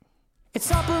It's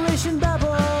Operation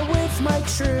Babble with Mike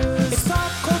Shrews. It's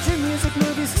pop culture, music,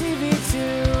 movies, TV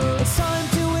too. It's time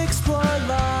to explore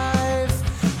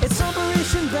life. It's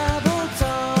Operation Babble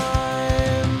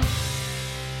time.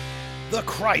 The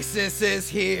crisis is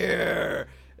here.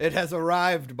 It has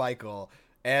arrived, Michael.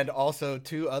 And also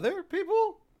two other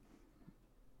people?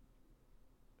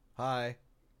 Hi.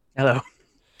 Hello.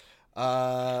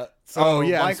 So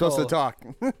yeah, Michael, I'm supposed to talk.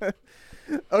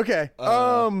 Okay.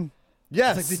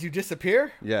 Yes. It's like, did you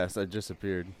disappear? Yes, I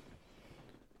disappeared.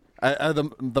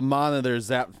 The monitor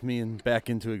zapped me back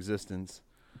into existence.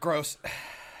 Gross.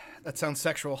 That sounds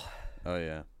sexual. Oh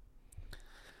yeah.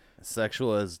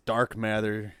 Sexual as dark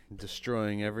matter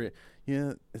destroying every.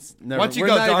 Yeah, it's never. Once you we're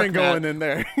go not dark even going in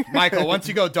there. Michael, once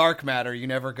you go dark matter, you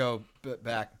never go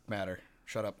back matter.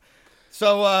 Shut up.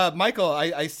 So, Michael,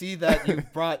 I see that you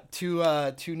brought two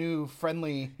new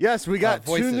friendly. Yes, we got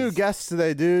voices. two new guests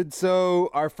today, dude. So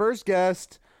our first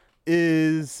guest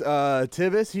is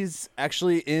Tivis. He's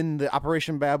actually in the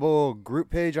Operation Babble group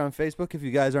page on Facebook. If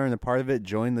you guys aren't a part of it,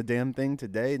 join the damn thing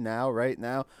today, now, right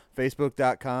now.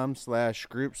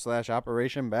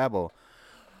 Facebook.com/group/Operation Babble.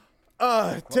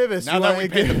 Tivis, Now that we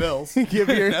paid the bills. Now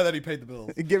that he paid the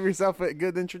bills. Give yourself a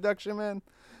good introduction, man.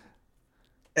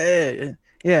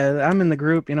 Yeah, I'm in the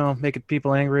group, making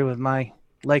people angry with my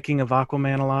liking of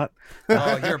Aquaman a lot.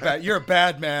 Oh, you're a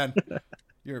bad man.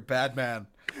 You're a bad man.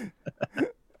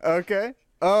 Okay.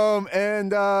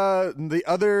 And the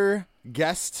other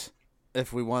guest,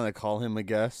 if we want to call him a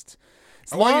guest,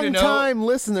 I want you to know- long-time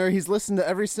listener. He's listened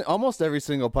to almost every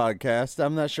single podcast.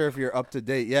 I'm not sure if you're up to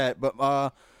date yet,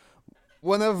 but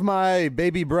one of my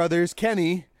baby brothers,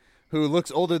 Kenny, who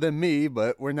looks older than me,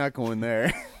 but we're not going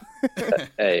there.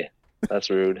 Hey,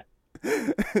 that's rude. Also,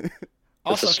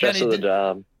 It's the stress Kenny, of the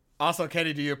job, Also,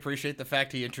 Kenny, do you appreciate the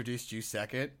fact he introduced you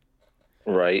second?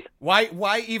 right?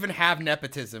 Why even have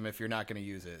nepotism if you're not going to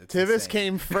use it? It's Tivis insane.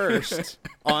 came first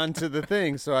onto the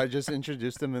thing, so I just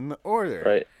introduced him in the order.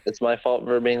 Right. It's my fault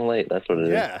for being late. That's what it is.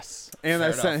 Yes. And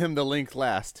I Fair sent enough. him the link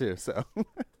last, too, so...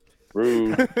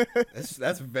 Rude.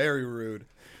 That's very rude.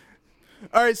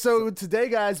 All right, so today,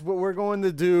 guys, what we're going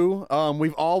to do,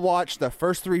 we've all watched the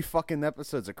first 3 fucking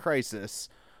episodes of Crisis,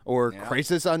 or Yeah.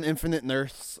 Crisis on Infinite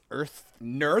Nerfs.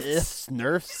 Nerfs.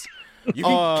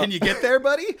 Can you get there,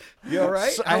 buddy? You all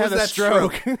right? I How had was a that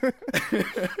stroke.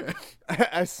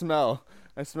 I smell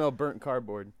burnt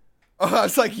cardboard. Oh, I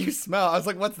was like, you smell. I was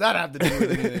like, what's that have to do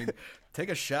with anything? Take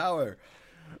a shower.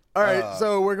 All right,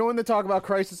 so we're going to talk about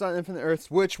Crisis on Infinite Earths,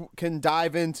 which can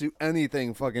dive into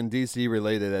anything fucking DC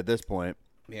related at this point,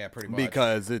 Yeah, pretty much.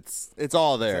 because it's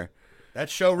all there. That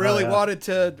show really wanted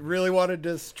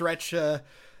to stretch the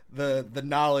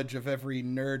knowledge of every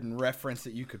nerd and reference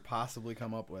that you could possibly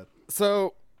come up with.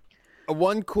 So,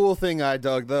 one cool thing I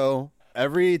dug, though,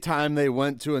 every time they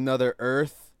went to another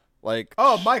Earth, like...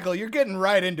 Oh, Michael, you're getting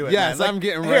right into it. Yes, man. I'm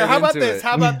getting Here, right how about into this? it.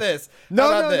 How about this? No, How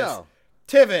about no, this? no.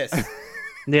 Tivis,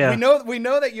 Yeah. we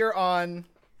know that you're in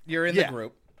the Yeah.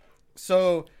 group.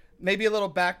 So maybe a little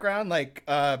background, like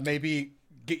maybe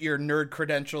get your nerd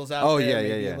credentials out Oh, there. yeah,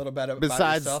 maybe yeah. a little bit about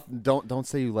Besides, yourself. don't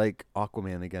say you like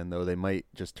Aquaman again, though. They might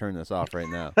just turn this off right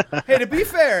now. Hey, to be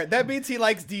fair, that means he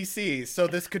likes DC, so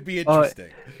this could be Oh, interesting.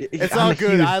 It's I'm all a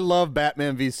good. huge- I love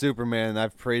Batman v Superman.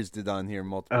 I've praised it on here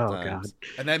multiple Oh, times.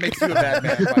 God. And that makes you a bad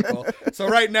man, Michael. So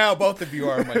right now, both of you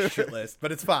are on my shit list,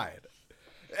 but it's fine.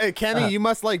 Hey, Kenny, you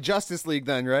must like Justice League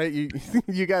then, right? You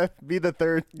you gotta be the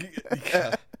third.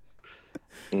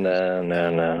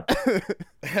 No.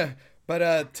 But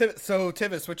so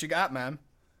Tivis, what you got, man?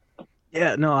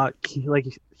 Yeah, no,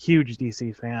 huge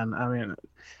DC fan. I mean,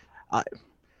 I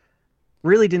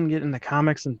really didn't get into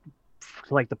comics in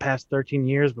like the past 13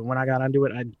 years, but when I got into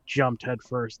it, I jumped head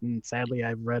first. And sadly,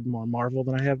 I've read more Marvel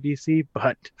than I have DC,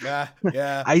 but Yeah.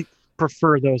 I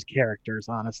prefer those characters,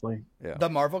 honestly. Yeah. The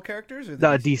Marvel characters or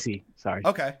The DC, sorry.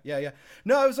 Okay, yeah.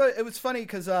 No, it was funny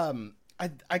because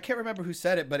I can't remember who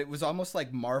said it, but it was almost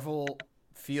like Marvel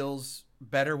feels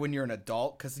better when you're an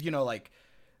adult because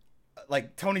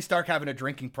like Tony Stark having a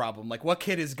drinking problem. Like, what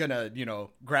kid is gonna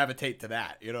gravitate to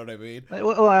that? You know what I mean?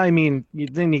 Well, I mean,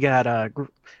 then you got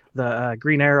the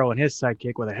Green Arrow and his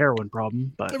sidekick with a heroin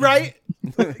problem, but Right?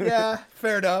 Yeah,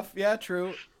 fair enough. Yeah,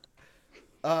 true.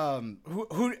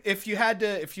 Who if you had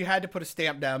to put a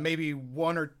stamp down, maybe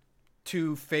one or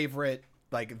two favorite,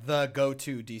 like the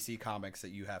go-to DC comics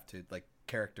that you have to like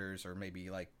characters or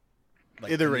maybe like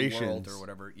Iterations. Indie World or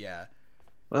whatever. Yeah.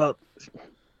 Well,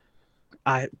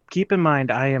 I keep in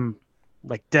mind I am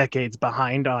like decades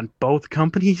behind on both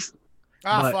companies.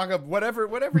 But- Fuck up.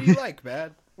 Whatever you like,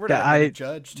 man. We're Yeah, not gonna I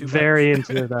judge too very much.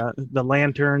 into the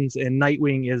lanterns, and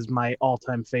Nightwing is my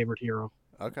all-time favorite hero.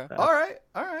 Okay. All right.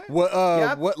 What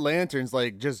Yeah. what lanterns?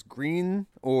 Like just green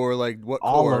or like what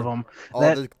All core? of them. All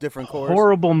That the different cores.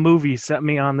 horrible movie set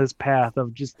me on this path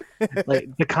of just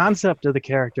like the concept of the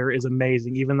character is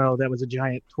amazing, even though that was a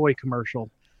giant toy commercial.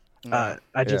 I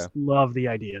just love the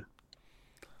idea.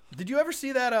 Did you ever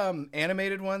see that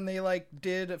animated one they like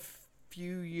did a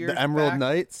few years The Emerald back?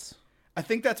 Knights. I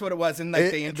think that's what it was, and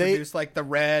like they introduced like the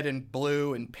red and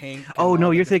blue and pink. And Oh all no,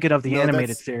 the you're different- thinking of the No, animated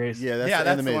that's- series. Yeah, that's yeah, the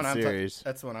that's the animated one I'm series.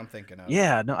 that's the one I'm thinking of.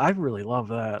 Yeah, no, I really love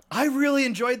that. I really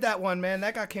enjoyed that one, man.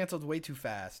 That got canceled way too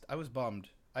fast. I was bummed.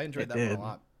 I enjoyed It that one did. a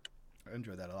lot. I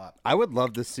enjoyed that a lot. I would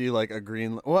love to see like a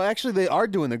green. Well, actually, they are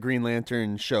doing a Green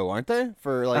Lantern show, aren't they?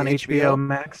 For like On HBO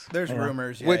Max. There's Yeah.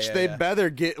 rumors, yeah, Which yeah, they yeah. better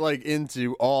get like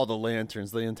into all the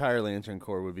lanterns. The entire lantern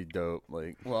corps would be dope.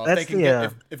 Like, Well, That's if they can the,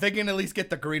 get, if they can at least get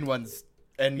the green ones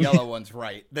and yellow ones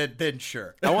right, then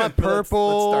sure. I want Let's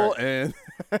purple start. and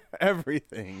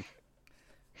everything.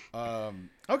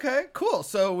 Okay, cool.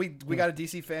 So we got a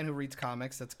DC fan who reads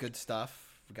comics. That's good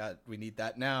stuff. We need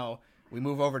that now. We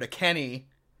move over to Kenny.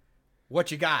 What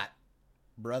you got,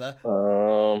 brother?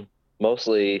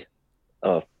 Mostly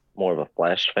more of a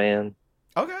Flash fan.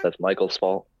 Okay, That's Michael's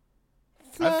fault.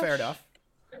 fair enough.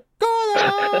 Go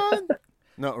on.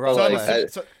 No, wrong. So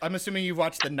Like, I'm assuming you've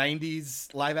watched the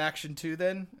 '90s live action too.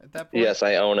 Then at that point, Yes,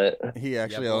 I own it. He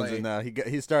actually Yeah, owns boy. it now.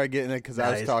 He started getting it because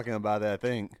I was Nice. talking about it. I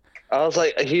think. I was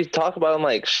like, he talked about it, I'm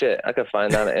like, shit, I could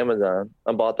find that on Amazon.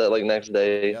 I bought that like next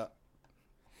day. Yeah.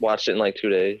 Watched it in like 2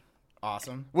 days.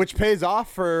 Awesome. Which pays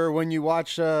off for when you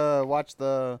watch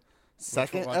the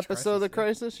second watch episode of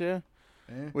Crisis, Crisis, yeah.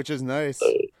 Yeah. Which is nice.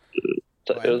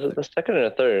 So it was the second or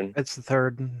the third? It's the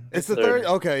third. It's the third. third.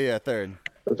 Okay, yeah, third.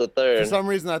 It was the For third. some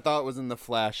reason, I thought it was in the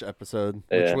Flash episode,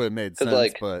 which Yeah. would have made 'Cause, sense.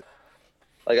 like, but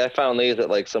Like I found these at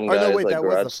like some Oh, no, guy's wait, like that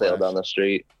was garage the sale Flash. down the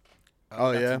street.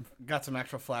 Oh, yeah? Got some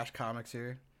actual Flash comics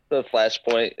here. The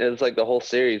Flashpoint is like the whole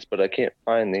series, but I can't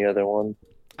find the other one.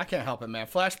 I can't help it, man.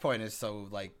 Flashpoint is so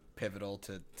like pivotal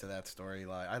to that story.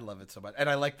 Like, I love it so much, and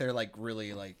I like their like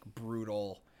really like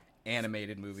brutal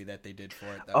animated movie that they did for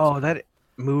it. That was Oh, cool. that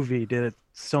movie did it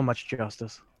so much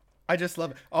justice. I just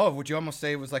love it. Oh, would you almost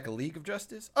say it was like a League of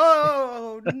Justice?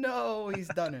 Oh no, he's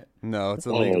done it. no, it's a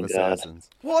Oh, League of God. Assassins.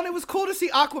 Well, and it was cool to see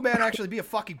Aquaman actually be a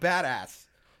fucking badass.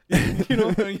 you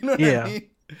know what Yeah. I mean?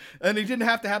 And he didn't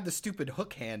have to have the stupid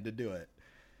hook hand to do it.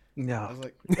 I No. was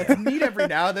like, it's neat every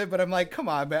now and then, but I'm like, come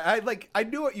on, man. I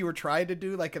knew what you were trying to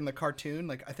do, like in the cartoon.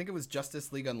 Like I think it was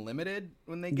Justice League Unlimited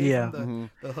when they gave Yeah. him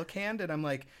the hook hand, and I'm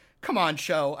like, come on,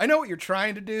 show. I know what you're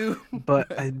trying to do.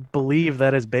 But I believe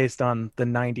that is based on the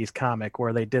 90s comic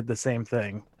where they did the same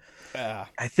thing. Yeah.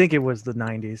 I think it was the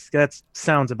 90s. That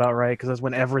sounds about right because that's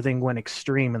when everything went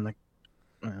extreme in the.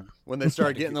 When they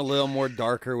started getting a little more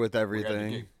darker with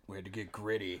everything. We had to get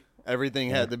gritty. Everything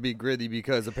had to be gritty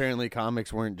because apparently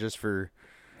comics weren't just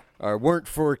weren't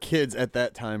for kids at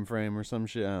that time frame or some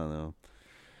shit. I don't know.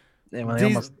 And when they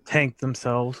These- almost tanked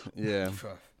themselves. Yeah.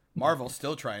 Marvel's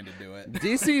still trying to do it.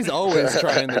 DC's always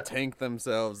trying to tank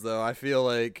themselves, though. I feel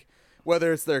like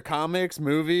whether it's their comics,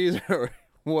 movies, or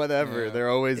whatever, they're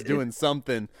always doing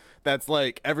something that's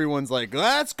like everyone's like,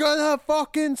 "That's gonna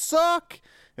fucking suck,"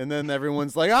 and then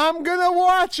everyone's like, "I'm gonna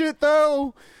watch it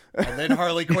though." And then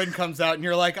Harley Quinn comes out, and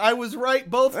you're like, I was right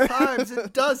both times.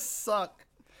 It does suck.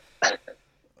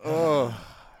 Oh,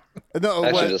 no. I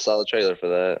actually just saw the trailer for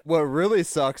that. What really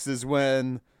sucks is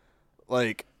when,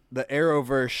 like, the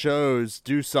Arrowverse shows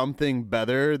do something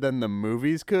better than the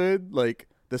movies could. Like,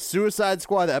 the Suicide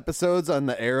Squad episodes on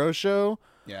the Arrow show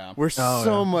Yeah. were Oh,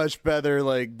 so yeah. much better,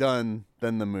 like, done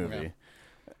than the movie.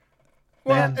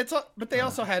 Well, Man. but they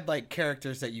also had like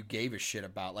characters that you gave a shit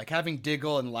about, like having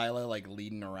Diggle and Lila like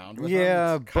leading around with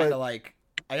Yeah, them. It's kind but- of like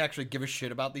I actually give a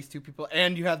shit about these two people,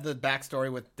 and you have the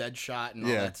backstory with Deadshot and all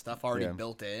Yeah. that stuff already Yeah.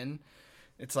 built in.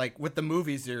 It's like with the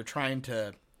movies, you're trying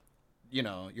to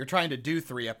do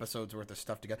 3 episodes worth of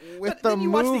stuff together. With But the then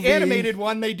you watch movie- the animated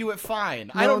one, they do it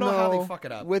fine. I don't know how they fuck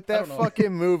it up. With I that don't know.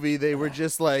 fucking movie, they were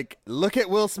just like, look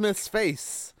at Will Smith's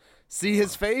face. See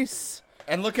his face?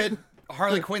 And look at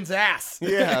Harley Quinn's ass.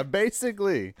 Yeah,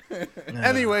 basically.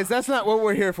 Anyways, that's not what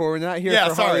we're here for. We're not here Yeah,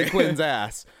 for sorry. Harley Quinn's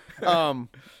ass.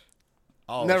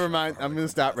 Always Never show up mind. for I'm Harley going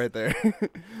to stop right there. Quinn.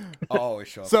 Always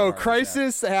show up. So for Harley's ass.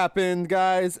 Crisis happened,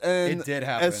 guys, and It did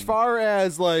happen. As far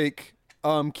as like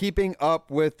keeping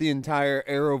up with the entire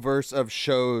Arrowverse of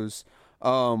shows,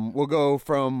 we'll go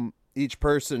from each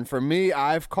person. For me,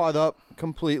 I've caught up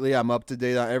completely. I'm up to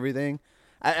date on everything.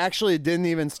 I actually didn't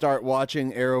even start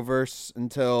watching Arrowverse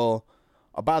until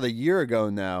about a year ago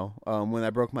now, when I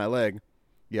broke my leg.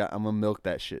 Yeah, I'm gonna milk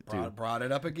that shit too. Brought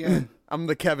it up again. I'm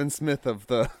the Kevin Smith of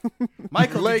the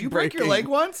Michael, leg did you break your breaking. leg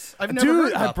once? I've never Dude,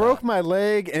 heard I about broke that. my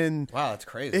leg and Wow, that's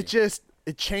crazy.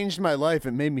 it changed my life.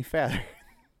 It made me fatter.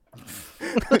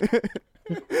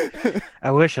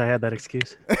 I wish I had that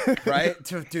excuse. Right?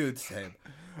 Dude, same.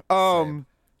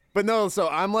 But no, so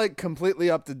I'm like completely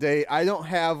up to date. I don't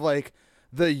have like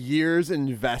the years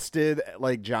invested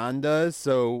like John does,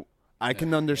 so I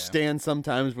can understand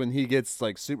sometimes when he gets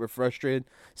like super frustrated,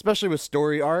 especially with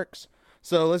story arcs.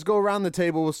 So let's go around the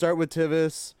table. We'll start with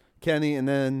Tivis, Kenny, and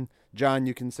then John,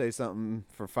 you can say something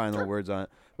for final words on it.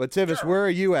 But Tivis, where are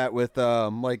you at with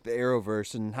like the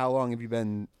Arrowverse, and how long have you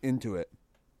been into it?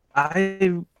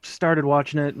 I started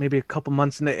watching it maybe a couple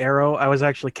months into Arrow. I was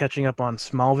actually catching up on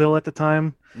Smallville at the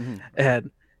time, and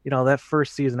that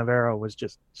first season of Arrow was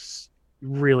just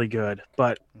really good.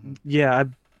 But yeah,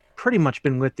 I've pretty much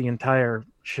been with the entire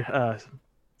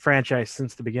franchise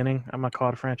since the beginning. I'm not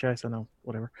called a franchise. I know,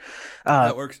 whatever.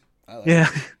 That works. I like Yeah,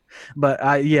 but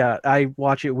I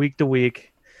watch it week to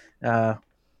week.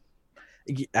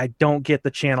 I don't get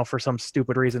the channel for some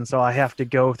stupid reason, so I have to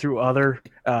go through other.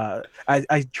 I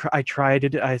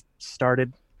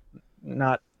started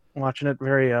not watching it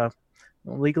very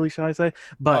legally, shall I say?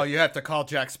 But you have to call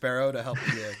Jack Sparrow to help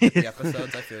you get the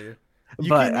episodes. I feel you. You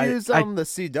But can use I- the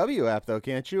CW app though,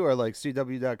 can't you? Or like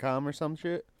CW.com or some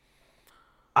shit.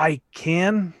 I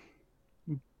can,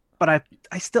 but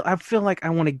I feel like I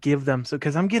want to give them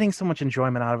because I'm getting so much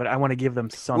enjoyment out of it. I want to give them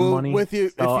some money. With you,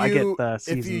 so I get if the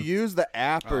you season. use the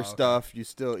app or okay. stuff, you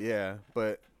still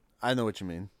But I know what you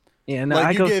mean. Yeah, no, Like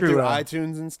I you go get through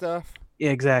iTunes and stuff. Yeah,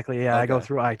 exactly. Yeah, I go Okay.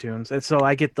 through iTunes, and so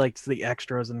I get like the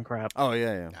extras and crap. Oh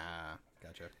yeah. Ah,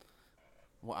 gotcha.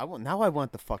 Well, now I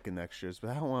want the fucking extras,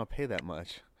 but I don't want to pay that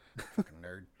much. Fucking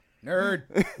nerd.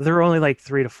 They're only like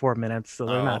 3 to 4 minutes, so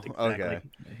they're Oh, not exactly. okay.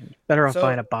 Better off So-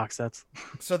 buying a box sets.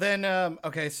 So then,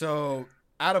 okay. So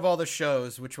out of all the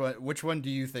shows, which one do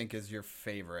you think is your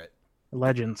favorite?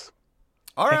 Legends.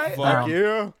 All right. Fuck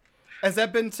Yeah. Has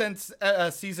that been since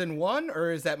season 1,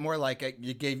 or is that more like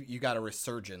you got a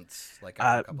resurgence? Like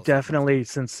after a couple Definitely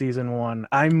since season 1.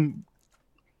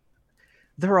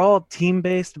 They're all team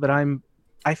based, but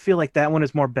I feel like that one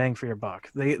is more bang for your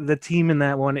buck. The team in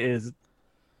that one is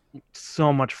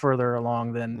so much further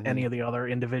along than any of the other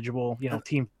individual,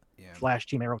 team Yeah. Flash,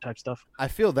 Team Arrow type stuff. I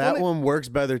feel that Well, one works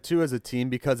better too as a team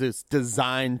because it's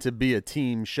designed to be a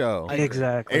team show. I agree.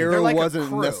 Exactly. They're Arrow like a wasn't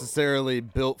crew. necessarily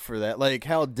built for that. Like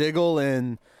how Diggle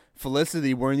and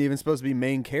Felicity weren't even supposed to be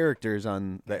main characters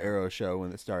on the Arrow show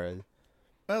when it started.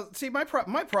 Well, see, my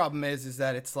problem is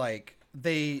that it's like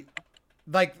they,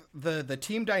 like the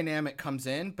team dynamic comes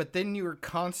in, but then you're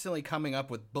constantly coming up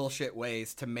with bullshit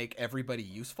ways to make everybody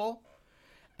useful,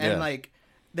 and Yeah. like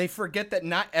they forget that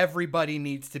not everybody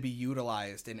needs to be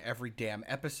utilized in every damn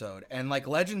episode. And like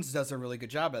Legends does a really good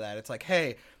job of that. It's like,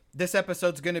 hey, this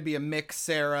episode's going to be a Mick,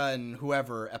 Sarah, and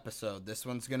whoever episode. This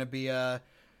one's going to be a,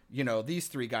 these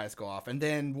 3 guys go off, and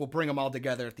then we'll bring them all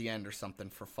together at the end or something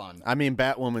for fun. I mean,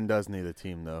 Batwoman does need a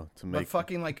team though to But make.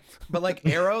 fucking like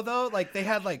Arrow though, like they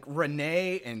had like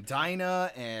Renee and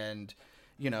Dinah and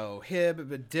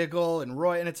Hib, Diggle and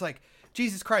Roy, and it's like,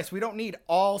 Jesus Christ, we don't need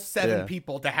all 7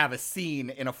 people to have a scene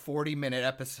in a 40-minute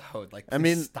episode. Like, I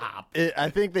mean, stop. I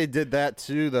think they did that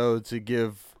too though to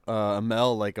give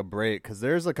Amel like a break because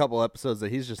there's a couple episodes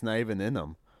that he's just not even in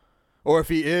them, or if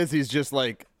he is, he's just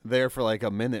like there for like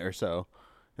a minute or so,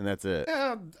 and that's it.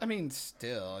 I mean,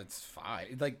 still, it's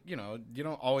fine. Like, you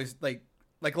don't always like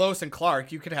Lois and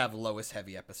Clark. You could have Lois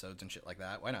heavy episodes and shit like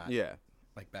that. Why not? Yeah,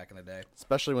 Like back in the day.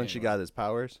 especially when she got his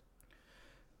powers.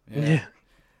 Yeah.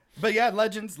 But yeah,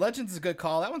 Legends is a good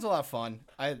call. That one's a lot of fun.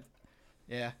 I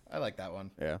like that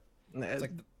one. Yeah. It's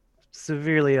like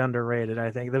Severely underrated,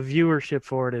 I think. The viewership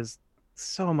for it is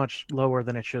so much lower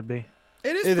than it should be.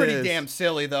 It is It pretty is. damn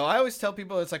silly, though. I always tell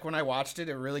people it's like when I watched it,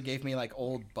 it really gave me like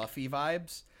old Buffy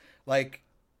vibes. Like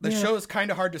the show is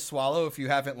kind of hard to swallow if you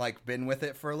haven't like been with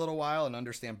it for a little while and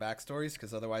understand backstories,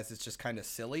 because otherwise it's just kind of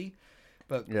silly.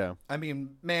 But Yeah. I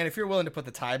mean, man, if you're willing to put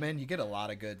the time in, you get a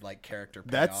lot of good like character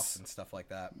payoffs That's- and stuff like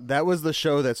that. That was the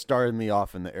show that started me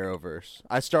off in the Arrowverse.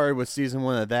 I started with season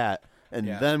 1 of that, and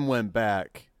Yeah. then went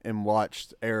back and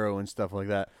watched Arrow and stuff like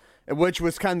that, which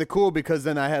was kind of cool because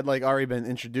then I had like already been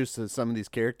introduced to some of these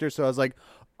characters, so I was like,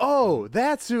 "Oh,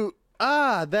 that's who!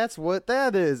 That's what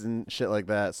that is," and shit like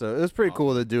that. So it was pretty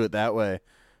cool to do it that way,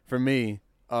 for me.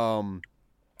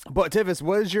 But Tivis,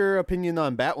 what is your opinion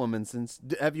on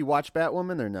Batwoman? Have you watched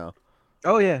Batwoman or no?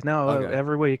 Oh yeah, no, Okay.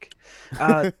 every week.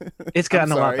 It's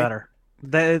gotten a lot sorry. better.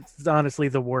 That's honestly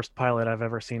the worst pilot I've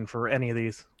ever seen for any of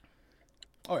these.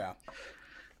 Oh yeah.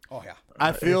 Oh yeah.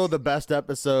 I feel the best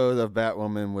episode of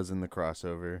Batwoman was in the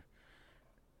crossover.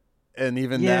 And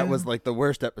even Yeah. that was like the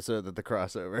worst episode of the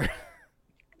crossover.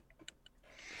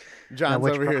 John's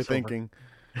which over here crossover? thinking.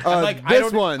 like, I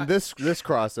This don't- one, this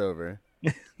crossover.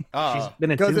 She's Oh.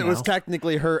 been in Because two it was now.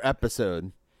 technically her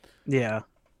episode. Yeah.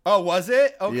 Oh, was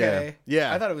it? Okay.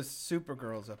 Yeah. I thought it was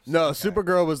Supergirl's episode. No, Okay.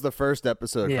 Supergirl was the first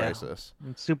episode of Yeah. Crisis.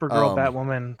 Supergirl, Um,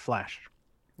 Batwoman, Flash.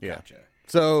 Yeah. Gotcha.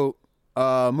 So,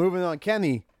 moving on,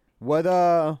 Kenny,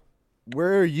 where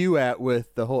are you at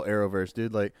with the whole Arrowverse,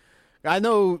 dude? Like, I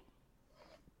know,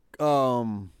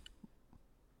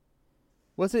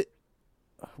 was it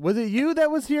you that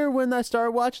was here when I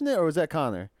started watching it, or was that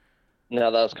Connor? No,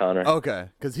 that was Connor. Okay,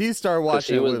 because he started 'Cause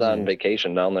watching he it was with on me.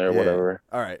 vacation down there or Yeah. whatever.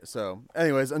 All right, so,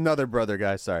 anyways, another brother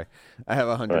guy. Sorry, I have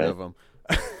 100 Right. of them.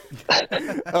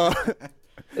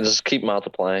 Just keep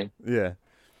multiplying. Yeah.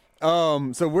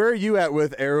 So where are you at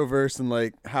with Arrowverse and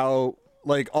like how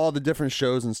like all the different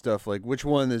shows and stuff? Like which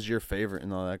one is your favorite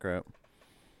and all that crap?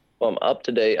 Well, I'm up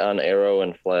to date on Arrow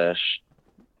and Flash.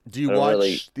 Do you I don't watch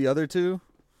really- the other two?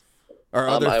 Or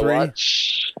other I three?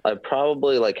 I'm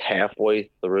probably like halfway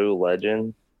through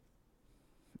Legend,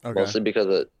 Okay. mostly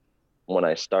because when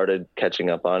I started catching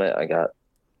up on it, I got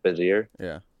busier.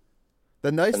 Yeah.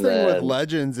 The nice And thing with then-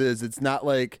 Legends is it's not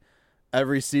like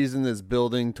every season is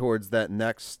building towards that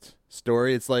next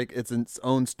story. It's like it's its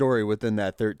own story within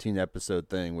that 13 episode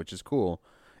thing, which is cool.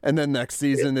 And then next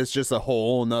season it's just a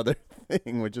whole nother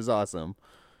thing, which is awesome.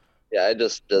 Yeah, I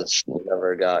just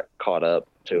never got caught up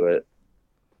to it.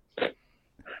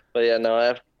 But yeah,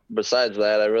 no. Besides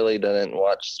that, I really didn't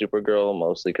watch Supergirl,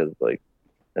 mostly because like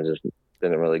I just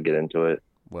didn't really get into it.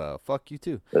 Well, fuck you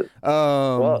too. But-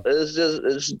 Well,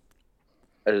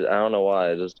 I don't know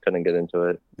why I just couldn't get into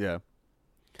it. Yeah.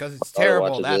 Because it's My daughter terrible.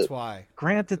 watches That's it. why.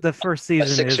 Granted, the first My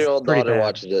season is 6-year-old pretty daughter bad.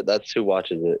 watches it. That's who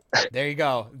watches it. There you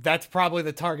go. That's probably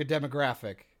the target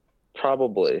demographic.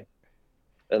 Probably.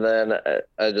 And then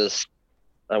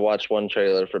I watched one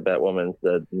trailer for Batwoman and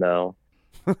said no,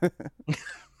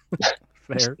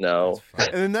 Fair. no. That's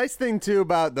fine. And the nice thing too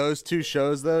about those two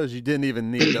shows though is you didn't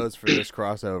even need those for this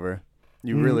crossover.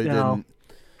 You really No. didn't.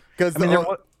 Because I mean,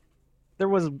 there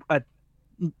was a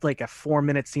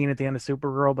 4-minute scene at the end of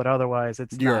Supergirl, but otherwise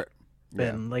it's not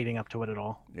been leading up to it at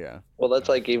all. Yeah. Well, that's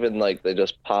like even like they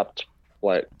just popped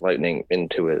Lightning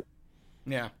into it.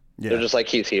 Yeah. They're just like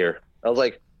he's here. I was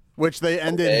like, Which they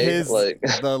ended Okay, like-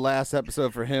 the last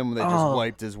episode for him when they just Oh,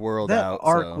 wiped his world That out.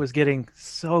 arc so. was getting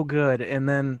so good, and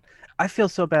then I feel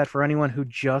so bad for anyone who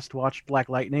just watched Black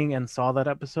Lightning and saw that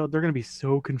episode. They're gonna be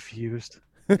so confused.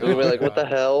 they're gonna be like, what the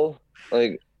hell?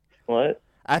 Like, what?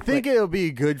 I think it'll be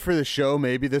good for the show.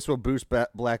 Maybe this will boost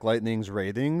Black Lightning's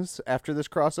ratings after this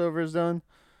crossover is done.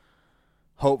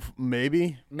 Hope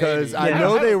maybe because Maybe. I Yeah.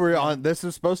 know I they don't- were on. This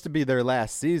is supposed to be their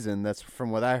last season. That's from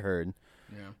what I heard.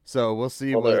 Yeah. So we'll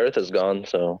see. Well, what, the Earth is gone,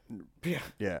 so Yeah.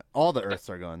 Yeah, all the Earths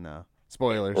are gone now.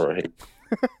 Spoilers. right.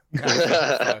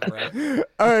 Fuck, right?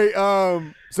 All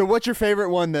right. So what's your favorite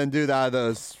one then, dude? Out of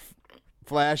those,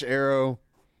 Flash, Arrow,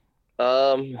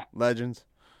 Legends.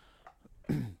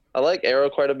 I like Arrow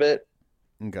quite a bit,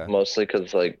 Okay. mostly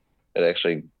because like it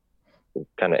actually is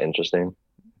kind of interesting.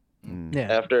 Mm.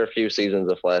 Yeah, After a few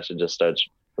seasons of Flash, it just starts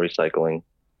recycling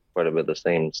quite a bit the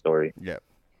same story. Yep.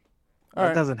 that All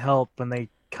right. doesn't help when they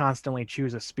constantly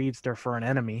choose a speedster for an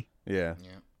enemy. Yeah.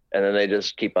 And then they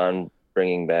just keep on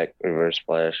bringing back Reverse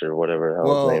Flash or whatever the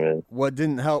hell his name Well, is. what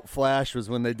didn't help Flash was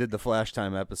when they did the Flash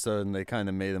Time episode and they kind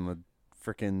of made him a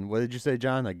freaking, what did you say,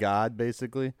 John? A god,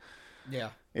 basically? Yeah.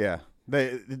 Yeah.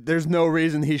 There's no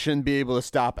reason he shouldn't be able to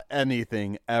stop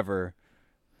anything ever.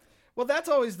 Well, that's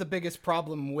always the biggest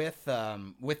problem with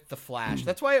the Flash.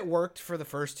 That's why it worked for the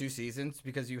first 2 seasons,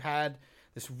 because you had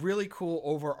this really cool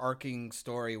overarching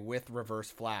story with Reverse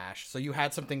Flash. So you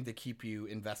had something to keep you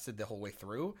invested the whole way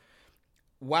through.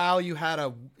 While you had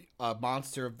a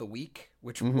Monster of the Week,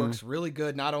 which works really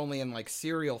good not only in like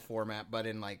serial format, but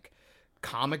in like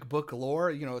comic book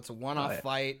lore. You know, it's a one-off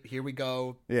fight. Here we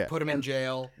go. Yeah. Put him in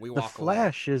jail. We The walk away.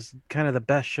 Flash is kind of the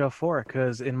best show for it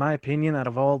because, in my opinion, out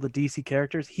of all the DC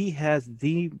characters, he has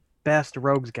the best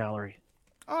rogues gallery.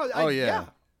 Oh, yeah.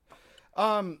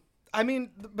 I mean,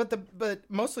 but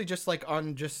mostly just like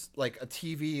on just like a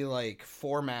TV like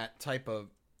format type of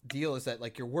deal is that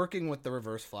like you're working with the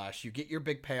Reverse Flash, you get your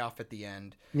big payoff at the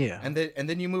end, Yeah, and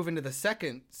then you move into the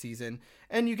second season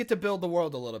and you get to build the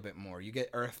world a little bit more. You get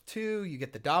Earth 2, you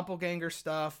get the doppelganger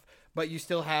stuff, but you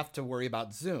still have to worry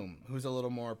about Zoom, who's a little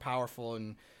more powerful,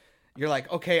 and you're like,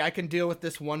 okay, I can deal with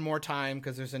this one more time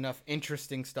because there's enough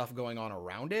interesting stuff going on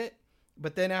around it.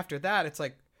 But then after that, it's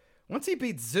like once he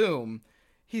beats Zoom,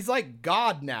 he's like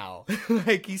God now.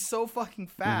 Like, he's so fucking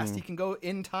fast. He can go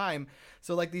in time.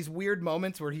 So like these weird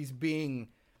moments where he's being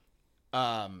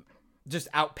just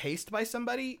outpaced by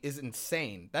somebody is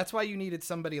insane. That's why you needed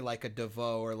somebody like a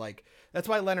DeVoe, or like, that's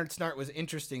why Leonard Snart was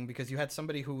interesting, because you had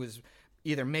somebody who was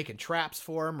either making traps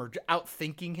for him or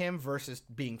outthinking him versus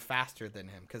being faster than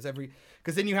him. Because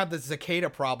then you have the Cicada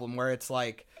problem where it's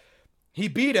like he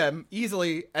beat him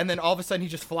easily and then all of a sudden he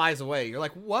just flies away. You're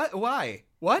like, what? Why?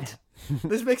 What?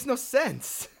 This makes no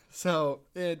sense. So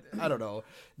I don't know.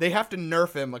 They have to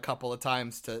nerf him a couple of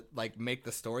times to like make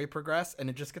the story progress, and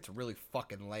it just gets really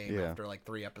fucking lame after like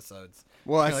 3 episodes.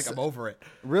 Well, You're like, I'm over it.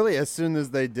 Really, as soon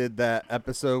as they did that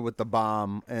episode with the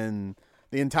bomb, and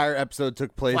the entire episode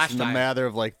took place Flash in a time. matter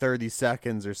of like 30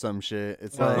 seconds or some shit.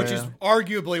 It's like, Which is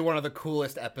arguably one of the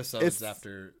coolest episodes It's-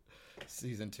 after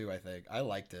season 2, I think. I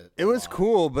liked it. it a was lot.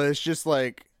 cool, but it's just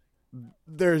like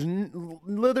there's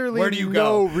literally Where do you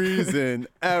no go? reason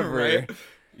ever. Right?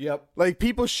 Yep. Like,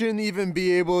 people shouldn't even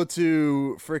be able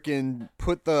to freaking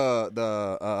put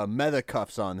the meta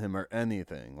cuffs on him or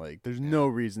anything. Like, there's no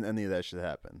reason any of that should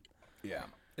happen. Yeah.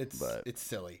 It's But-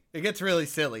 silly. It gets really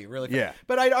silly, really fun. Yeah.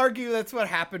 But I'd argue that's what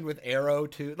happened with Arrow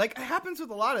too. Like, it happens with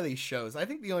a lot of these shows. I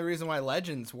think the only reason why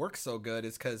Legends works so good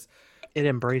is because, It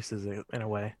embraces it in a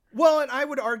way. well, and I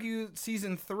would argue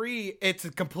season 3, it's a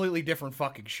completely different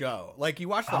fucking show. Like, you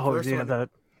watch the first one. the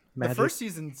The magic. first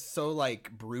season's so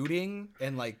like brooding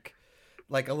and like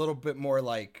a little bit more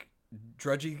like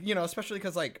drudgy, you know, especially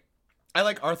because like I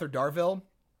like Arthur Darvill.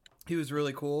 He was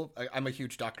really cool. I'm a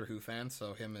huge Doctor Who fan,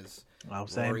 so him as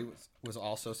Same. Rory was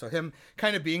also, so him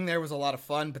kind of being there was a lot of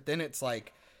fun. But then it's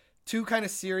like 2 kind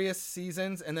of serious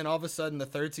seasons, and then all of a sudden the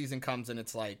 3rd season comes and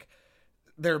it's like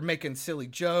they're making silly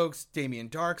jokes. Damien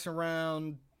Dark's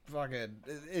around. Fucking,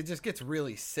 it just gets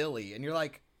really silly, and you're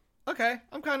like, okay,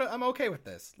 I'm okay with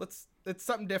this. It's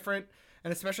something different,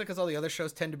 and especially because all the other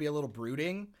shows tend to be a little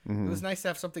brooding. It was nice to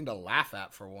have something to laugh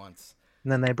at for once.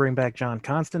 And then they bring back John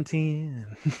Constantine.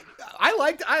 I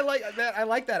like that. I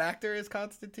like that actor as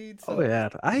Constantine. So. Oh yeah,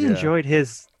 I enjoyed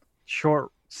his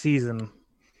short season.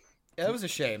 Yeah, it was a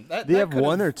shame. They have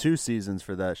 1 or 2 seasons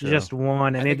for that show. Just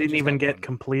one, I and think it we didn't just even got get one.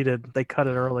 completed. They cut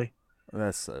it early.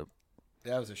 That's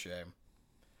That was a shame.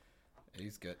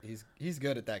 He's good. He's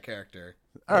good at that character.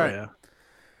 all right. Yeah.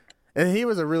 And he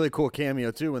was a really cool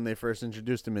cameo too when they first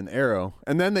introduced him in Arrow,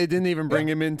 and then they didn't even bring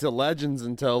him into Legends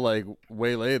until like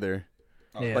way later,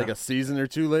 Yeah. like a season or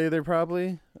 2 later,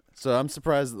 probably. So I'm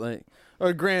surprised. Like,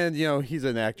 or granted, you know, he's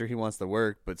an actor; he wants to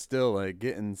work, but still, like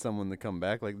getting someone to come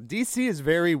back. Like DC is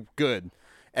very good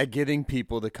at getting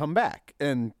people to come back,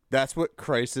 and that's what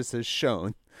Crisis has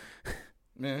shown.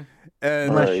 Yeah. And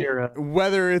Unless Right. you're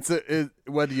whether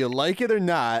whether you like it or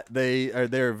not,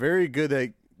 they're very good at,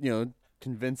 you know,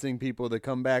 convincing people to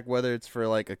come back, whether it's for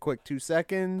like a quick 2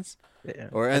 seconds yeah.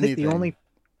 or I anything. think the only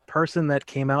person that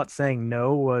came out saying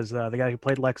no was the guy who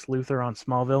played Lex Luthor on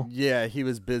Smallville. Yeah, he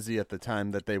was busy at the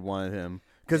time that they wanted him,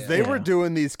 because Yeah. they were Yeah.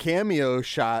 doing these cameo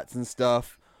shots and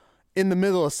stuff in the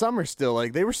middle of summer still.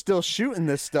 Like, they were still shooting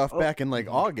this stuff back in like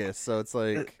August, so it's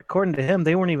like, According to him,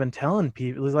 they weren't even telling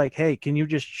people. It was like, hey, can you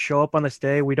just show up on this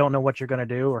day? We don't know what you're going to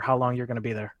do or how long you're going to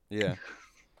be there. yeah.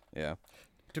 Yeah.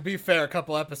 To be fair, a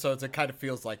couple episodes, it kind of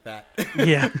feels like that.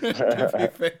 Yeah. To be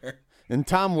fair. And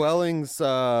Tom Welling's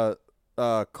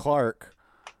Clark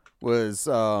was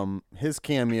his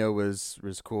cameo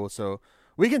was cool. So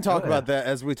we can talk Oh, about that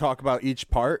as we talk about each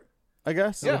part, I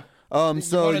guess. Yeah.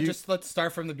 So let's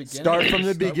start from the beginning. start from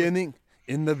the Start with- beginning.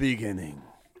 In the beginning,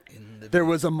 in the- there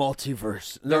was a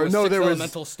multiverse. There was no, 6 there was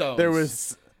elemental stones. there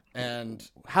was. And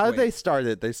How did wait. they start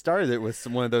it? They started it with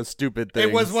one of those stupid things.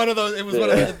 It was one of those. It was one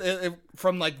of the,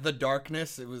 from like the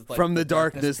darkness. It was like From the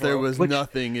darkness, there broke. was Which-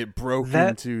 nothing. It broke that-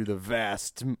 into the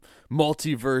vast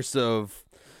multiverse of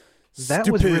That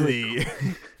was stupidity.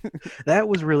 really That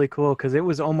was really cool because it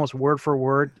was almost word for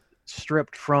word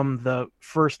stripped from the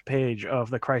first page of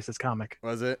the Crisis comic.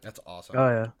 Was it? That's awesome. Oh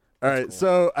yeah. All right, cool.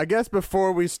 so I guess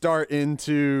before we start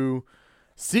into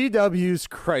CW's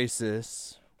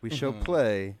Crisis, we shall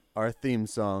play our theme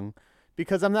song,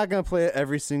 because I'm not going to play it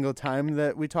every single time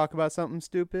that we talk about something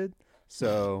stupid.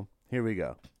 So here we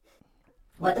go.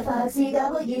 What the fuck,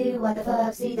 CW? What the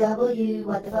fuck, CW?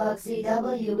 What the fuck,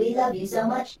 CW? We love you so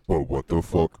much. But what the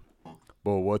fuck?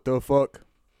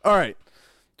 All right.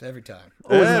 Every time.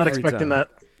 I was not Every expecting time.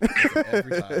 that.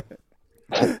 Every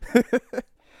time.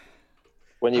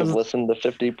 When you've listened to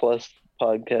 50 plus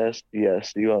podcasts,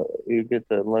 yes, you get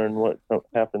to learn what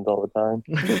happens all the time.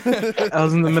 I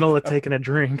was in the middle of taking a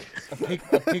drink.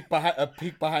 a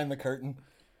peek behind the curtain.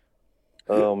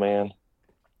 Oh man.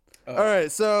 All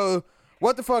right, so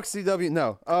What the fuck, CW?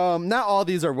 No, not all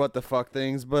these are what the fuck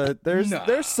things, but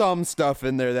there's some stuff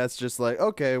in there that's just like,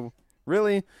 okay,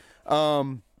 really.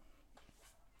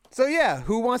 So yeah,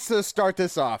 who wants to start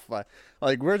this off?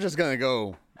 Like we're just gonna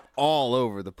go all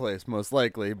over the place, most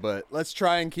likely, but let's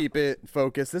try and keep it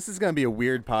focused. This is gonna be a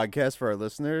weird podcast for our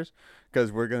listeners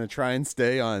because we're gonna try and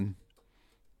stay on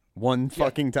one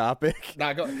fucking topic.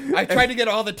 I tried to get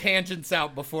all the tangents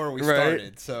out before we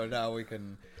started, so now we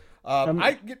can. You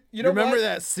know, remember what?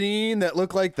 that scene that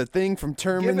looked like the thing from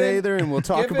Terminator, and we'll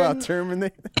talk about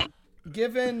Terminator.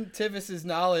 Given Tivis's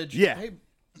knowledge, Yeah. Hey,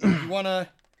 you wanna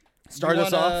Start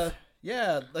us off?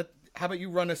 Yeah. How about you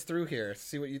run us through here?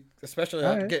 See what you, especially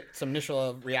All right. get some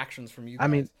initial reactions from you guys. I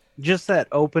mean, just that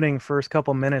opening first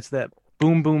couple minutes, that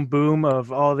boom, boom, boom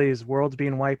of all these worlds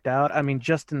being wiped out. I mean,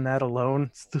 just in that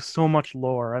alone, there's so much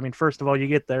lore. I mean, first of all, you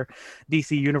get their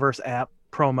DC Universe app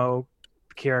promo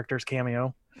characters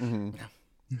cameo.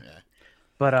 Mm-hmm.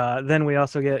 But then we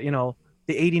also get,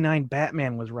 the 89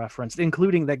 Batman was referenced,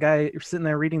 including that guy sitting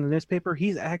there reading the newspaper.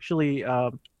 He's actually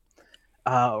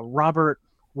Robert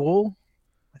Wool,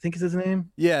 I think is his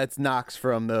name. Yeah, it's Knox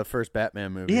from the first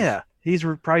Batman movie. Yeah, he's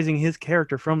reprising his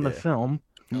character from the film.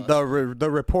 The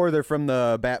reporter from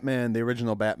the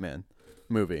original Batman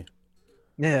movie.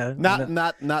 Yeah,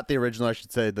 Not the original, I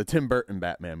should say, the Tim Burton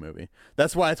Batman movie.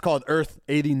 That's why it's called Earth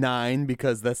 89,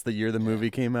 because that's the year the movie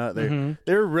came out.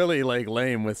 They're really like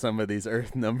lame with some of these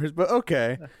Earth numbers, but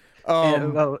okay.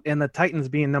 And the Titans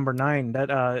being number 9,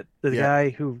 that the guy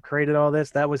who created all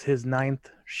this, that was his 9th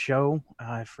show.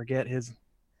 I forget his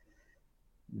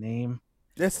name.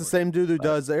 That's the same dude who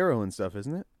does Arrow and stuff,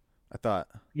 isn't it? I thought.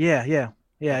 Yeah.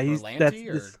 He's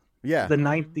Berlanti, Yeah. the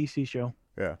 9th DC show.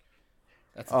 Yeah.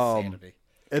 That's insanity.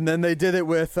 And then they did it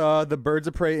with the Birds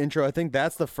of Prey intro. I think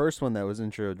that's the first one that was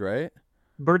introed, right?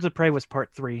 Birds of Prey was part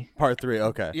 3. Part 3,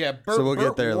 okay. Yeah, so we'll Burt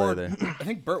get there Ward, later. I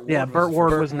think Burt Ward. Yeah, Burt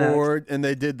Ward was next. Ward, and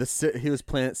they did he was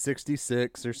Planet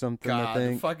 66 or something. I God,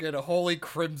 think. fucking holy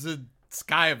crimson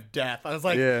sky of death. I was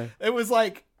like, Yeah. it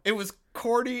was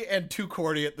corny and too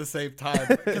corny at the same time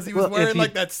because he was Well, wearing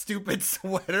like that stupid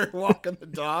sweater walking the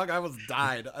dog. I was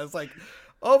died. I was like,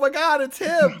 oh my God, it's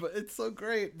him. It's so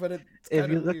great, but it's If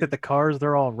you looked at the cars,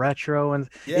 they're all retro, and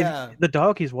the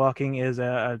dog he's walking is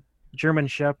a German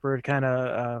Shepherd kind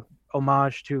of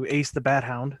homage to Ace the Bat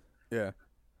Hound. Yeah.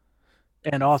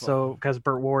 And also because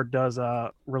Burt Ward does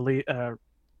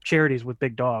charities with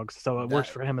big dogs, so it works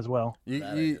for him as well.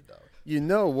 You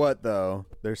know what though?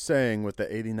 They're saying with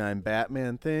the 89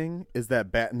 Batman thing is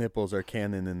that bat nipples are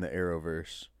canon in the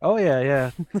Arrowverse. Oh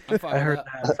yeah. I'm fine I heard with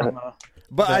that from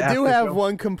But the I do after have show.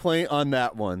 one complaint on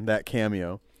that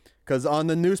cameo. Because on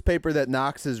the newspaper that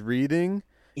Knox is reading,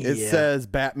 it says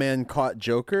Batman caught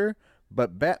Joker,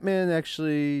 but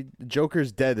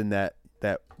Joker's dead in that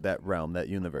realm, that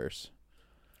universe.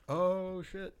 Oh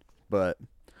shit. But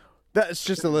that's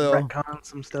just a little retcon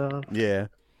some stuff. Yeah.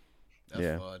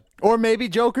 That's fun. Or maybe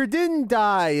Joker didn't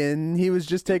die and he was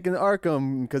just taking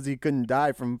Arkham because he couldn't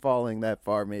die from falling that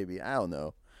far, maybe. I don't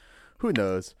know. Who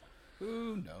knows?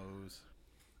 Who knows?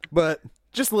 But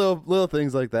just little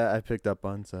things like that I picked up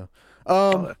on. So,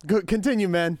 continue,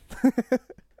 man.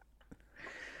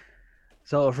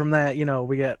 So from that,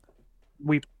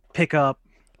 we pick up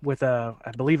with I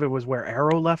believe it was where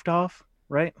Arrow left off,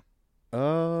 right?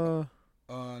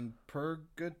 On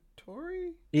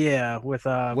Purgatory? Yeah, with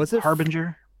Was it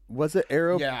Harbinger. Was it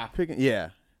Arrow? Yeah. Picking? Yeah.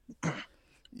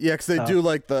 Yeah, because they do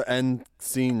like the end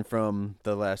scene from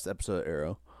the last episode of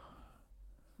Arrow.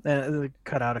 And they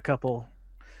cut out a couple,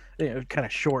 kind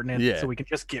of shorten it so we can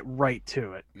just get right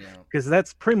to it. Yeah. Because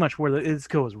that's pretty much where it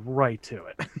goes right to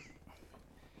it.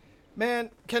 Man,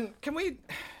 can we,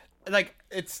 like,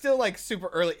 it's still like super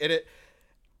early in it.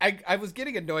 I was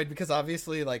getting annoyed because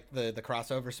obviously like the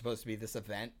crossover is supposed to be this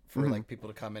event for like people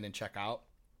to come in and check out.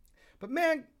 But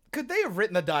man, could they have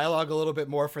written the dialogue a little bit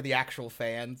more for the actual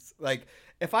fans? Like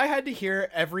if I had to hear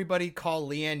everybody call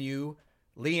Lian Yu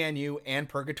and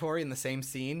Purgatory in the same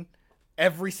scene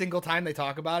every single time they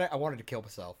talk about it, I wanted to kill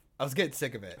myself. I was getting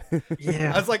sick of it.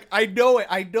 Yeah. I was like, I know it.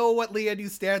 I know what Lian Yu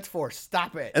stands for.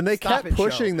 Stop it. And they Stop kept it,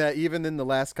 pushing show. that even in the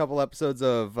last couple episodes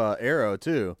of Arrow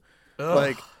too. Ugh.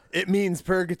 Like it means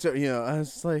purgatory. I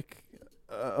was like,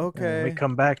 okay. And we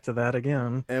come back to that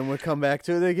again. And we'll come back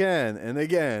to it again and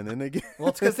again and again. Well,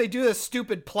 it's because they do this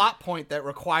stupid plot point that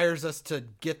requires us to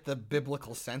get the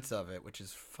biblical sense of it, which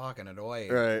is fucking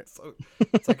annoying. Right.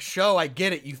 It's like, show, I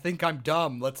get it. You think I'm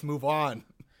dumb. Let's move on.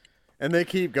 And they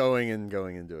keep going and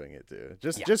doing it too.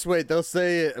 Just wait. They'll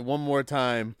say it one more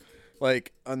time,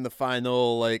 like on the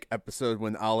final like episode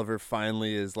when Oliver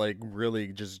finally is like really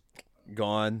just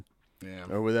gone, Yeah.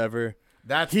 or whatever.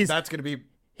 That's gonna be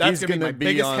That's He's gonna be my be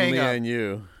biggest on hang up. Lian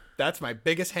Yu. That's my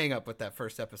biggest hang up with that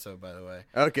first episode, by the way.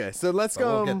 Okay, so let's But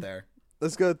go. we'll get there.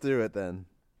 Let's go through it then.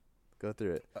 Go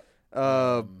through it.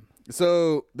 Um,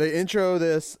 So they intro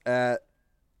this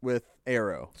with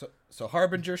Arrow. So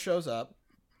Harbinger shows up.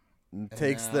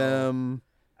 Takes now- them.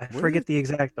 I forget the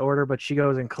exact order, but she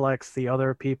goes and collects the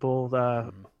other people,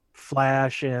 the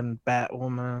Flash and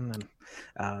Batwoman.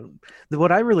 And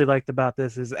what I really liked about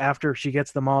this is after she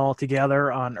gets them all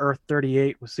together on Earth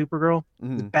 38 with Supergirl,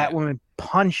 Mhm. Batwoman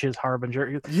punches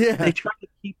Harbinger. Yeah. They try to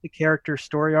keep the character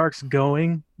story arcs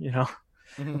going,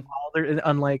 Mhm.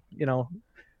 unlike,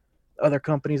 other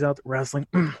companies out there, wrestling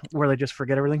where they just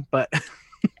forget everything. But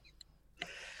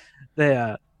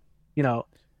they,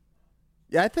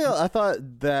 Yeah, I thought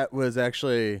that was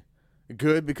actually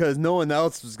good because no one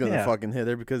else was gonna Yeah. fucking hit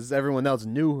her because everyone else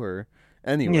knew her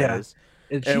anyways.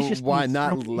 she's And just why being not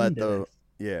thrown let into the this.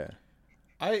 yeah.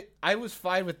 I was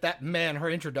fine with that. Man, her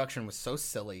introduction was so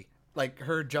silly. Like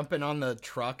her jumping on the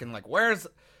truck and like, where's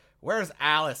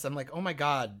Alice? I'm like, oh my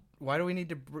god, why do we need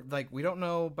to we don't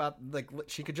know about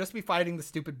she could just be fighting the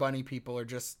stupid bunny people or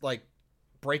just like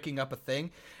breaking up a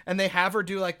thing, and they have her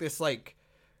do like this like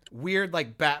weird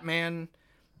like Batman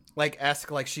esque,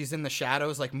 like she's in the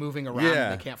shadows like moving around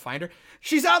Yeah. and they can't find her.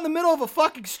 She's out in the middle of a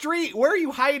fucking street. Where are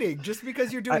you hiding? Just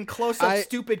because you're doing close-up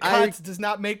stupid cuts does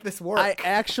not make this work. I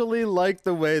actually like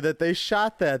the way that they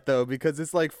shot that though, because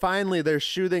it's like finally they're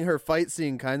shooting her fight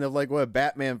scene kind of like what a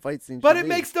Batman fight scene But should it be.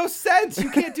 makes no sense.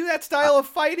 You can't do that style of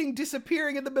fighting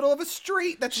disappearing in the middle of a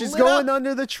street. That's She's lit going up.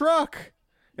 under the truck.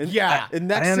 And, Yeah. and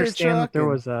next I to the understand truck that there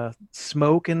and- was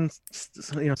smoke and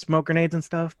smoke grenades and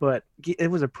stuff, but it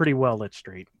was a pretty well lit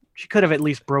street. She could have at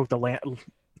least broke the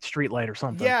street light or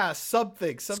something. Yeah,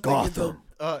 something. Gotham.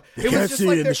 It was just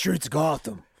like streets of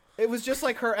Gotham. it was just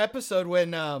like her episode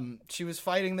when she was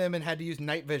fighting them and had to use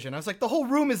night vision. I was like, the whole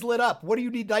room is lit up. What do you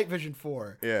need night vision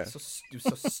for? Yeah. It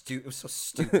was so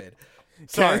stupid.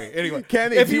 Sorry. Anyway,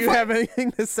 Kenny, if do you fi- have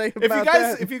anything to say about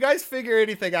if you guys figure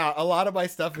anything out, a lot of my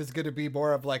stuff is going to be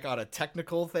more of like on a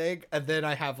technical thing, and then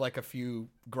I have like a few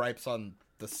gripes on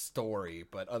the story.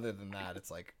 But other than that, it's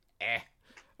like,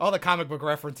 all the comic book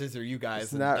references are you guys.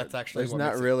 It's and not, that's actually there's what not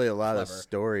makes it really a lot of clever.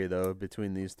 story though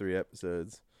between these 3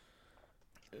 episodes.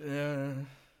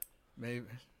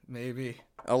 Maybe.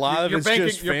 A lot of You're it's banking-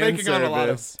 just you're fan banking on a lot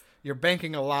of- service. You're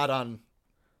banking a lot on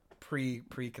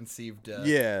preconceived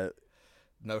Yeah,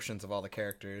 notions of all the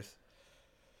characters.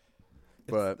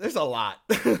 but There's a lot.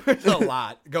 There's a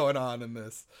lot going on in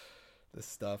this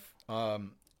stuff. I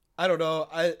don't know.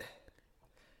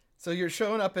 So you're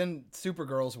showing up in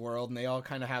Supergirl's world, and they all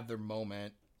kind of have their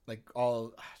moment.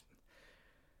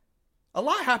 A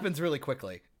lot happens really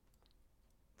quickly.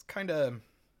 It's kind of.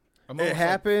 it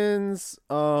happens.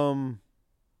 I'm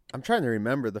trying to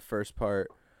remember the first part.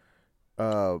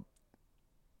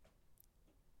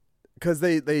 Because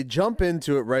they jump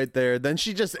into it right there. Then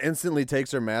she just instantly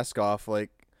takes her mask off. Like,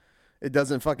 it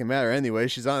doesn't fucking matter anyway.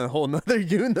 She's on a whole nother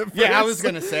universe. Yeah, I was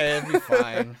gonna say it'd be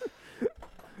fine.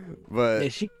 But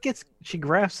Yeah, she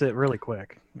grasps it really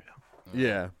quick.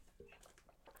 yeah.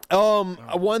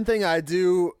 One thing I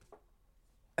do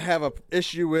have a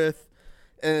issue with,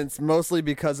 and it's mostly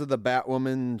because of the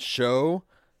Batwoman show,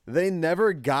 they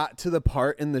never got to the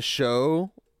part in the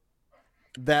show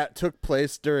that took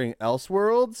place during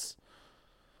Elseworlds.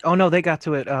 Oh no, they got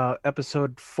to it.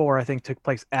 Episode 4, I think, took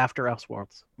place after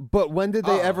Elseworlds. But when did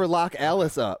they ever lock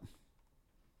Alice up?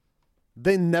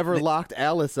 They never locked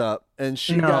Alice up, and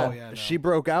she No. she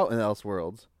broke out in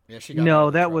Elseworlds. Yeah, she got out No,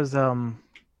 of the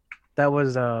that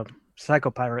was Psycho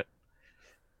Pirate.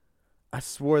 I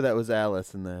swore that was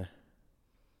Alice in there.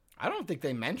 I don't think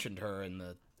they mentioned her in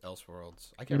the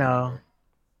Elseworlds. I can't No. remember.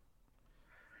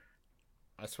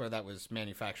 I swear that was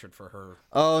manufactured for her.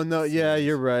 Oh no, yeah, Series.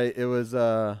 you're right. It was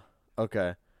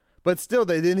okay. But still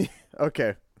they didn't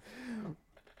okay.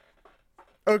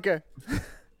 Okay.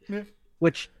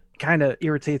 Which kind of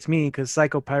irritates me because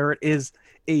Psycho Pirate is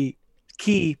a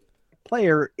key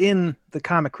player in the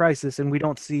Comic Crisis, and we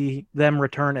don't see them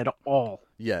return at all.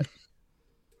 Yeah.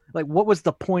 Like, what was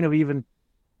the point of even?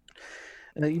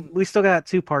 We still got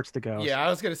 2 parts to go. Yeah, I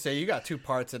was gonna say you got 2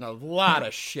 parts, and a lot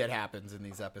of shit happens in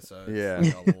these episodes. Yeah.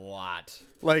 Like, a lot.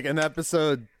 Like in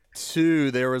episode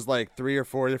 2, there was like 3 or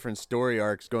 4 different story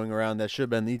arcs going around that should have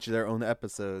been each of their own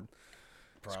episode.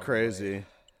 It's Probably. crazy.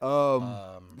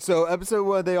 So episode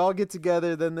 1, they all get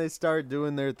together, then they start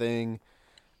doing their thing.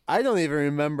 I don't even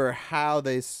remember how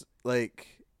they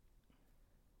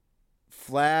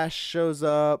Flash shows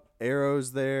up,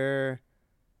 Arrow's there.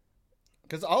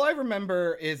 Because all I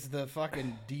remember is the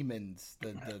fucking demons,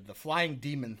 the flying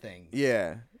demon thing,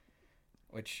 Yeah.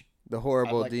 which The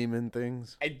horrible like- demon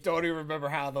things. I don't even remember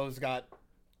how those got.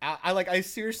 I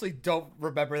seriously don't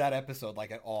remember that episode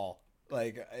like at all.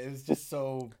 Like it was just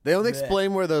so. They don't bleh.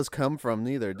 explain where those come from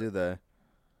neither, do they?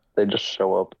 They just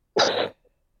show up. I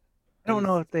don't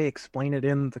know if they explain it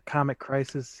in the Comic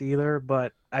Crisis either,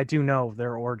 but I do know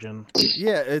their origin.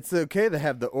 Yeah, it's okay to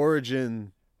have the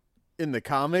origin in the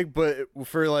comic, but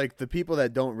for like the people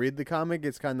that don't read the comic,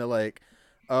 it's kind of like,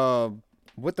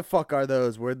 what the fuck are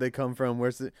those? Where'd they come from?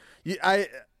 Where's the?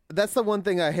 That's the one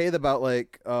thing I hate about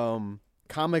like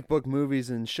comic book movies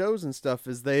and shows and stuff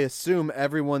is they assume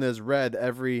everyone has read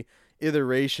every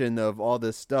iteration of all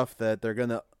this stuff that they're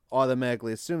gonna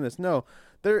automatically assume this. No,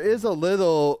 there is a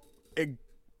little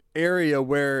area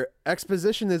where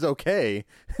exposition is okay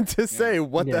to say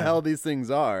what the Yeah. hell these things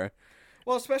are.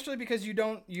 Well, especially because you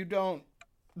don't.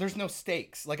 There's no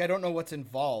stakes. Like I don't know what's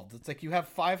involved. It's like you have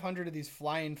 500 of these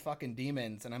flying fucking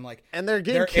demons, and I'm like, And they're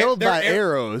getting They're killed by they're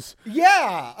arrows.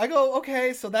 yeah. I go,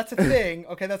 okay, so that's a thing.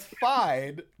 Okay, that's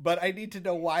fine, but I need to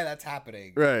know why that's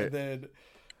happening. Right. And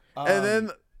And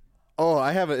then,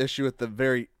 I have an issue at the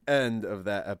very end of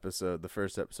that episode, the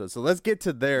first episode. So let's get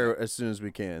to there as soon as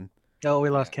we can. Oh, we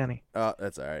lost Kenny. Oh,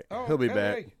 that's all right. oh, He'll be okay.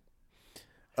 back.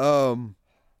 Oh,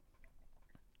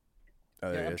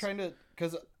 there Yeah, he I'm is. trying to,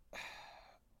 because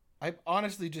I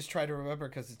honestly just try to remember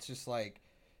because it's just like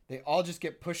they all just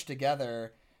get pushed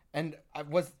together. And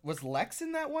was Lex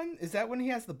in that one? Is that when he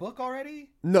has the book already?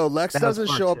 No, Lex That was doesn't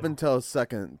part show up two. until the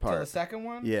second To part. the second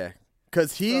one? Yeah,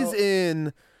 because he's So-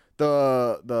 in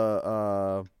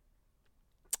the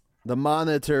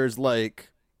monitor's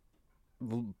like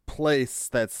place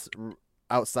that's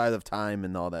outside of time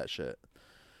and all that shit.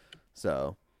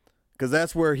 So, because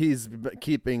that's where he's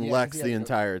keeping Yeah, 'cause Lex he had the to go-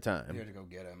 entire You time. had to go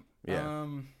get him. Yeah.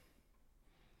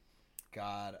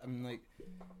 God, I'm like,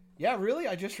 yeah, really?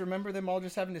 I just remember them all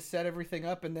just having to set everything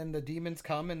up, and then the demons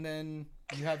come, and then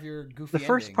you have your goofy. The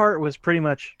first ending. part was pretty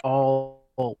much all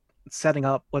setting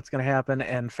up what's going to happen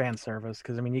and fan service.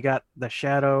 Because I mean, you got the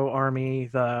Shadow Army,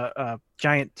 the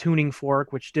giant tuning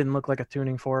fork, which didn't look like a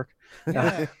tuning fork.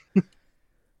 Yeah.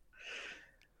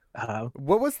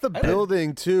 What was the I didn't-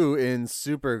 building too in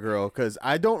Supergirl? Because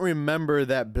I don't remember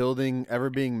that building ever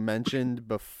being mentioned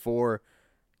before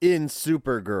in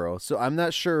Supergirl. So I'm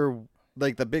not sure.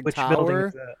 Like the big Which building tower,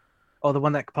 is that? Oh, the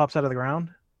one that pops out of the ground?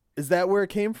 is that where it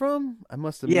came from? I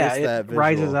must have Yeah, missed it that.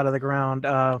 rises visual. out of the ground.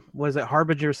 Was it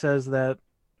Harbinger says that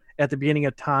at the beginning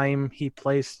of time he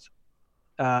placed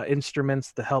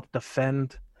instruments to help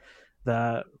defend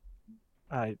the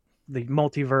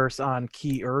multiverse on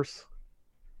Key Earth.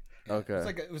 Okay.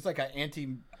 It was like an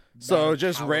anti. So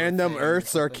just power random thing or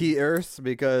Earths are something. key Earths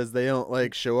because they don't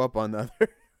like show up on the other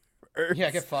Earths.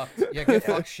 Yeah, get fucked. Yeah, get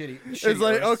fucked. Shitty. It's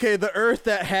like, Earths. okay, the Earth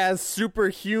that has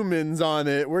superhumans on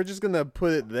it, we're just gonna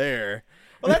put it there.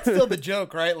 Well, that's still the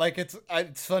joke, right? Like it's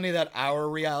funny that our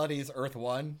reality is Earth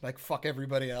 1. Like fuck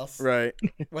everybody else. Right.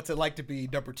 What's it like to be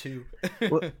number 2?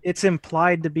 Well, it's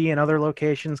implied to be in other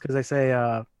locations because they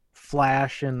say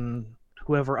Flash and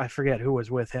whoever, I forget who was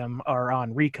with him, are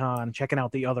on recon checking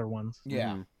out the other ones.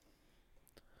 Yeah. Mhm.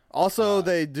 Also,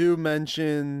 they do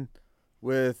mention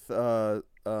with the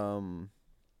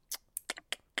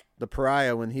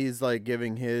Pariah when he's like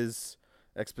giving his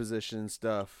exposition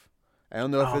stuff. I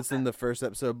don't know if Oh, it's in the first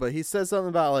episode, but he says something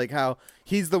about like how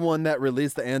he's the one that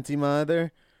released the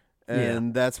Anti-Monitor,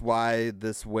 and that's why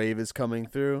this wave is coming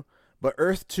through. But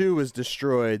Earth 2 was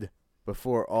destroyed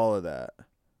before all of that.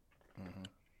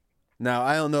 Now,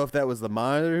 I don't know if that was the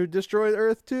Monitor who destroyed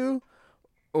Earth 2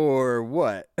 or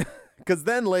what. Because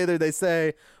then later they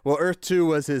say, well, Earth 2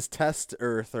 was his test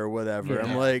Earth or whatever.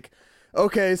 I'm Yeah. like,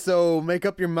 okay, so make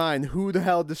up your mind. Who the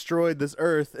hell destroyed this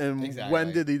Earth and Exactly.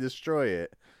 when did he destroy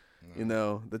it? You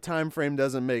know, the time frame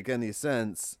doesn't make any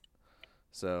sense.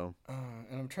 So,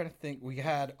 And I'm trying to think. We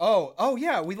had oh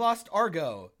yeah, we lost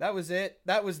Argo. That was it.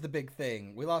 That was the big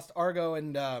thing. We lost Argo,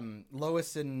 and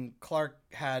Lois and Clark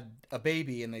had a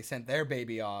baby, and they sent their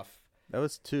baby off. that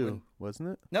was 2, wasn't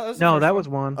it? No, that was the No, first that one. was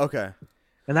one, Okay.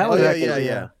 and that Oh, was yeah,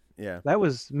 actually, yeah. that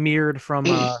was mirrored from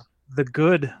the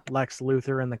good Lex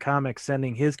Luthor in the comics,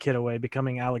 sending his kid away,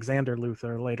 becoming Alexander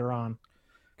Luthor later on.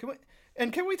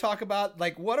 Can we talk about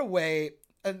like what a way?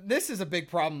 And this is a big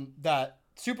problem that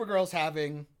Supergirl's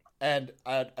having, and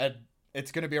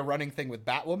it's going to be a running thing with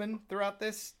Batwoman throughout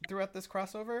this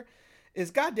crossover.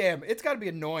 Is goddamn, it's got to be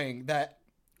annoying that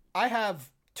I have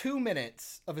 2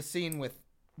 minutes of a scene with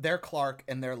their Clark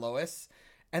and their Lois,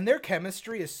 and their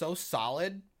chemistry is so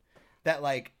solid that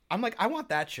like I'm like I want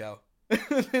that show,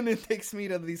 and it takes me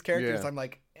to these characters. Yeah. I'm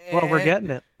like, Well, we're eh. getting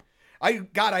it.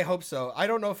 I hope so. I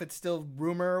don't know if it's still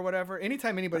rumor or whatever.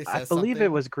 Anytime anybody says I believe something,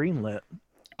 it was greenlit.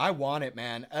 I want it,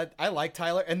 man. I like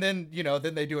Tyler, and then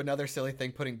then they do another silly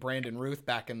thing, putting Brandon Ruth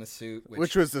back in the suit,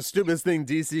 Which was the stupidest thing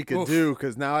DC could Oof. do,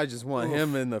 because now I just want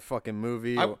him in the fucking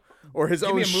movie or his give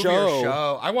own me a movie show. or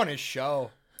show. I want his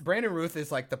show. Brandon Ruth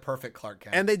is like the perfect Clark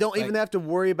Kent, And they don't even Like, have to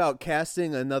worry about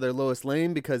casting another Lois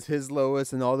Lane, because his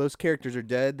Lois and all those characters are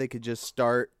dead. They could just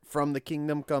start from the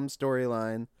Kingdom Come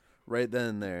storyline right then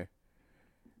and there.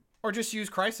 or just use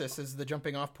Crisis as the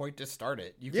jumping off point to start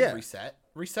it. You can Yeah.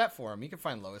 reset for him. You can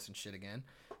find Lois and shit again.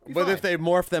 Be But fine. if they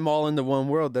morph them all into one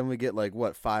world, then we get like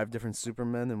 5 different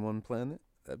Supermen in one planet?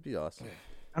 That'd be awesome.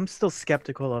 I'm still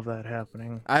skeptical of that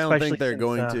happening. I don't especially think they're since,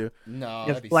 going to. no,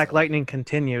 that'd If be Black silly. Lightning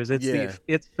continues,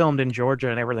 it's filmed in Georgia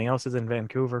and everything else is in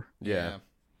Vancouver. Yeah.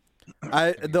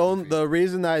 That'd be goofy. The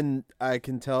reason I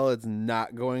can tell it's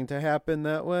not going to happen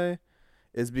that way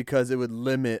is because it would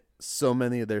limit so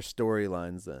many of their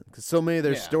storylines then. Because so many of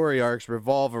their Yeah. story arcs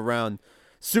revolve around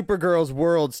Supergirl's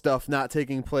world stuff not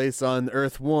taking place on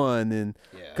Earth 1, and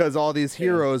Yeah. because all these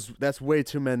heroes, that's way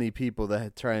too many people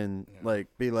that try and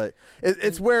be like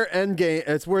it's where Endgame,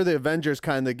 it's where the Avengers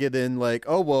kind of get in, like,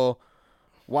 oh well,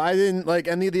 why didn't like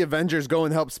any of the Avengers go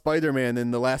and help Spider-Man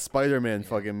in the last Spider-Man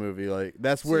fucking movie? Like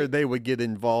that's where they would get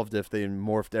involved if they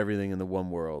morphed everything into one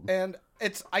world. And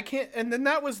and then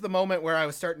that was the moment where I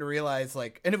was starting to realize,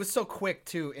 like, and it was so quick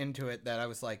too into it that I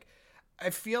was like, I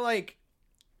feel like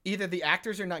either the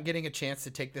actors are not getting a chance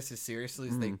to take this as seriously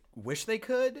as they wish they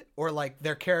could, or like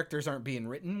their characters aren't being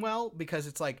written well, because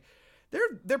it's like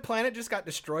their planet just got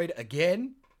destroyed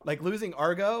again, like losing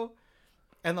Argo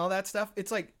and all that stuff.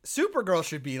 It's like Supergirl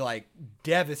should be like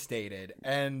devastated,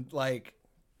 and like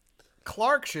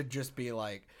Clark should just be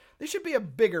like, they should be a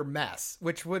bigger mess,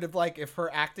 which would have, like, if her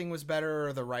acting was better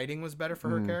or the writing was better for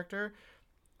her character,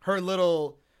 her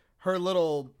little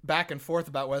back and forth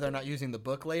about whether or not using the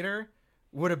book later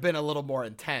would have been a little more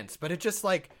intense. But it just,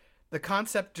 like, the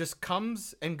concept just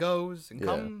comes and goes and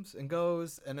comes and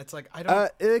goes, and it's like, I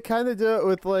don't... It kind of did it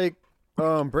with like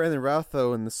Brandon Routh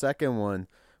though in the second one,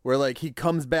 where like he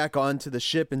comes back onto the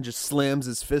ship and just slams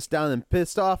his fist down and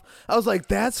pissed off. I was like,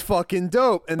 that's fucking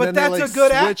dope. And but then that's they, like, a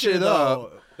good switch actor, it though.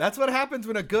 up. That's what happens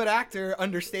when a good actor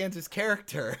understands his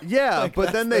character. Yeah, Like,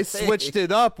 but then they that's the thing. switched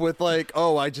it up with like,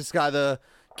 oh, I just gotta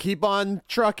keep on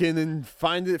trucking and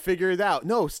figure it out.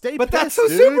 No, stay But pissed, that's who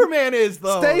dude. Superman is,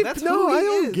 though. Stay That's no, who he I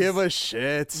don't is. give a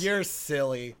shit. You're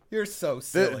silly. You're so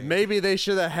silly. Maybe they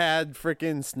should have had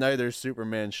freaking Snyder's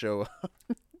Superman show up.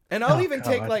 And I'll Oh, even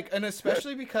take God. like, and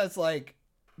especially because like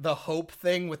the Hope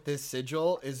thing with this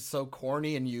sigil is so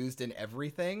corny and used in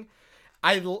everything.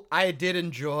 I did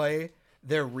enjoy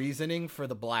their reasoning for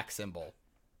the black symbol.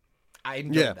 I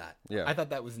enjoyed that. yeah. I thought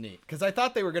that was neat because I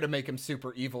thought they were going to make him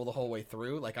super evil the whole way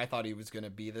through. Like I thought he was going to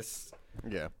be this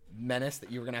Yeah. menace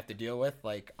that you were going to have to deal with,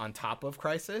 like on top of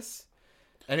Crisis.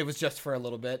 And it was just for a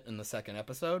little bit in the second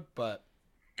episode, but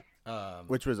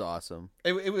Which was awesome.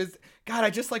 it was, God,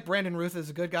 I just like Brandon Ruth as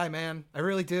a good guy, man. I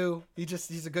really do.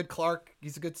 He's a good Clark.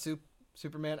 He's a good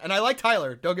Superman. And I like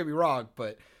Tyler, don't get me wrong,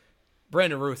 but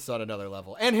Brandon Ruth's on another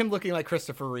level. And him looking like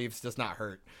Christopher Reeves does not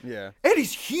hurt. Yeah. And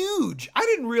he's huge. I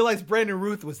didn't realize Brandon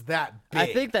Ruth was that big. I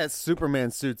think that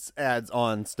Superman suits adds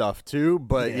on stuff too,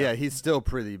 but yeah, he's still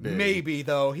pretty big. Maybe,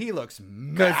 though. He looks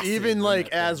Because massive. even in like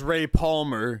that thing. as Ray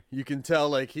Palmer, you can tell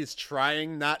like he's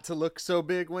trying not to look so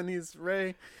big when he's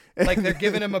Ray. Like they're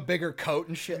giving him a bigger coat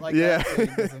and shit like Yeah. that so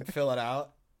he doesn't fill it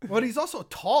out. But he's also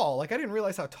tall. Like I didn't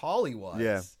realize how tall he was.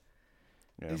 Yeah.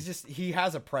 He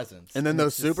has a presence. And then those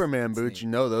it's just- Superman it's boots, neat. you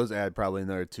know, those add probably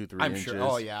another 2-3 I'm inches. sure.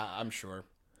 Oh yeah, I'm sure.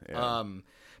 Yeah.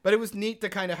 But it was neat to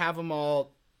kind of have them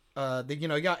all.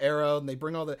 You got Arrow, and they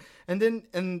bring all the, and then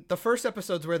in the first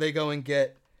episodes where they go and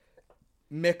get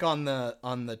Mick on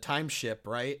the time ship,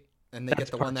 right? And they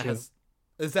That's get the one part that two. has.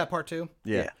 Is that part 2?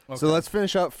 Yeah. Okay. So let's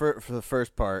finish up for the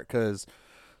first part because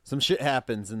some shit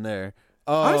happens in there.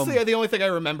 Honestly, the only thing I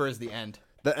remember is the end.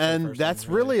 The end. first That's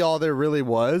one, really. really all there really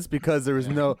was because there was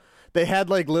no. They had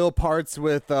like little parts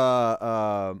with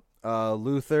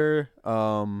Luther,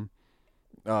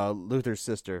 Luther's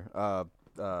sister,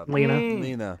 Lena.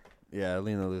 Lena. Yeah,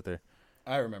 Lena Luthor,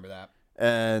 I remember that.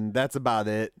 and that's about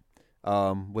it.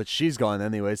 Which she's gone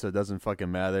anyway, so it doesn't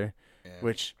fucking matter. Yeah.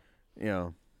 Which, the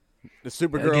Again,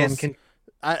 Supergirl.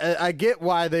 I get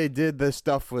why they did this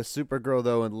stuff with Supergirl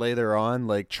though, and later on,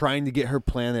 like trying to get her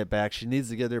planet back. She needs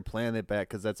to get her planet back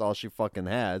because that's all she fucking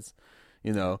has.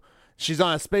 She's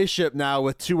on a spaceship now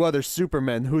with 2 other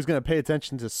Supermen. Who's gonna pay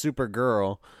attention to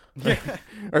Supergirl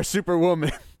or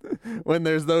Superwoman when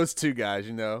there's those 2 guys?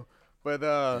 But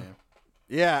at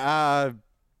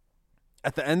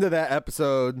the end of that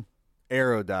episode,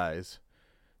 Arrow dies.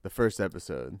 The first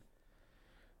episode,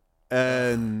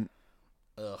 and.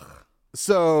 Ugh.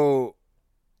 So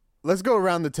let's go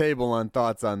around the table on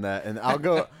thoughts on that, and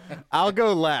I'll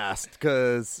go last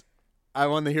because I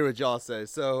want to hear what y'all say.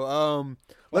 So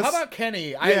Well, let's how about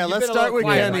Kenny? let's start with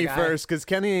Kenny first. first because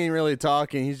Kenny ain't really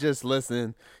talking. He's just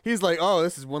listening. He's like, oh,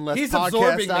 this is one less He's podcast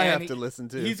absorbing, I man. have to listen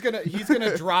to. He's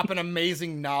gonna drop an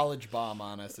amazing knowledge bomb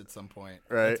on us at some point.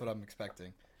 Right. That's what I'm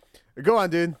expecting. Go on,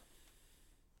 dude.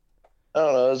 I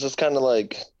don't know. It's just kind of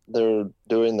like they're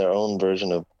doing their own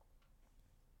version of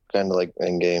kind of like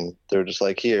Endgame. They're just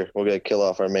like, here, we're gonna kill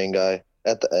off our main guy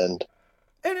at the end.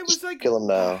 And it was like Kill him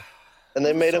now. And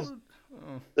they made him.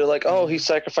 They're like, oh, he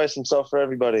sacrificed himself for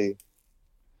everybody.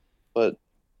 But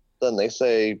then they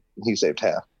say he saved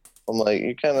half. I'm like,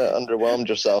 you kind of underwhelmed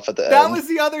yourself at the end. That was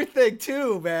the other thing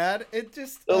too, man. It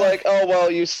just They're like, oh well,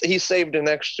 he saved an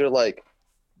extra like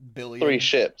billion 3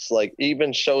 ships. Like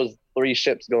even shows 3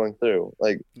 ships going through.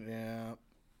 Like, Yeah.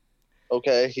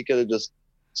 okay, he could have just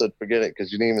said forget it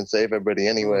because you didn't even save everybody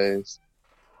anyways.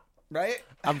 Right?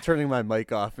 I'm turning my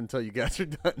mic off until you guys are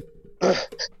done.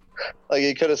 Like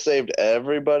he could have saved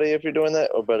everybody if you're doing that.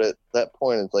 But at that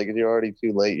point, it's like you're already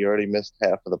too late. You already missed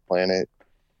half of the planet.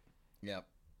 Yep.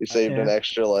 You saved an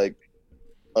extra like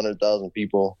 100,000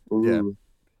 people. Ooh.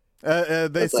 They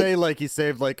That's say like he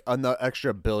saved like an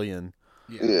extra billion.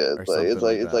 Yeah. Yeah, Or it's like something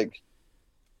like it's that. like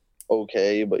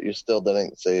okay, but you still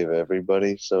didn't save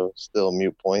everybody, so still a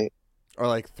mute point. Or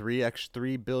like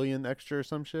 3 billion extra or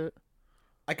some shit.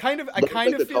 I kind of Look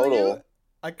at the feel you. total.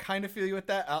 I kind of feel you with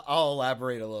that. I'll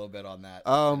elaborate a little bit on that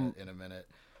in a minute.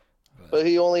 But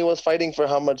he only was fighting for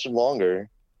how much longer?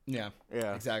 Yeah,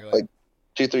 Yeah. exactly. Like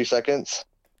 2-3 seconds.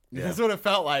 That's what it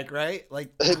felt like, right?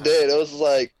 Like It did. It was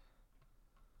like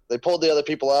they pulled the other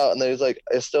people out, and then he's like,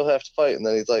 "I still have to fight." And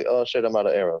then he's like, "Oh shit, I'm out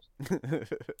of arrows."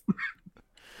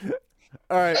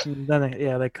 All right. And then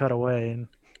they cut away, and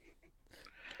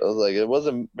I was like, it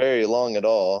wasn't very long at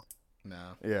all.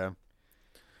 No. Yeah.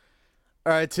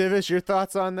 All right, Tivis, your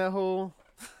thoughts on that whole?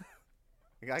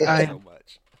 I got so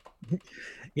much.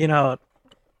 you know,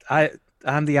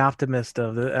 I'm the optimist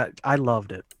of the. I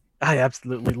loved it. I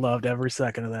absolutely loved every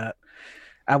second of that.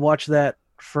 I watched that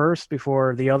first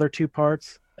before the other 2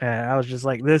 parts, and I was just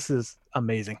like, "This is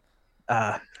amazing."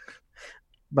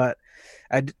 But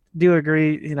I do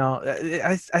agree. You know,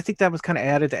 I think that was kind of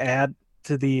add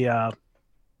to the.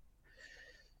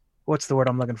 What's the word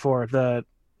I'm looking for? The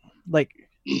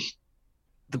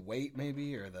weight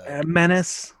maybe or the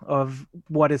menace of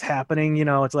what is happening. You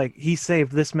know, it's like he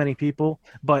saved this many people,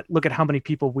 but look at how many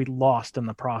people we lost in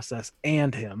the process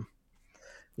and him.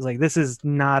 It's like, this is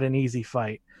not an easy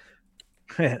fight.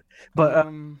 But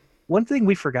one thing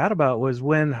we forgot about was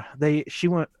when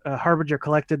Harbinger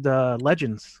collected the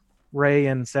legends, Ray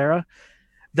and Sarah,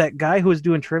 that guy who was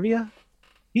doing trivia,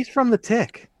 he's from the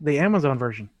Tick, the Amazon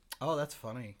version. Oh, that's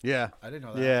funny. Yeah. I didn't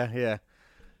know that. Yeah.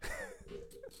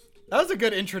 That was a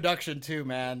good introduction too,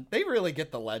 man. They really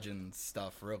get the legends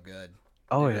stuff real good.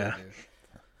 Oh, They yeah.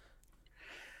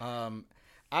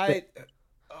 really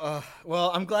do.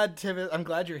 Well, I'm glad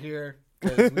you're here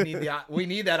because we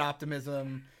need that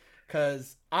optimism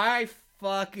because I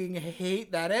fucking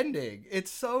hate that ending.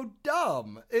 It's so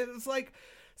dumb. It's like,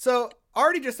 so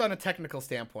already just on a technical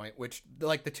standpoint, which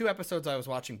like the 2 episodes I was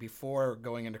watching before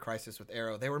going into Crisis with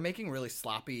Arrow, they were making really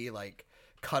sloppy like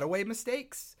cutaway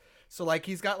mistakes. So like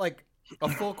he's got like a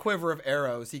full quiver of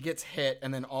arrows, he gets hit,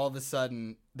 and then all of a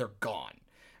sudden they're gone.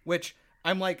 Which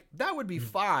I'm like, that would be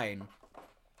fine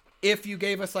if you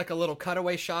gave us like a little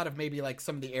cutaway shot of maybe like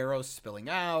some of the arrows spilling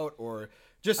out or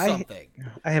just something.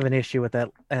 I have an issue with that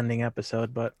ending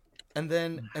episode, but And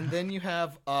then you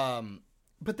have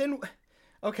but then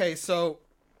okay, so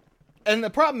and the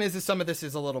problem is some of this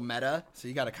is a little meta, so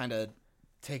you got to kind of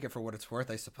take it for what it's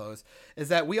worth, I suppose. Is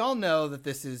that we all know that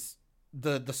this is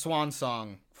the swan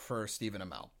song for Stephen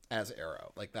Amell as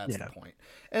Arrow. Like that's the point.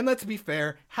 And let's be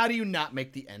fair, how do you not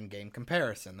make the Endgame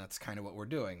comparison? That's kind of what we're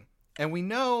doing. And we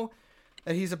know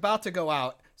that he's about to go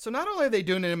out. So not only are they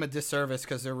doing him a disservice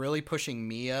because they're really pushing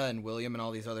Mia and William and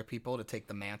all these other people to take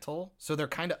the mantle. So they're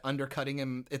kind of undercutting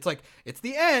him. It's like, it's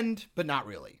the end, but not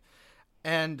really.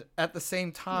 And at the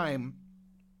same time,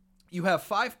 you have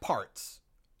 5 parts.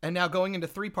 And now going into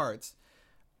 3 parts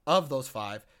of those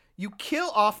 5, you kill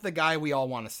off the guy we all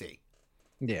want to see.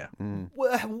 yeah.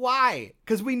 Why?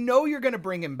 Because we know you're going to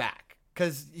bring him back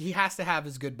because he has to have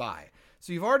his goodbye.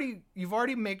 So you've already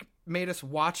made us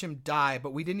watch him die,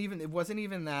 but it wasn't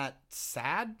even that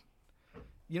sad.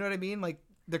 You know what I mean? Like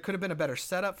there could have been a better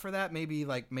setup for that. Maybe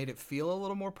like made it feel a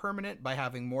little more permanent by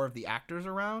having more of the actors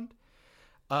around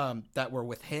that were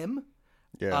with him.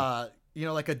 Yeah. You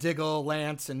know, like a Diggle,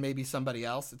 Lance, and maybe somebody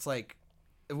else. It's like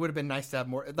it would have been nice to have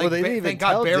more. Like, well, they didn't even thank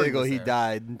God tell Barry Diggle was he there.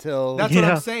 died until. That's what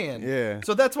Yeah. I'm saying. Yeah.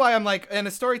 So that's why I'm like, in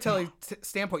a storytelling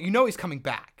standpoint, you know he's coming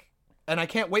back, and I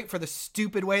can't wait for the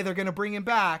stupid way they're gonna bring him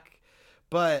back.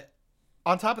 But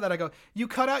on top of that, I go, you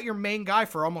cut out your main guy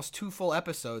for almost 2 full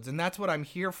episodes, and that's what I'm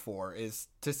here for, is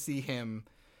to see him.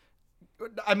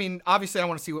 I mean, obviously, I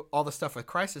want to see all the stuff with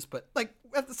Crisis, but like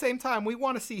at the same time, we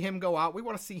want to see him go out. We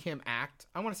want to see him act.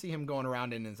 I want to see him going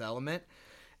around in his element.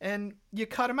 And you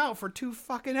cut him out for 2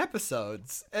 fucking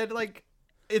episodes, and like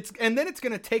and then it's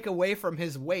gonna take away from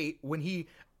his weight when he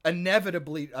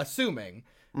inevitably, assuming,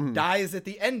 dies at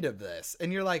the end of this.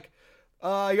 And you're like, you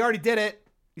already did it.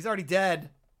 He's already dead.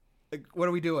 Like, what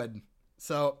are we doing?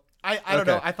 So I don't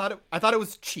know. I thought it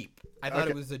was cheap. I thought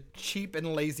it was a cheap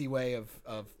and lazy way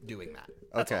of doing that.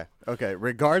 That's Okay. Okay.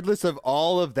 Regardless of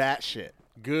all of that shit,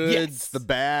 goods, Yes. the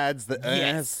bads, the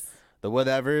Yes. the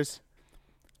whatevers.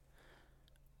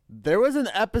 There was an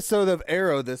episode of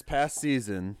Arrow this past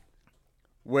season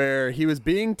where he was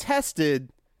being tested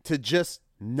to just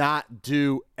not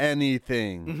do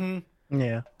anything.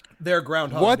 Yeah. Their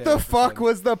Groundhog What Day the fuck episode.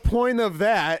 was the point of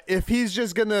that if he's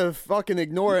just gonna fucking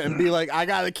ignore it and be like, I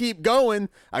gotta keep going,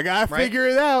 I gotta Right. figure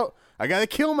it out, I gotta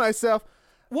kill myself?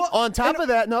 Well, On top and- of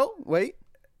that, no, wait.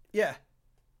 Yeah.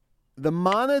 The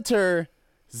Monitor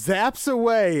zaps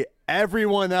away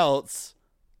everyone else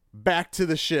back to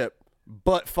the ship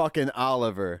but fucking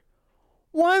Oliver.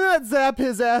 Why not zap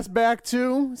his ass back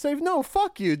too? Say, no,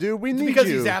 fuck you, dude. We need Because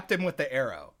you. he zapped him with the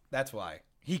arrow. That's why.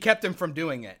 He kept him from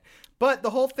doing it. But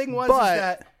the whole thing was But- is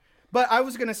that. But I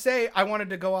was going to say, I wanted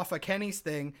to go off of Kenny's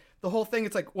thing. The whole thing,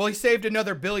 it's like, well, he saved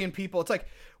another billion people. It's like,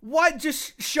 why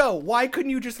just show? Why couldn't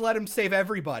you just let him save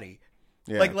everybody?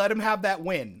 Yeah. Like, let him have that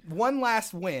win. One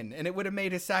last win. And it would have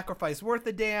made his sacrifice worth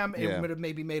a damn. It Yeah. would have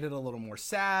maybe made it a little more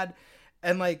sad.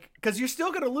 And like, because you're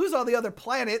still going to lose all the other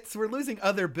planets. We're losing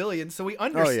other billions. So we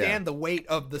understand the weight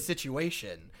of the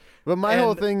situation. But my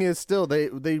whole And- thing is still they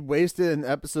wasted an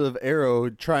episode of Arrow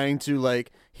trying to,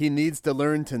 like, he needs to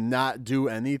learn to not do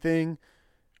anything,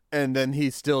 and then he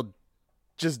still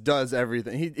just does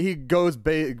everything. He goes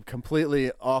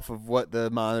completely off of what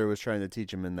the Monitor was trying to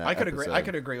teach him in that. I could agree. I episode.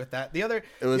 could agree with that. The other,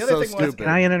 It was the other so thing was, stupid. Can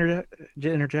I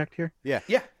interject here? Yeah.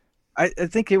 yeah, I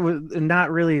think it was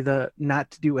not really the not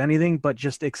to do anything, but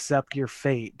just accept your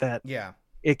fate that yeah.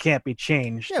 it can't be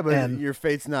changed. Yeah, but and, your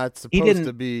fate's not supposed didn't-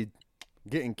 to be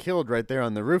getting killed right there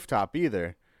on the rooftop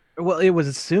either. well, it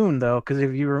was soon though, because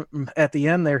if you at the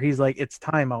end there, he's like, "It's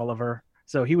time, Oliver."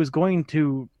 So he was going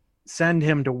to send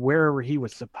him to wherever he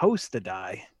was supposed to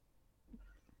die.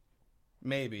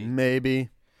 Maybe Maybe.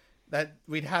 that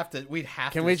we'd have to.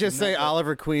 Can we just assume say that, but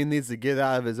Oliver Queen needs to get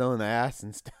out of his own ass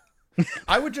and stuff?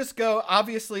 I would just go.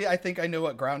 Obviously, I think I know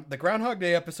what the Groundhog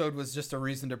Day episode was. Just a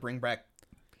reason to bring back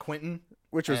Quentin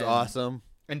Which was And- awesome.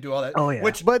 and do all that. Oh, yeah.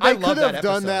 Which But I they love could have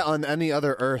done episode. that on any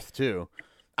other Earth too.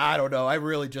 I don't know. I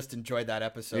really just enjoyed that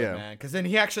episode, Yeah. man. Because then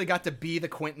he actually got to be the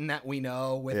Quentin that we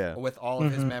know with Yeah. with all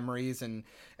of his memories and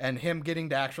him getting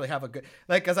to actually have a good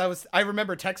like. Because I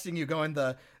remember texting you going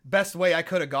the best way I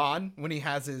could have gone when he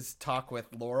has his talk with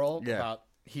Laurel Yeah. about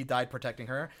he died protecting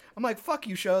her. I'm like, fuck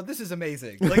you, show. This is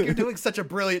amazing. Like you're doing such a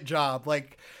brilliant job.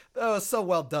 Like, oh, so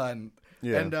well done.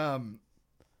 Yeah.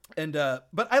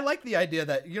 But I like the idea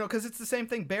that, you know, because it's the same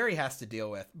thing Barry has to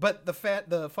deal with. But the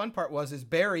fun part is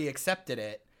Barry accepted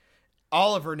it.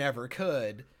 Oliver never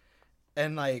could.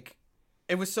 And like,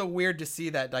 it was so weird to see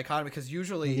that dichotomy because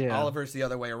usually Yeah. Oliver's the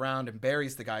other way around and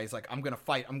Barry's the guy. He's like, I'm going to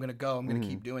fight. I'm going to go. I'm going to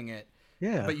keep doing it.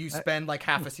 Yeah, But you spend like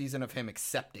half a season of him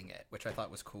accepting it, which I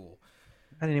thought was cool.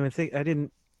 I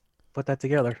didn't put that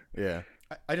together. Yeah.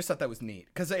 I just thought that was neat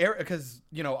because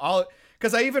you know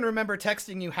because I even remember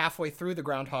texting you halfway through the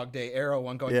Groundhog Day Arrow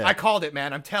one going, Yeah. I called it,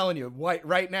 man. I'm telling you,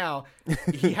 right now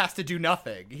he has to do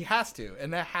nothing. He has to,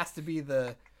 and that had to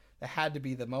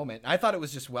be the moment. I thought it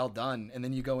was just well done, and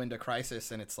then you go into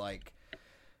Crisis, and it's like,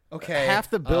 okay, Half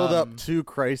the build up to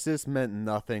Crisis meant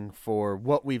nothing for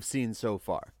what we've seen so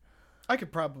far. I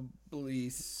could probably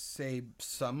say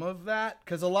some of that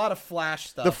because a lot of Flash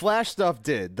stuff. The Flash stuff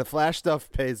did. The Flash stuff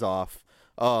pays off.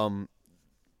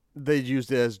 They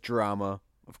used it as drama,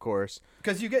 of course.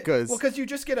 because you get 'cause- because you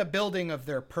just get a building of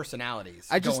their personalities.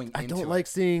 I going don't into like it.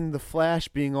 seeing the Flash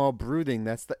being all brooding.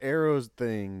 That's the Arrows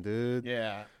thing, dude.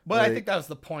 Yeah, but I Like- think that was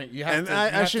the point. You have And to, you I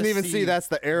have shouldn't to even see that's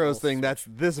the Arrows Wolf. thing. That's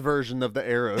this version of the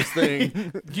Arrows thing.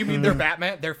 Do you mean they're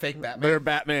Batman? They're fake Batman. They're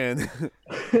Batman.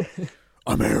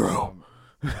 I'm Arrow.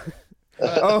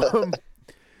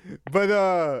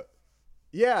 But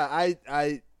yeah, I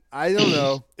don't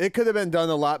know. It could have been done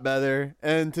a lot better.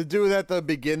 And to do it at the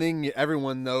beginning,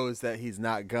 everyone knows that he's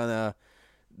not gonna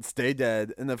stay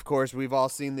dead. And of course, we've all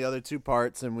seen the other two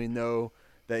parts, and we know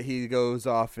that he goes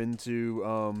off into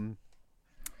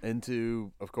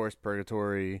of course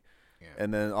purgatory,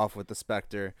 and then off with the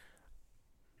Spectre.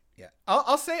 Yeah,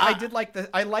 I'll say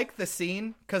I like the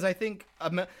scene because I think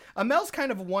Amel's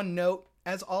kind of one note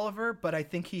as Oliver, but I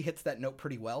think he hits that note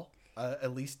pretty well.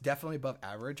 At least definitely above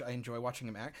average. I enjoy watching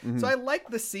him act. So I like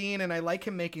the scene and I like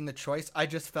him making the choice. I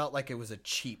just felt like it was a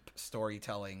cheap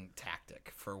storytelling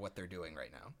tactic for what they're doing right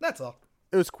now. That's all.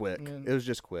 It was quick. It was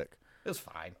just quick. It was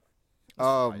fine.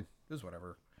 It was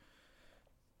whatever.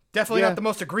 Definitely not the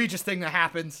most egregious thing that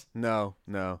happens. No.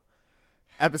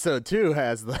 Episode 2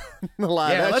 has the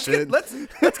live action. Let's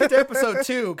get to episode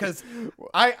 2 because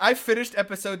I finished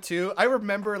episode 2. I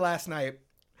remember last night.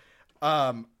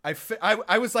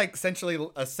 I was like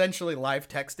essentially live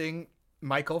texting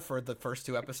Michael for the first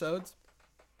 2 episodes.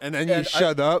 And then you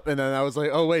shut up, and then I was like,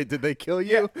 "Oh wait, did they kill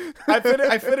you?" Yeah.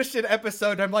 I finished an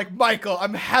episode. And I'm like, Michael,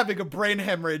 I'm having a brain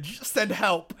hemorrhage. Send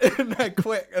help! And I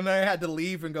quit, and I had to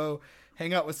leave and go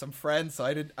hang out with some friends.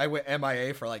 So I went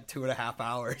MIA for like 2.5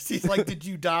 hours. He's like, "Did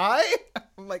you die?"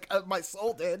 I'm like, "My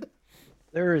soul did."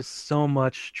 There is so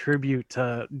much tribute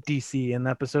to DC in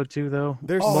episode 2, though.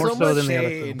 There's more so so much than the other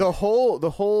shade. two. The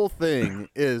whole thing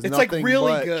is It's, like, nothing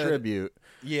really but good. tribute.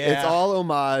 Yeah, It's all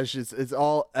homage. It's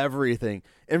all everything.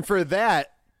 And for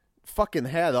that, fucking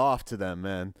hat off to them,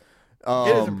 man.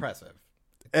 it is impressive.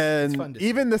 And fun to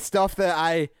even the stuff that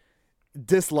I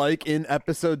dislike in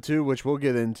episode 2, which we'll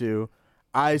get into,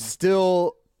 I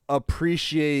still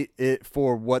appreciate it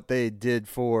for what they did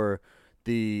for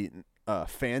the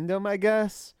fandom, I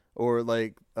guess, or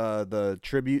like the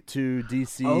tribute to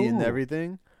DC and Oh.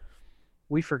 everything.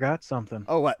 We forgot something.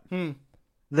 Oh, what?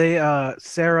 They,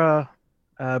 Sarah,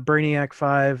 Brainiac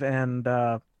 5,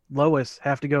 and Lois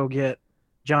have to go get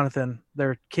Jonathan,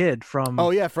 their kid, from.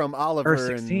 Oh yeah, from Oliver Earth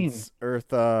 16. and Earth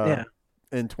Yeah.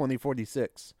 in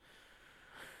 2046.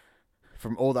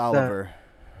 From old Oliver.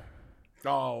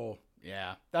 Oh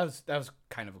yeah, that was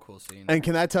kind of a cool scene. And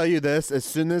can I tell you this? As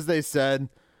soon as they said,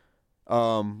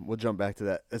 we'll jump back to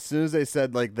that. As soon as they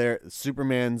said like their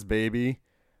Superman's baby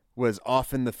was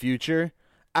off in the future,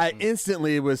 I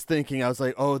instantly was thinking, I was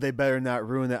like, oh, they better not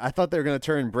ruin it. I thought they were gonna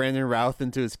turn Brandon Routh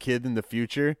into his kid in the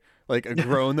future, like a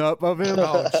grown up of him.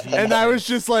 Oh, and I was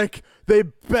just like, they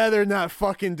better not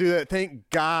fucking do that. Thank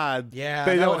God, Yeah,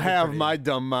 they that don't would've been have pretty- my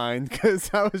dumb mind,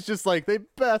 because I was just like, they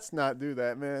best not do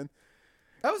that, man.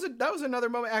 That was another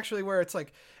moment actually where it's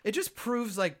like it just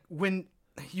proves like when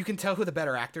you can tell who the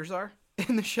better actors are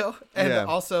in the show, and Yeah.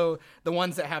 also the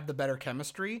ones that have the better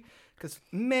chemistry. Because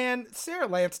man, Sarah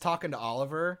Lance talking to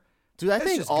Oliver, Dude, I It's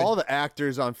think just all good- the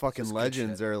actors on fucking just good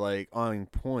Legends shit. are like on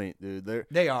point, dude.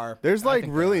 they are. There's I like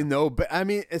think they really are. no, I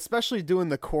mean, especially doing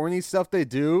the corny stuff they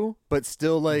do, but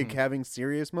still like Mm-hmm. having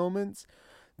serious moments.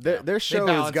 Their show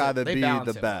balance has it- got to they be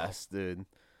balance the it well. best, dude.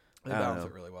 They I don't balance know.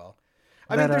 it really well.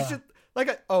 I mean, That, there's just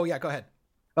like oh yeah, go ahead.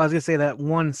 I was gonna say that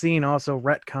one scene also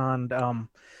retconned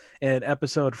an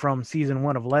episode from season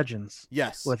 1 of Legends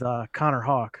Yes. with Connor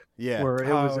Hawk, Yeah. where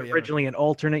it was Oh, yeah. originally an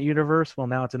alternate universe. Well,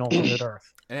 now it's an alternate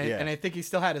Earth. And Yeah. and I think he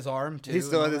still had his arm too. He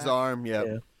still and had all his that. arm.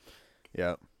 Yep.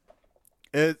 Yeah.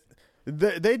 Yep.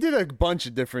 They did a bunch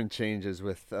of different changes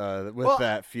with Well,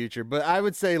 that future, but I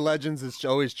would say Legends is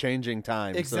always changing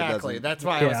time. Exactly. That's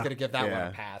why I was Yeah. gonna give that one Yeah.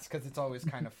 a pass because it's always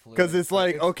kind of fluid. because it's But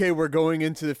like okay, we're going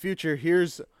into the future.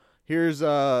 Here's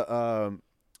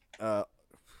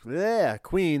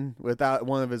Queen without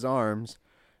one of his arms,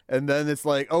 and then it's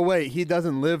like oh wait, he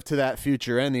doesn't live to that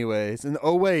future anyways, and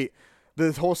oh wait,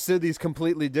 this whole city's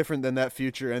completely different than that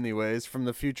future anyways from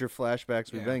the future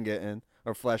flashbacks we've Yeah. been getting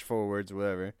or flash forwards,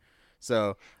 whatever.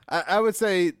 So I would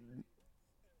say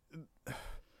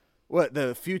what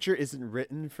the future isn't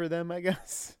written for them, I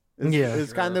guess. Yeah.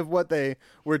 Is kind Sure. of what they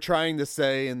were trying to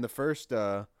say in the first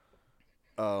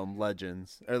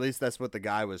Legends. Or at least that's what the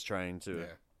guy was trying to Yeah.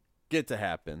 get to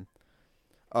happen.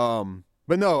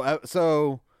 But no,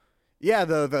 so yeah,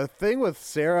 the thing with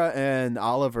Sarah and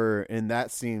Oliver in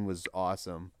that scene was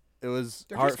awesome. It was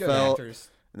They're just good heartfelt actors.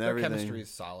 and Their everything. chemistry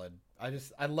is solid.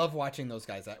 I love watching those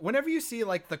guys act. Whenever you see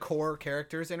like the core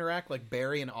characters interact, like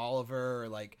Barry and Oliver, or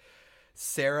like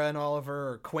Sarah and Oliver,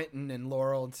 or Quentin and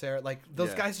Laurel and Sarah, like those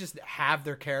Yeah. guys just have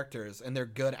their characters and they're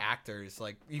good actors.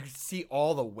 Like you see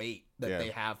all the weight that Yeah. they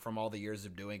have from all the years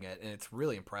of doing it, and it's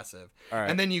really impressive. All right.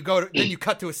 And then you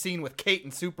cut to a scene with Kate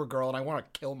and Supergirl, and I want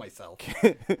to kill myself.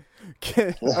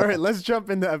 All right, let's jump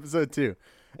into episode 2.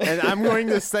 And I'm going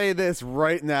to say this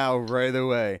right now, right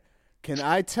away. Can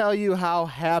I tell you how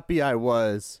happy I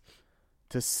was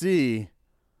to see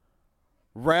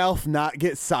Ralph not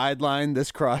get sidelined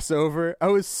this crossover? I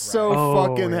was so Right. Oh,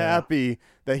 fucking yeah. happy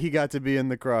that he got to be in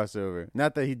the crossover.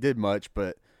 Not that he did much,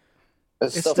 but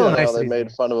It's, It's still still funny nice how to they be made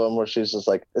there. fun of him where she's just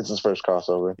like, it's his first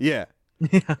crossover. Yeah.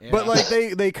 Yeah. But like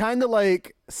they kind of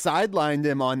like sidelined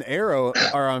him on Arrow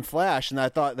or on Flash, and I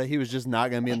thought that he was just not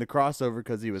going to be in the crossover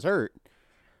because he was hurt.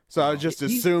 So I just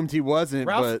assumed he wasn't.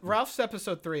 But Ralph's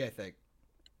episode 3, I think.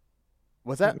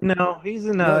 what's that? No, he's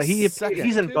in No, he's second.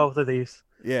 in both of these.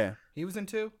 Yeah, He was in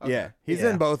 2? yeah, he's Yeah.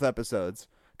 in both episodes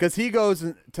because he goes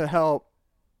to help.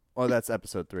 Well, that's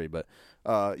episode 3, but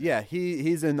yeah,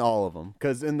 he's in all of them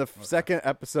because in the second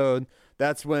episode,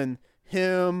 that's when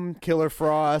him, Killer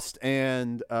Frost,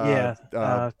 and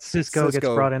Cisco gets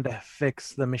Cisco- brought in to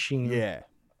fix the machine. yeah.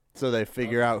 So they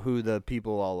figure out who the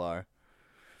people all are.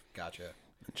 Gotcha.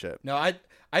 And shit. No,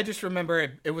 I just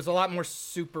remember it was a lot more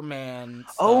Superman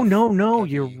stuff. Oh no,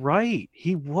 heavy. you're right.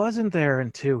 He wasn't there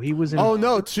in 2. He was in. Oh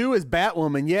no, 2 is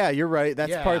Batwoman. Yeah, you're right.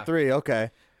 That's Yeah. part 3.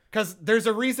 Okay. Because there's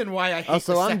a reason why I hate Oh,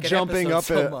 so the I'm second jumping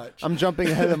episode up. so much. I'm jumping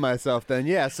ahead of myself then.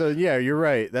 Yeah. So yeah, you're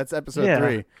right. That's episode Yeah.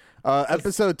 3.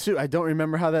 Episode 2. I don't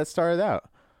remember how that started out.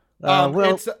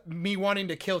 well, It's me wanting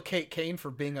to kill Kate Kane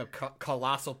for being a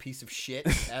colossal piece of shit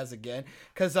as again.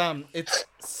 Because it's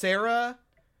Sarah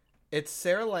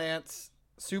Lance,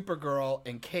 Supergirl,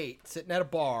 and Kate sitting at a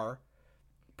bar,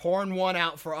 pouring one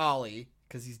out for Ollie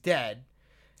because he's dead.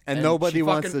 And And nobody she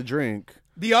wants fucking- to drink.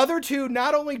 The other two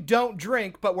not only don't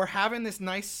drink, but we're having this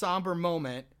nice somber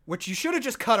moment, which you should have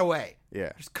just cut away.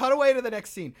 Yeah. Just cut away to the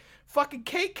next scene. Fucking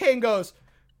Kate Kane goes,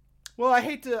 well, I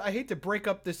hate to break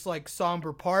up this like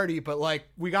somber party, but like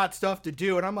we got stuff to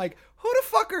do, and I'm like, who the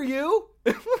fuck are you?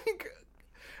 Like,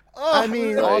 I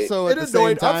mean, Right. also at the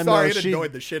same time, I'm sorry, though, it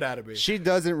annoyed the shit out of me. she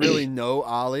doesn't really know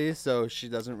Ollie, so she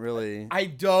doesn't really. I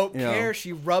don't You know. care.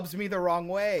 She rubs me the wrong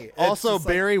way. It's Also, just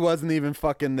like- Barry wasn't even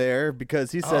fucking there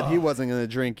because he said he wasn't going to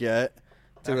drink yet.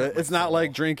 That To hurt it. my It's not soul.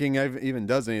 like drinking even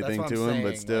does That's anything what to I'm him, but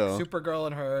saying. still. Like, Supergirl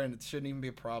and her, and it shouldn't even be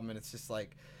a problem. And it's just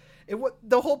like,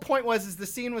 the whole point was the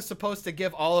scene was supposed to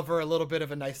give Oliver a little bit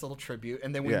of a nice little tribute,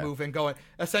 and then we Yeah. move in going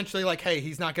essentially like, hey,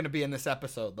 he's not going to be in this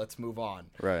episode. Let's move on.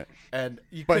 Right. And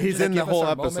you But couldn't he's just in the give us whole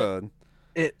our moment? episode.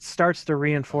 it starts to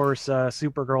reinforce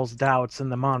Supergirl's doubts in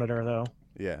the Monitor, though.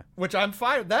 Yeah. Which I'm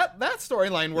fine with. That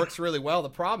storyline works really well. The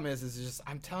problem is just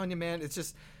I'm telling you, man, it's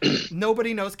just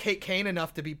nobody knows Kate Kane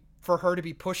enough for her to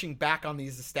be pushing back on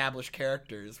these established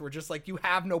characters. We're just like, you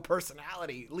have no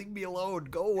personality. Leave me alone.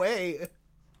 Go away.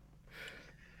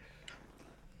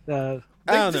 Uh,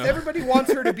 I don't Just know. everybody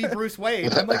wants her to be Bruce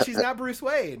Wayne. I'm like, she's not Bruce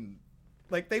Wayne.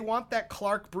 Like they want that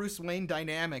Clark Bruce Wayne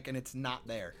dynamic, and it's not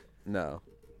there. No.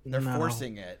 They're No.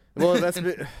 forcing it. Well,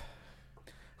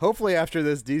 hopefully after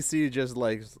this, DC just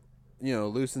like,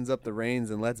 loosens up the reins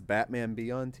and lets Batman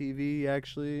be on TV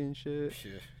actually and shit.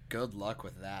 Phew, good luck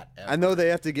with that. I know they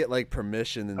have to get like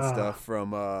permission and Ah. stuff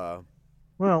from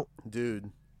well,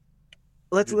 dude.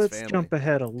 let's Dude's family. jump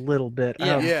ahead a little bit.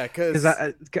 Yeah. Yeah, because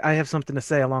I have something to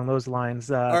say along those lines.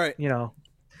 All right.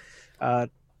 Well,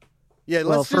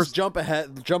 let's first-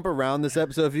 just jump around this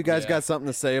episode. If you guys Yeah. got something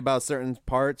to say about certain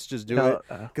parts, just do No, it.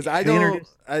 Because I they don't.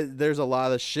 introduced- There's a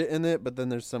lot of shit in it, but then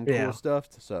there's some cool Yeah. stuff.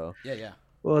 So Yeah.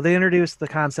 Well, they introduced the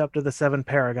concept of the 7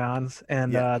 Paragons,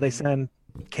 and Yeah. they send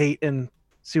Kate and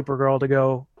Supergirl to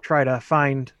go try to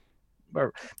find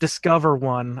or discover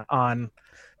one on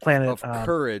planet. of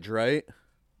courage, right?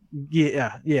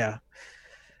 Yeah.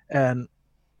 And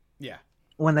Yeah.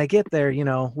 when they get there,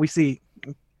 we see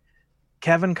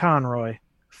Kevin Conroy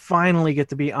finally get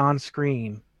to be on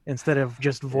screen instead of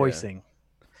just voicing.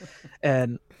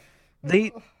 And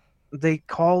they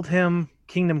called him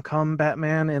Kingdom Come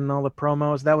Batman in all the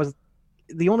promos. That was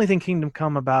the only thing Kingdom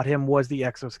Come about him was the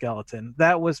exoskeleton.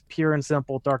 That was pure and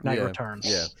simple Dark Knight Yeah,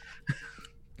 Returns.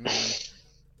 Yeah.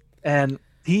 And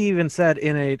he even said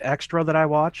in an extra that I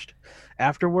watched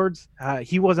afterwards,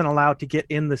 he wasn't allowed to get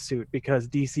in the suit because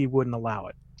DC wouldn't allow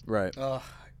it. Right. Ugh,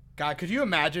 God, could you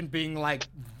imagine being like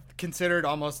considered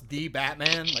almost the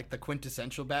Batman, like the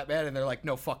quintessential Batman, and they're like,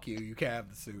 no, fuck you, you can't have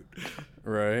the suit.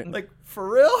 Right. Like, for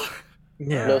real?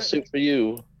 Yeah. No suit for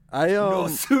you. I No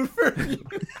suit for you.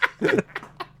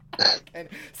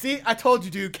 See, I told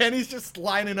you, dude. Kenny's just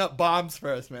lining up bombs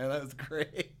for us, man. That was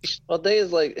great. Well, the thing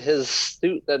is, like, his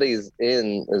suit that he's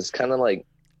in is kind of like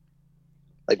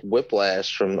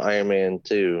Whiplash from Iron Man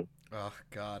 2. Oh,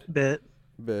 God. Bit.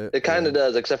 But, It kind of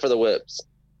does, except for the whips.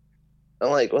 I'm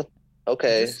like, what?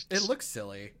 Okay. It looks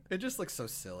silly. It just looks so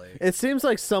silly. It seems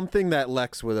like something that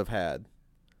Lex would have had.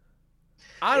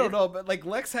 I don't know, but like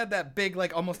Lex had that big,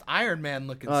 like almost Iron Man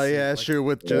looking. Oh suit. yeah, that's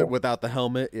like, true. Without the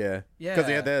helmet, yeah. Because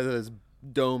he had Yeah. his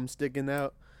dome sticking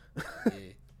out.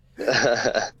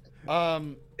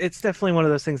 It's definitely one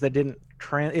of those things that didn't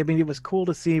I mean, it was cool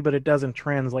to see, but it doesn't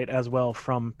translate as well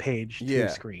from page Yeah. to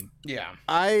screen. Yeah.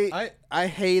 I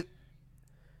hate.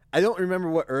 I don't remember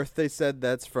what Earth they said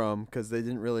that's from because they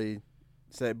didn't really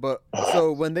say. But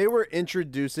so when they were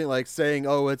introducing, like saying,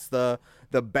 "Oh, it's the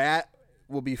bat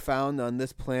will be found on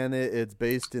this planet. It's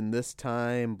based in this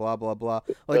time." Blah blah blah.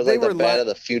 Like they like were the bat of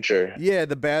the future. yeah,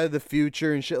 the bat of the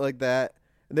future and shit like that.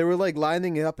 And they were like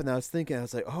lining it up, and I was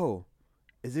like, "Oh,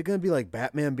 is it gonna be like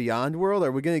Batman Beyond World?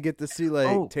 Are we gonna get to see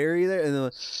like Terry there?"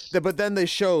 And then, but then they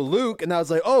show Luke, and I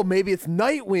was like, "Oh, maybe it's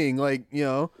Nightwing." Like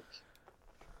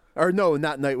or no,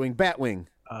 not Nightwing, Batwing.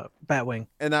 Batwing.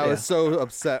 And I was so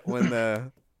upset when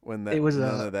that It was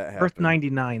none of that happened. Earth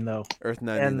 99 though. Earth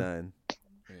 99.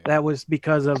 That was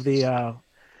because of the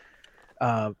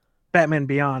Batman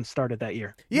Beyond started that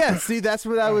year. Yeah, see, that's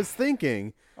what I was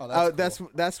thinking. Oh, that's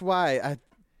cool. That's why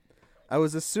I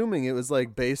was assuming it was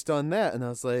like based on that, and I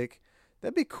was like,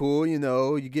 that'd be cool, you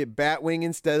get Batwing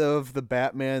instead of the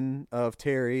Batman of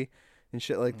Terry and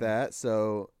shit like that.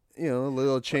 So, a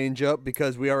little change up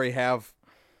because we already have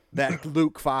that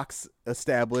Luke Fox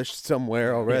established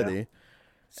somewhere already. Yeah.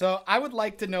 So I would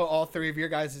like to know all three of your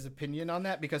guys' opinion on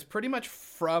that, because pretty much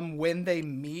from when they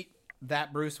meet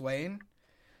that Bruce Wayne,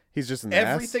 he's just an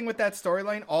everything ass. with that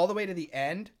storyline all the way to the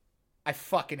end, I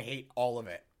fucking hate all of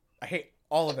it. I hate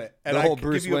all of it. And The I whole could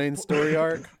Bruce give you Wayne story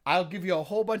arc. I'll give you a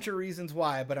whole bunch of reasons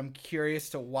why, but I'm curious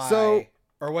to why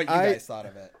or what you I- guys thought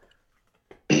of it.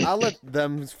 I'll let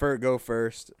them go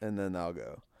first, and then I'll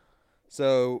go.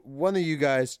 So one of you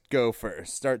guys go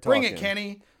first. Start talking. Bring it,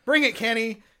 Kenny. Bring it,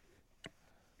 Kenny.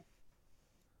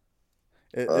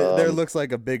 There looks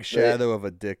like a big shadow of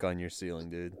a dick on your ceiling,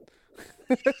 dude.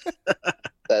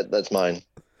 That's mine.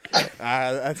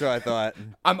 That's what I thought.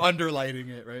 I'm underlighting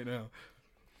it right now.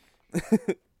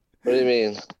 What do you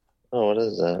mean? Oh, what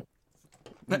is that?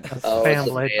 Oh, fan it's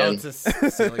a blade. Oh, fan. it's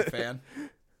a ceiling fan.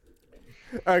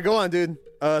 All right, go on, dude.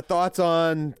 Thoughts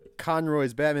on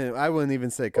Conroy's Batman? I wouldn't even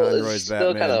say Well, Conroy's it's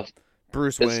still Batman. kind of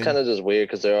Bruce Wayne. It's kind of just weird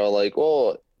because they're all like,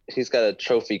 "Well, he's got a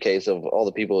trophy case of all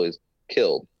the people he's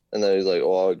killed," and then he's like,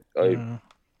 "Well,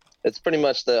 it's pretty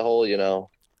much the whole,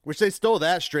 Which they stole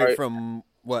that straight Right. from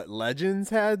what Legends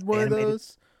had one Animated. of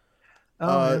those.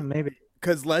 Oh, yeah, maybe.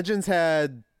 Because Legends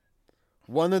had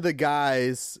one of the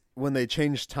guys when they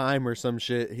changed time or some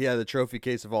shit. He had a trophy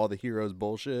case of all the heroes'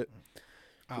 bullshit.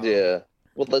 Yeah.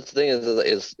 Well, that's the thing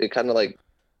is it kind of like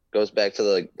goes back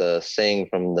to the saying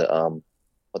from the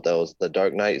what that was, the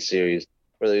Dark Knight series,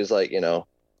 where he's like,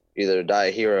 either die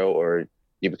a hero or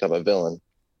you become a villain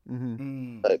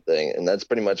Mm-hmm. type thing, and that's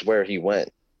pretty much where he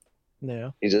went. Yeah.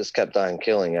 He just kept on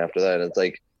killing after that. It's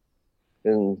like,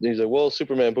 and he's like, "Well,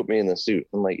 Superman put me in the suit."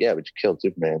 I'm like, "Yeah, but you killed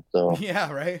Superman." So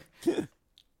Yeah, right?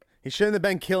 He shouldn't have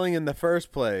been killing in the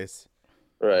first place.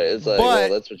 right, it's like, But- well,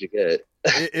 that's what you get.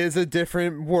 It is a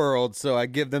different world, so I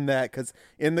give them that. Because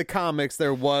in the comics,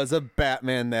 there was a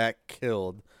Batman that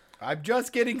killed. I'm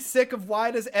just getting sick of why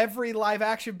does every live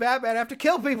action Batman have to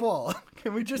kill people?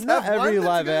 Can we just Not have one every that's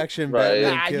live good? action Right.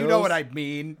 Batman Nah, kills. you know what I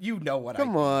mean. You know what I Come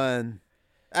mean. on.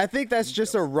 I think that's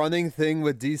just a running thing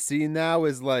with DC now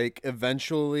is like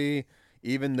eventually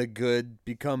even the good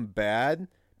become bad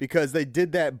because they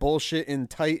did that bullshit in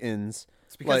Titans.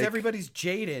 It's because like, everybody's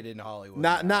jaded in Hollywood.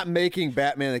 not now. not making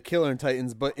Batman a killer in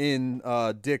Titans, but in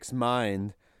Dick's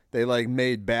mind, they like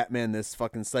made Batman this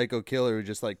fucking psycho killer who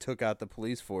just like took out the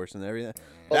police force and everything.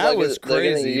 Well, that like, was they're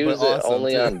gonna crazy, use but it awesome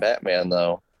only too. on Batman,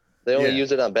 though. They only Yeah.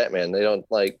 use it on Batman. They don't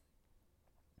like.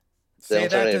 Say don't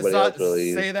turn that, to anybody else Zod,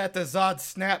 really. say that to Zod's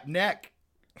snap neck.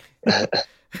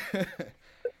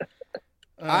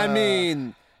 I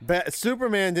mean,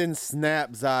 Superman didn't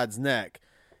snap Zod's neck.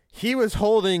 He was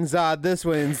holding Zod this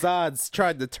way, and Zod's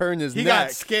tried to turn his he neck.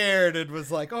 got scared and was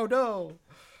like, "Oh no!"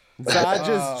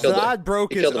 Zod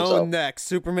broke He his killed himself. own neck.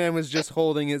 Superman was just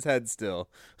holding his head still.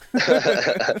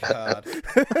 God.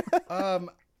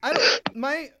 I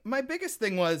don't. My biggest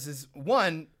thing is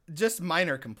one just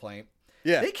minor complaint.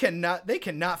 Yeah, They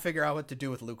cannot figure out what to do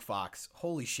with Luke Fox.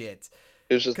 Holy shit.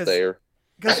 He was just 'Cause- there.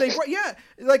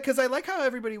 Because I like how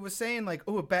everybody was saying like,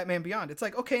 oh, Batman Beyond. It's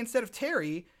like, okay, instead of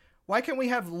Terry, why can't we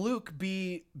have Luke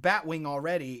be Batwing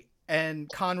already, and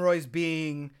Conroy's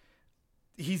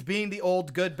he's being the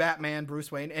old good Batman,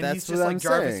 Bruce Wayne, and That's he's just what like I'm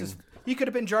Jarvis's. saying. He could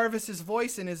have been Jarvis's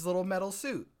voice in his little metal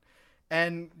suit,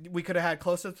 and we could have had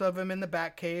close-ups of him in the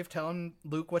Batcave telling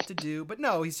Luke what to do. But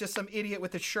no, he's just some idiot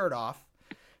with his shirt off,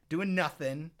 doing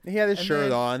nothing. he had his And shirt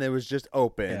then- on. It was just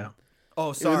open. Yeah. Oh, He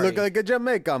would sorry. look like a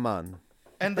Jamaica man.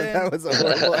 and then That was a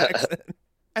horrible accent.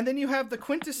 And then you have the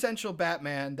quintessential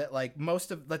Batman that, like,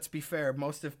 let's be fair,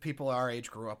 most of people our age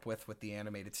grew up with the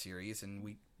animated series,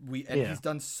 and Yeah. he's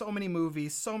done so many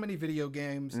movies, so many video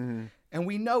games, Mm-hmm. and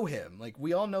we know him. Like,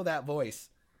 we all know that voice.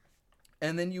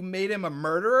 And then you made him a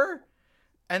murderer,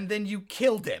 and then you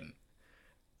killed him.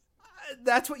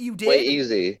 that's what you did. Way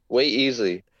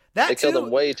easy. That They killed too.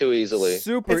 him way too easily.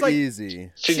 Super It's like- easy.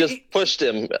 She just pushed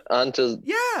him onto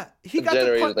Yeah, he the got the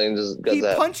generator pun- thing. Just got he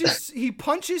that. punches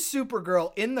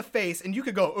Supergirl in the face, and you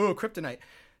could go, "Oh, kryptonite."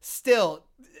 Still,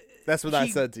 That's what I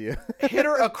he- said to you. hit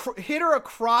her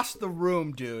across the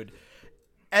room, dude,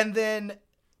 and then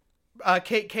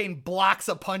Kate Kane blocks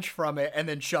a punch from it and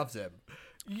then shoves him.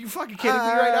 You fucking kidding me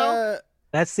right now?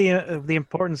 That's the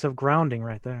importance of grounding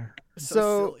right there.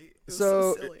 So silly. It was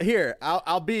so silly. here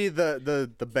I'll be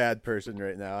the bad person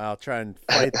right now. I'll try and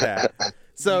fight that.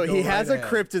 So You go he has right a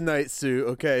ahead. kryptonite suit,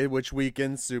 okay, which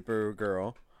weakens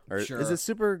Supergirl. Or Sure. is it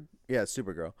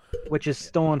Supergirl? Which is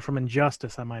stolen from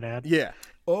Injustice, I might add. Yeah.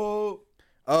 Oh,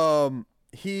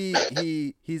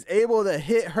 He's able to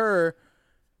hit her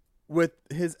with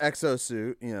his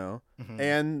exosuit, you know,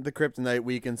 and the kryptonite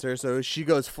weakens her, so she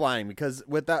goes flying because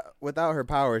without her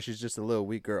power, she's just a little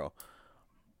weak girl.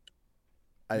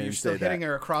 I you're didn't still say that. hitting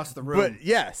her across the room. But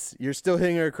yes, you're still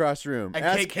hitting her across the room. And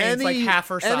Ask Kate Kane's like half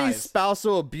her Any size.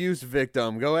 spousal abuse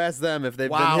victim, go ask them if they've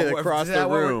wow, been hit across is that the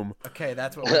what we're- room. Okay,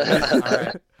 that's what we're doing.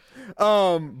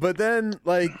 All right. But then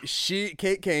like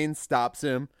Kate Kane stops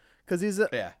him because he's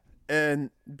Yeah. and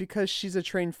because she's a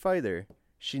trained fighter,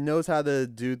 she knows how to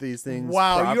do these things.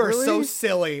 Wow, you are properly. so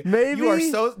silly. Maybe. You are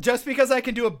so just because I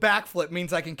can do a backflip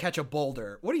means I can catch a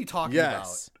boulder. What are you talking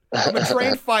Yes. about? I'm a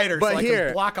trained fighter, But so I here,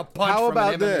 can block a punch how from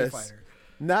about an MMA this? fighter.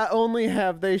 Not only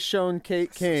have they shown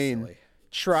Kate Kane silly.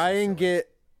 try and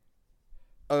get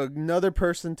another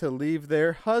person to leave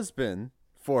their husband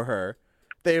for her,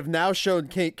 they have now shown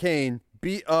Kate Kane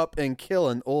beat up and kill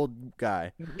an old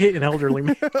guy. Hit an elderly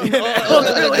man.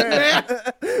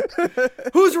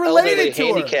 Who's Elevated related to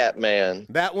her? handicap man.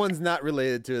 That one's not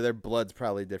related to her. Their blood's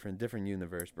probably different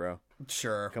universe, bro.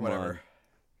 Sure, Come whatever.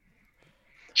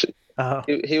 on.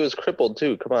 He was crippled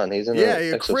too. Come on, he's in Yeah,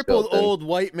 a a crippled exoskeleton. old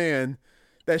white man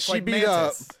that she like beat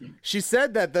Mantis. up. She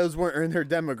said that those weren't in her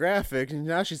demographic, and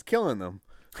now she's killing them.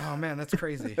 Oh man, that's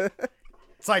crazy.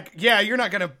 It's like, yeah, you're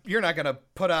not gonna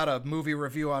put out a movie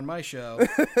review on my show.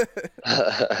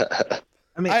 I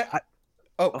mean,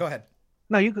 Go ahead.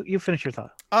 no, you finish your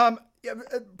thought. Yeah,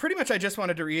 pretty much. I just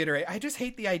wanted to reiterate. I just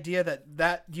hate the idea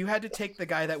that you had to take the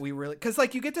guy that we really, because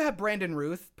like you get to have Brandon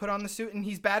Ruth put on the suit and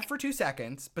he's bad for 2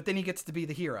 seconds, but then he gets to be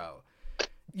the hero.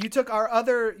 You took our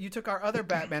other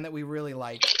Batman that we really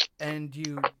liked, and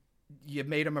you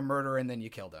made him a murderer and then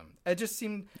you killed him. It just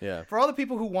seemed, Yeah. for all the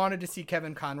people who wanted to see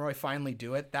Kevin Conroy finally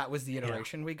do it, that was the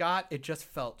iteration we got. It just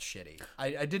felt shitty.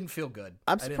 I didn't feel good.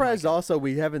 I'm I didn't surprised like it. also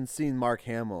we haven't seen Mark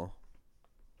Hamill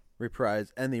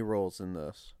reprise any roles in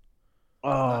this.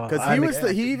 Oh, Because I'm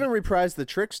he even reprised the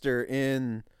Trickster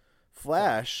in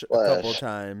Flash a couple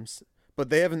times, but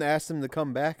they haven't asked him to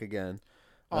come back again.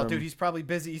 Oh, dude, he's probably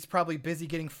busy. He's probably busy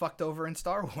getting fucked over in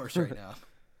Star Wars right now.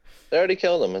 They already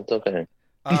killed him. It's okay.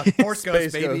 Force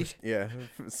Ghost, baby. Ghost, yeah.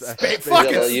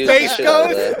 Fucking They'll use Space the shit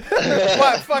out of Ghost. that.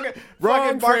 What? Fucking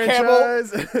Wrong Mark Hamill.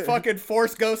 franchise. Fucking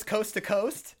Force Ghost, coast to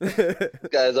coast. This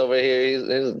guy's over here.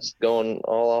 He's going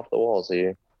all off the walls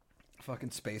here. Fucking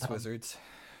space wizards.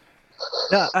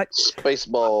 No,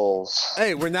 Spaceballs.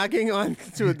 Hey, we're not getting on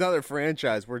to another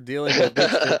franchise. We're dealing with this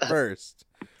shit first.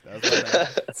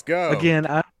 Let's go. again,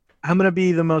 I'm gonna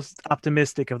be the most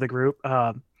optimistic of the group.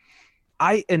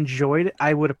 I enjoyed it.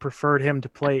 I would have preferred him to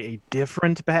play a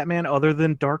different Batman other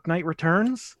than Dark Knight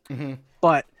Returns. Mhm.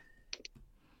 But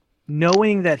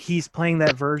knowing that he's playing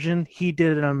that version, he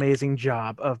did an amazing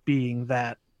job of being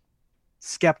that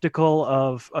skeptical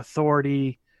of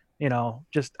authority. You know,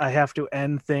 just I have to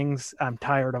end things. I'm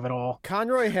tired of it all.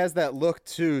 Conroy has that look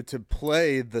too to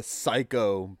play the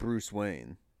psycho Bruce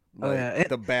Wayne. Oh, yeah.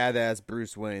 The badass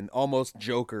Bruce Wayne, almost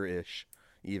Joker-ish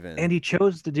even. And he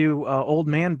chose to do old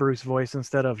man Bruce voice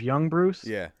instead of young Bruce.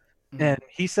 yeah. And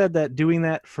he said that doing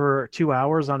that for 2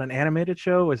 hours on an animated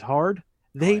show is hard.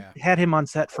 They yeah. had him on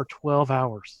set for 12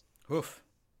 hours. Oof.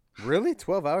 Really?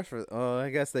 12 hours for I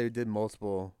guess they did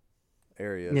multiple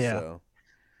areas, Yeah. so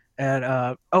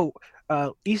And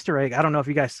Easter egg, I don't know if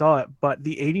you guys saw it, but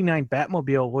the 89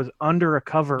 Batmobile was under a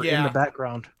cover in Yeah. the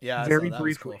background. Yeah. I Very saw that.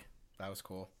 briefly. Was cool. That was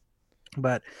cool.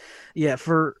 But yeah,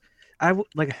 I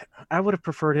would have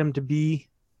preferred him to be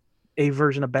a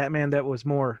version of Batman that was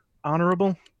more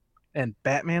honorable and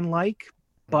Batman like,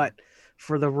 but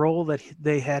for the role that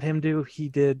they had him do, he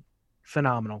did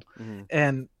phenomenal. Mhm.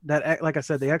 And that, like I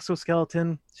said, the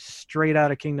exoskeleton straight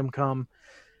out of Kingdom Come,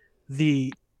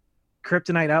 the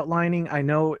kryptonite outlining, I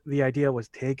know the idea was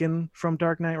taken from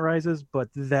Dark Knight Rises, but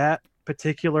that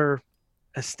particular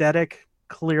aesthetic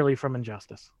clearly from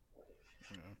Injustice.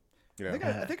 Yeah.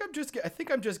 I think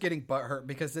I'm just getting butthurt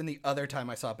because then the other time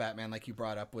I saw Batman, like you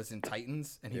brought up, was in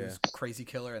Titans, and he was crazy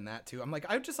killer in that too. I'm like,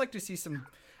 I'd just like to see some.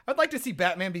 I'd like to see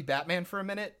Batman be Batman for a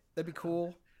minute. That'd be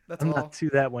cool. That's I'm all. not to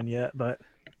that one yet, but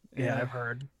yeah, Yeah. I've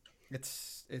heard.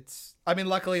 It's. I mean,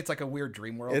 luckily it's like a weird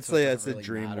dream world. It's so it like doesn't it's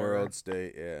a really dream matter. world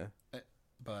state. Yeah.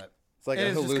 But It's like It a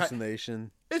is just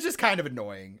hallucination. it's just kind of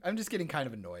annoying. I'm just getting kind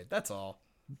of annoyed. That's all.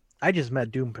 I just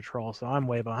met Doom Patrol, so I'm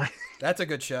way behind. That's a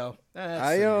good show. That's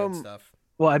I, some good stuff.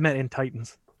 Well, I met in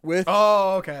Titans. With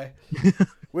Oh, okay.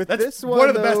 with That's this one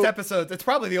of the best though- episodes. It's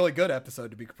probably the only good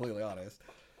episode, to be completely honest.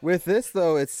 With this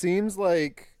though, it seems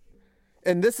like,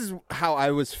 and this is how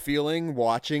I was feeling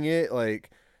watching it, like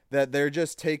that they're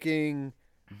just taking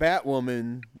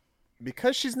Batwoman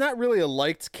because she's not really a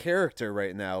liked character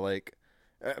right now. Like,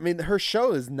 I mean, her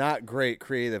show is not great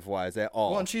creative wise at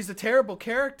all. Well, and she's a terrible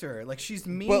character. Like she's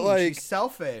mean. But, like- she's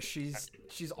selfish.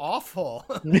 She's awful.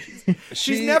 she's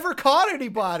She- never caught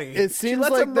anybody. It she seems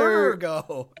lets like a murderer they're-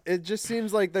 go. It just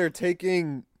seems like they're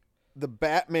taking the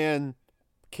Batman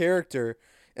character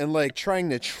and like trying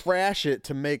to trash it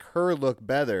to make her look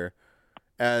better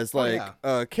as like yeah.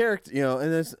 a character, you know,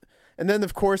 and then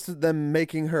of course them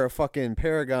making her a fucking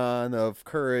paragon of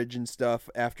courage and stuff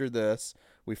after this.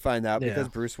 We find out Yeah. because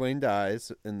Bruce Wayne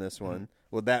dies in this one.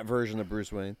 Well, that version of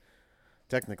Bruce Wayne.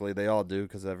 Technically, they all do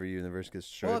because every universe gets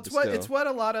destroyed. Well, but it's still. what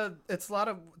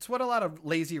a lot of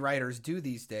lazy writers do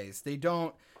these days. They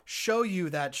don't show you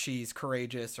that she's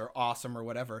courageous or awesome or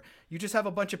whatever. You just have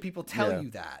a bunch of people tell Yeah. you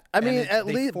that. I mean, and at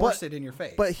they least- force but- it in your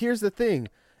face. But here's the thing.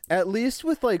 At least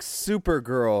with like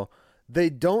Supergirl, they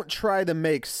don't try to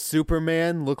make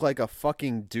Superman look like a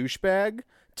fucking douchebag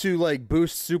to like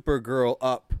boost Supergirl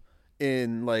up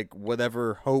in like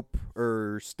whatever hope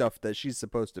or stuff that she's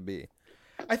supposed to be.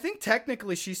 I think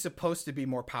technically she's supposed to be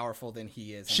more powerful than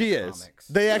he is. In She the is. Comics.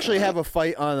 They actually have a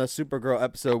fight on a Supergirl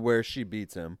episode where she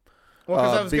beats him. Well,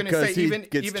 because I was going to because say he even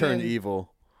gets even turned in,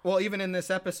 evil. Well, even in this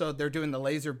episode, they're doing the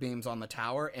laser beams on the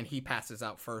tower, and he passes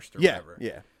out first or Yeah, whatever.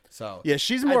 yeah. So Yeah,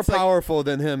 she's more It's like- powerful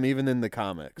than him even in the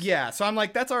comics. yeah. So I'm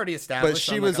like, that's already established. But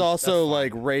so she I'm was like, also that's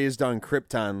like fine. raised on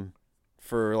Krypton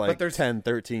for like there's- 10,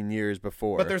 13 years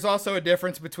before. But there's also a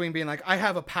difference between being like, I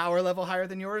have a power level higher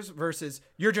than yours versus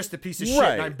you're just a piece of shit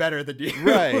Right. and I'm better than you.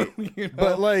 Right. You know?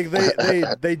 But like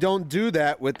they don't do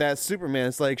that with that Superman.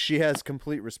 It's like she has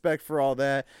complete respect for all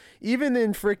that. Even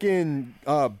in freaking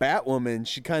Batwoman,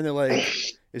 she kind of like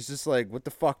is just like, what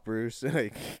the fuck, Bruce?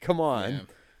 Like, come on.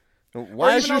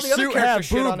 Why does even your all the other suit have characters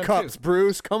shit on boob him, cups, too.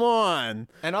 Bruce? Come on.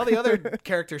 And all the other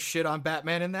characters shit on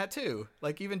Batman in that too.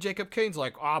 Like even Jacob Kane's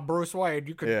like, Bruce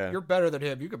Wayne, Yeah. you're better than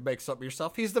him. You could make something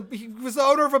yourself. He was the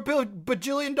owner of a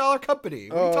bajillion-dollar company.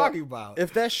 What are you talking about?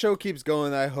 If that show keeps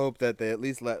going, I hope that they at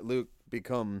least let Luke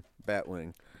become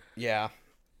Batwing. Yeah,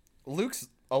 Luke's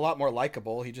a lot more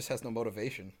likable. He just has no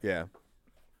motivation. Yeah.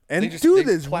 And just- dude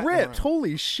they is flatten him ripped. around.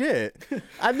 Holy shit.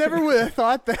 I never would have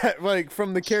thought that, like,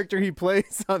 from the character he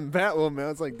plays on Batwoman. I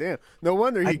was like, damn. No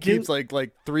wonder he I do- keeps,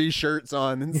 like 3 shirts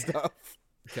on and stuff.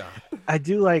 God. I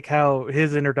do like how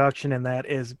his introduction in that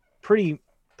is pretty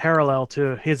parallel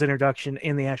to his introduction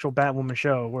in the actual Batwoman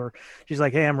show, where she's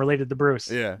like, "Hey, I'm related to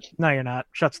Bruce." Yeah. No, you're not.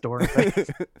 Shuts the door.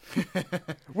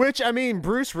 Which, I mean,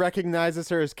 Bruce recognizes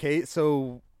her as Kate,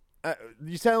 so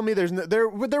you tell me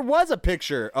there was a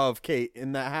picture of Kate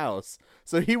in that house.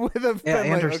 So he would have Yeah,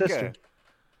 been and like, her okay. sister.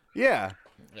 Yeah.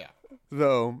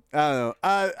 So I don't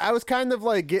know. I was kind of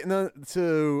like getting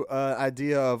to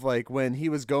idea of like when he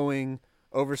was going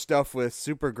over stuff with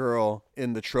Supergirl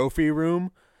in the trophy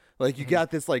room. Like you got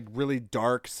this like really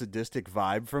dark, sadistic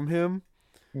vibe from him,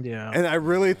 Yeah. and I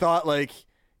really thought like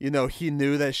he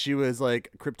knew that she was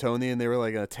like Kryptonian. They were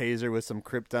like gonna tase her with some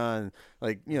Krypton,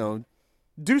 like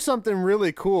do something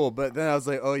really cool. But then I was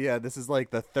like, oh yeah, this is like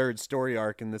the 3rd story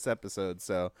arc in this episode,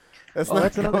 so that's Oh, not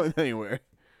that's another- going anywhere.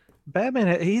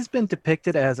 Batman, he's been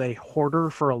depicted as a hoarder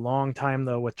for a long time,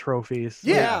 though, with trophies.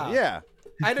 Yeah.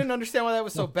 I didn't understand why that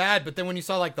was so bad, but then when you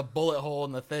saw like the bullet hole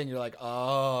in the thing, you're like,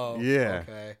 oh, Yeah.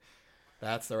 okay,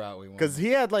 that's the route we went. Because he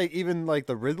had like even like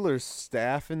the Riddler's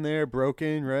staff in there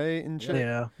broken, right? And shit.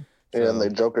 Yeah. And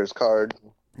the Joker's card.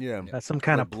 Yeah. That's some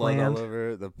kind The of blood plant. all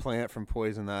over the plant from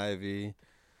Poison Ivy.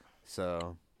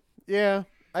 So, yeah,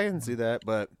 I can see that.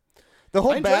 But the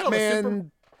whole I enjoyed all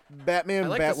the Batman I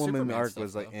like the Batwoman Superman arc stuff,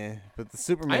 was like, though. But the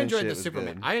Superman. I enjoyed shit the was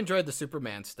Superman. good. I enjoyed the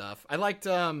Superman stuff. I liked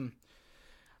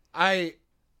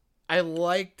I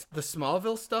liked the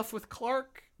Smallville stuff with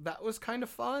Clark. That was kind of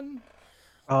fun.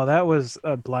 Oh, that was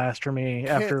a blast for me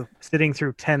after sitting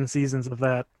through 10 seasons of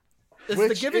that. Is the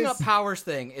Which giving is- up powers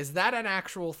thing, is that an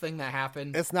actual thing that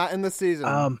happened? It's not in the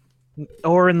season.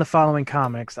 Or in the following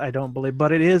comics, I don't believe,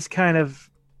 but it is kind of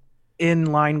in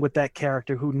line with that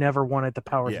character who never wanted the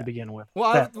powers Yeah. to begin with.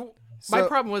 Well, That- my So-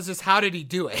 problem was just how did he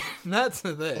do it? That's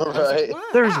the thing. I was Right. like,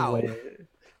 what? there's How? a way.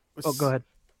 Oh, go ahead.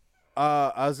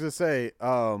 I was gonna say,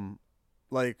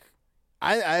 like,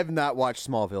 I have not watched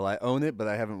Smallville. I own it, but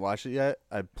I haven't watched it yet.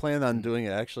 I plan on doing it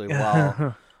actually.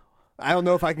 While I don't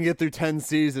know if I can get through 10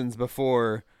 seasons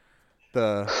before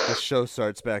the show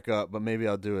starts back up, but maybe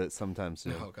I'll do it sometime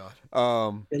soon. Oh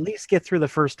god. At least get through the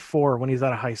first 4 when he's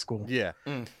out of high school. Yeah,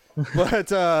 Mm. but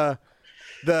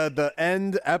the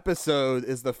end episode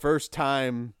is the first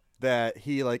time that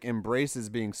he like embraces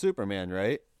being Superman,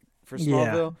 right? For Yeah.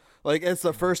 Smallville, like it's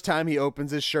the first time he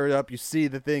opens his shirt up. You see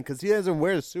the thing because he doesn't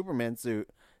wear the Superman suit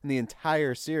in the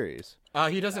entire series.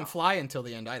 He doesn't fly until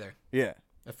the end either, Yeah.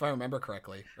 if I remember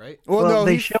correctly, right? Well, Well, no,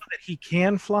 they he show that he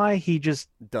can fly. He just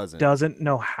doesn't. doesn't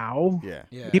know how. Yeah.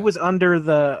 Yeah. He was under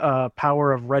the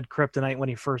power of red kryptonite when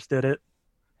he first did it.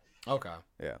 Okay.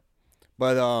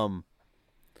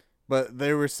 But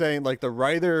they were saying like the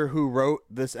writer who wrote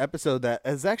this episode that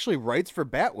is actually writes for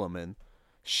Batwoman,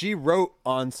 she wrote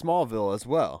on Smallville as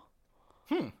well.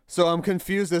 So I'm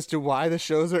confused as to why the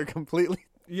shows are completely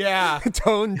Yeah.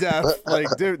 tone deaf, like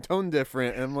tone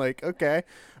different. And I'm like, okay,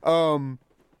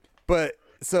 but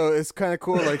so it's kind of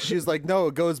cool. Like she's like, no,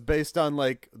 it goes based on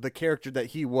like the character that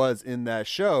he was in that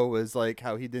show is like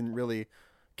how he didn't really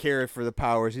care for the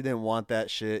powers. He didn't want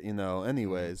that shit, you know.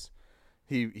 Anyways,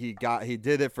 he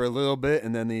did it for a little bit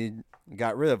and then he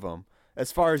got rid of them.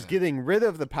 As far as getting rid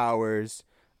of the powers,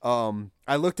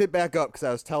 I looked it back up because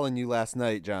I was telling you last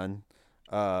night, John,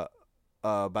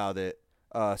 about it.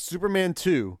 Superman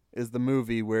 2 is the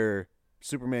movie where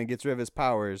Superman gets rid of his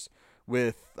powers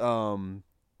with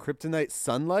kryptonite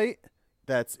sunlight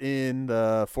that's in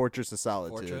the Fortress of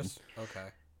Solitude. Fortress. Okay.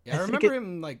 Yeah, I I think remember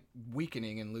him like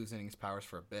weakening and losing his powers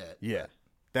for a bit. Yeah.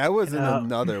 That was in Uh,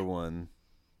 another one.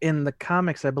 In the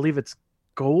comics, I believe it's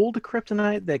gold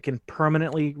kryptonite that can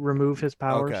permanently remove his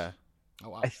powers. Okay. Oh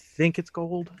wow. I think it's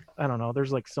gold. I don't know.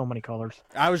 There's like so many colors.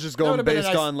 I was just That going would've been a based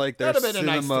nice- on like their that'd have been a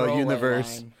nice cinema throwaway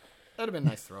universe. line. That'd have been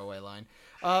a nice throwaway line.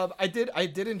 I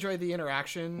did enjoy the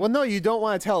interaction. Well, no, you don't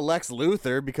want to tell Lex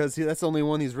Luthor because that's the only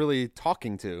one he's really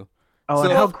talking to. Oh, So-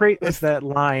 and how great is that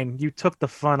line? You took the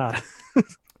fun out of it.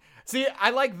 See, I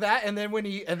like that. And then when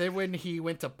he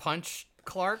went to punch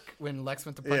Clark, when Lex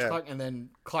went to punch Yeah. Clark, and then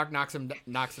Clark knocks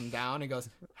him down, and goes,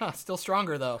 "Huh, still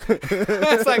stronger though."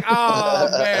 It's like, oh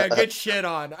man, good shit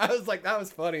on. I was like, that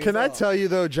was funny. Can as I hell. tell you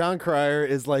though, John Cryer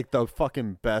is like the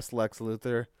fucking best Lex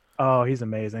Luthor. Oh, he's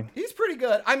amazing. He's pretty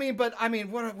good. I mean,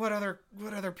 what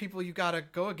other people you gotta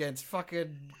go against?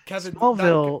 Fucking Kevin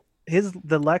Smallville,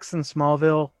 the Lex in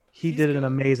Smallville, he He's did an good.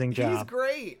 amazing He's job.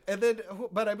 great. And then,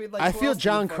 but I mean, like, I who feel else do you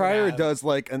John fucking Cryer have? does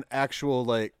like an actual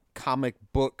like comic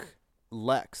book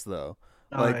Lex though,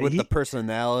 like with he- the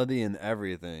personality and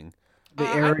everything. The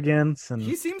I- arrogance and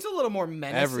He seems a little more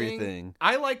menacing. Everything.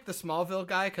 I like the Smallville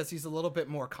guy because he's a little bit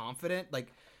more confident. Like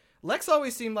Lex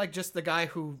always seemed like just the guy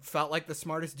who felt like the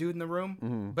smartest dude in the room,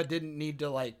 Mm-hmm. but didn't need to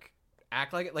like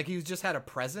act like it. Like he just had a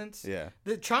presence. Yeah.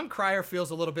 The John Cryer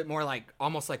feels a little bit more like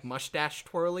almost like mustache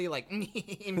twirly. Like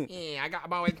I got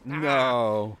my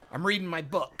No, I'm reading my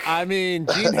book. I mean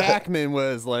Gene Hackman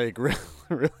was like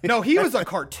really. No, he was a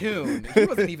cartoon. He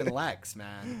wasn't even Lex,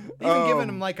 man. They even giving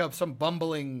him like some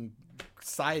bumbling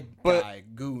side But- guy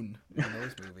goon in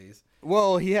those movies.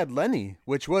 Well, he had Lenny,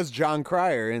 which was John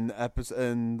Cryer in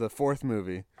the fourth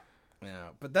movie, Yeah,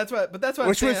 but that's what. But that's what.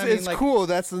 which I'm was saying. I mean, it's like, cool.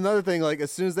 That's another thing. Like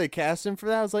as soon as they cast him for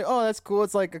that, I was like, oh, that's cool.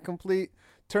 It's like a complete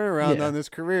turnaround Yeah. on his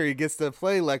career. He gets to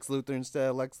play Lex Luthor instead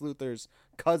of Lex Luthor's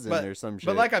cousin or some shit.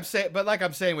 But like I'm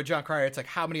saying with John Cryer, it's like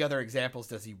how many other examples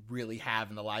does he really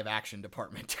have in the live action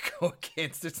department to go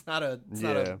against? It's not a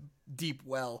Yeah. deep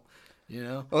well, you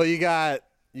know. oh, you got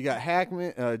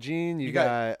Hackman, Gene. You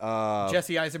got got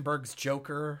Jesse Eisenberg's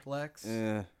Joker, Lex.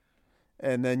 and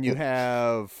then you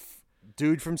have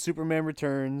dude from Superman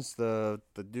Returns, the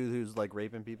dude who's like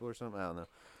raping people or something. I don't know.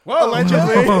 Whoa!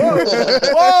 Allegedly.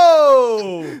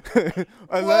 Whoa!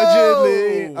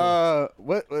 Allegedly, Whoa!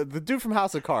 what the dude from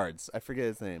House of Cards? I forget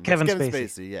his name. It's Kevin Kevin Spacey.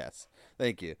 Spacey. Yes,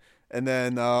 thank you. And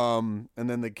then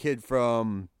the kid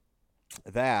from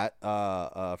that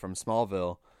from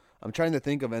Smallville. I'm trying to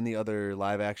think of any other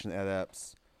live action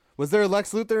adapts. Was there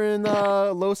Lex Luthor in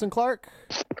Lois and Clark?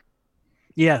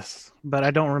 yes, but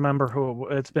I don't remember who.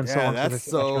 It's been so Yeah, long since that's I've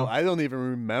seen that so. show. I don't even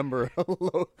remember.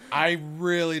 I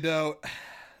really don't.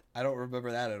 I don't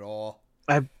remember that at all.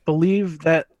 I believe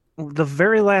that the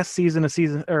very last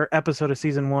episode of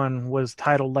season 1 was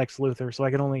titled Lex Luthor, so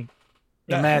I can only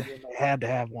imagine they had to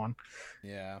have one.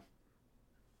 Yeah.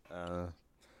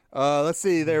 Let's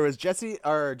see. There was Jesse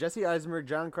Eisenberg,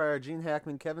 John Cryer, Gene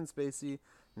Hackman, Kevin Spacey,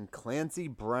 and Clancy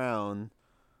Brown.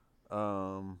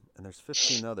 And there's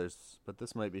 15 others, but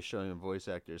this might be showing voice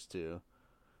actors too.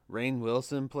 Rainn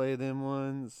Wilson played him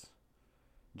once.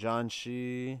 John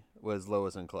Shee was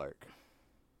Lois and Clark.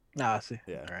 Ah, I see.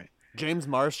 Yeah. All right. James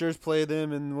Marsters played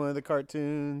him in one of the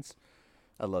cartoons.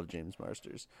 I love James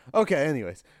Marsters. Okay,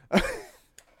 anyways.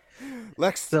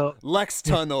 Lex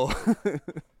Tunnel.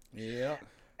 Yeah.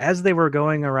 As they were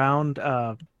going around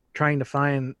trying to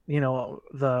find,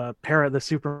 the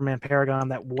Superman Paragon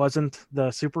that wasn't the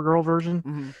Supergirl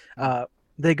version,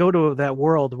 they go to that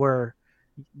world where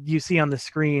you see on the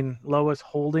screen Lois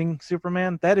holding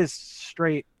Superman. That is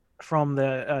straight from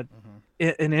the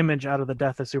an image out of the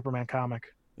Death of Superman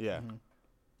comic. Yeah. Mhm.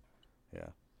 Yeah.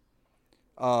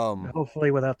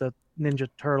 Hopefully without the Ninja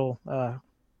Turtle.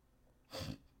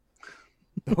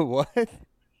 What?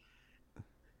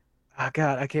 Oh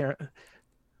God, I can't.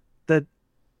 The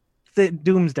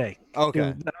Doomsday.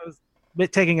 Okay. That was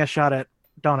taking a shot at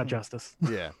Dawn of Justice.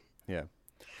 Yeah. Yeah.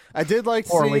 I did like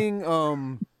Poorly. seeing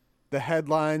the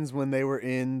headlines when they were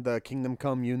in the Kingdom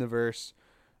Come universe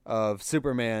of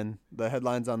Superman, the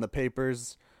headlines on the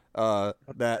papers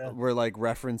that were like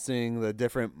referencing the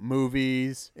different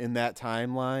movies in that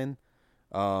timeline,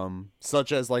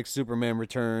 such as like Superman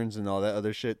Returns and all that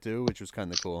other shit too, which was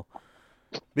kind of cool.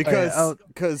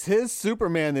 Because his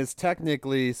Superman is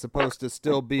technically supposed to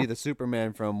still be the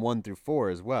Superman from 1 through 4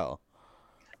 as well.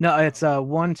 No, it's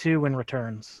 1, 2, and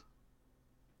Returns.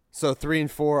 So 3 and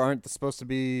 4 aren't supposed to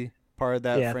be part of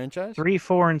that Yeah, franchise? 3,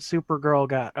 4, and Supergirl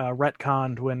got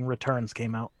retconned when Returns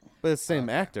came out. But it's the same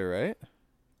actor, right?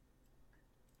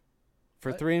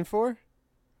 For What? 3 and 4?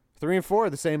 3 and 4 are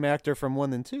the same actor from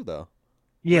 1 and 2, though.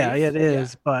 Yeah, Rafe? it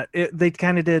is, but they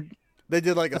kind of did, They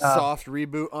did like a soft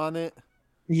reboot on it.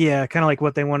 yeah, kind of like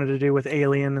what they wanted to do with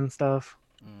Alien and stuff.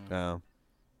 Oh,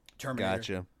 Terminator.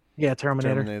 gotcha. Yeah,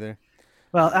 Terminator. Terminator.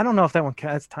 Well, I don't know if that one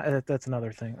counts. That's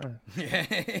another thing.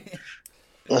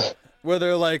 Where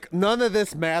they're like, none of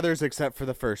this matters except for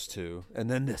the first two, and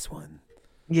then this one.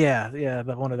 Yeah,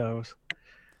 one of those.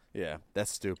 Yeah,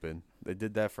 that's stupid. They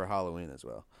did that for Halloween as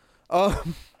well.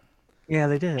 Yeah,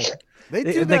 they did. They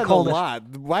They do that a called it- lot.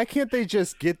 Why can't they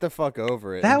just get the fuck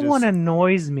over it? That and one just-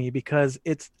 annoys me because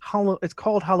it's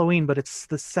called Halloween, but it's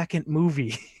the second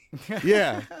movie.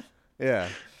 Yeah, yeah.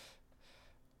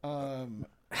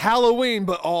 Halloween,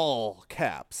 but all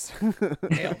caps.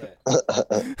 Nailed it.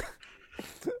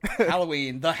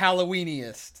 Halloween, the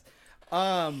Halloweeniest.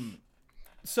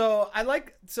 So I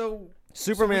like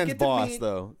Superman's get to boss, meet-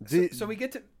 though. So we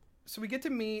get to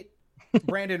meet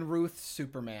Brandon Ruth's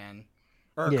Superman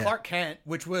or Yeah. Clark Kent,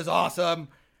 which was awesome.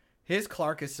 His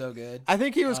Clark is so good. I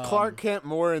think he was Clark Kent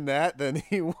more in that than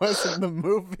he was in the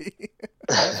movie.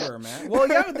 Ever, man. Well,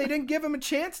 yeah, but they didn't give him a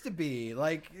chance to be.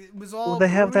 Like it was all. Well, they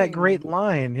have that brewing. great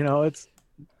line. It's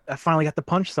I finally got to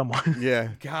punch someone. Yeah.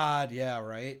 God, yeah,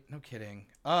 right. No kidding.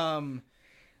 Him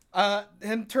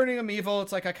turning him evil.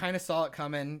 It's like I kind of saw it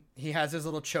coming. He has his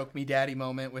little choke me daddy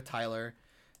moment with Tyler,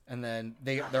 and then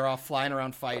they're all flying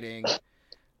around fighting,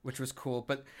 which was cool.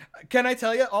 But can I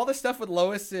tell you, all the stuff with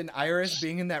Lois and Iris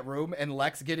being in that room and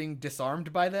Lex getting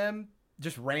disarmed by them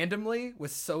just randomly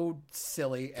was so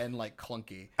silly and like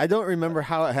clunky. I don't remember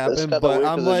how it happened, kinda but weird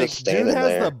I'm 'cause they're like, just dude standing has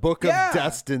there. the book Yeah. of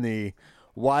destiny.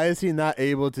 Why is he not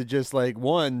able to just like,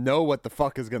 one, know what the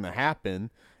fuck is going to happen,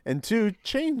 and two,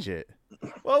 change it?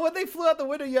 Well, when they flew out the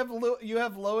window, you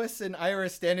have Lois and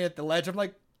Iris standing at the ledge. I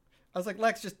was like,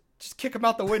 Lex, just kick him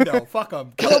out the window. Fuck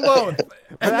them. Kill them both. But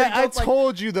And they I both, like,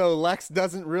 told you, though, Lex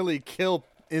doesn't really kill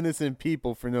innocent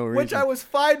people for no reason. which I was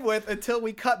fine with until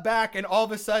we cut back and all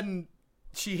of a sudden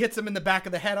she hits him in the back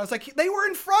of the head. I was like, they were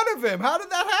in front of him. How did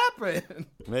that happen?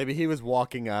 Maybe he was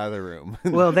walking out of the room.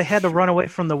 Well, they had to run away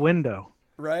from the window.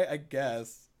 Right? I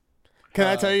guess. Can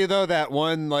I tell you, though, that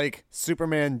one, like,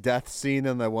 Superman death scene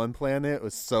on that one planet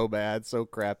was so bad, so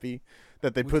crappy,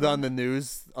 that they put on the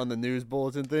news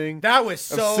bulletin thing. That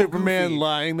was Of so Superman goofy.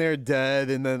 lying there dead,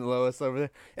 and then Lois over there.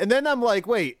 And then I'm like,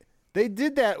 wait, they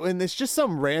did that when it's just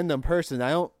some random person.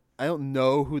 I don't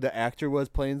know who the actor was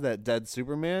playing that dead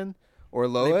Superman or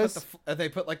Lois. They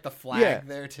put like the flag Yeah.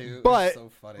 there too. It But was so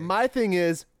funny. my thing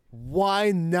is,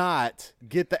 why not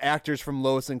get the actors from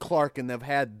Lois and Clark and have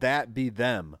had that be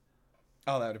them?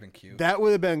 Oh, that would have been cute. That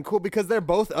would have been cool because they're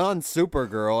both on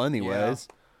Supergirl anyways.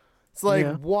 It's like,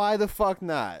 Yeah. why the fuck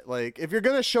not? Like, if you're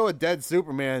going to show a dead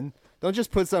Superman, don't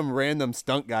just put some random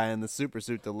stunt guy in the super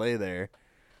suit to lay there.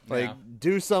 Like, Yeah.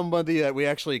 do somebody that we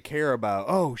actually care about.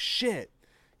 Oh, shit.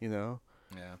 You know?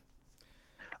 Yeah.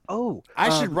 Oh, I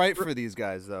should write for these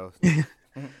guys, though.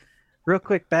 real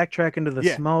quick, backtrack into the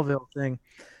Yeah. Smallville thing.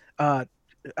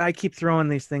 I keep throwing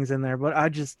these things in there, but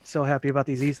I'm just so happy about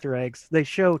these Easter eggs. They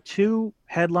show 2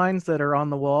 headlines that are on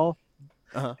the wall,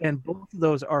 Uh-huh. and both of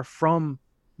those are from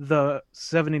the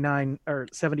 79 or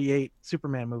 78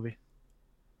 Superman movie.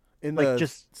 In Like, the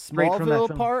just straight from that Smallville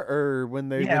film. part, or when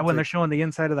they Yeah, went when to- they're showing the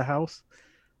inside of the house.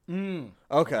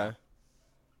 okay.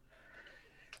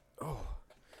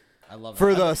 I love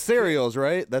For that. the cereals,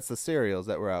 right? That's the cereals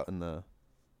that were out in the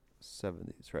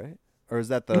 70s, right? Or is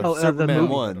that the No, the Superman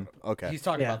movie. one? Okay. He's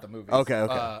talking Yeah. about the movie.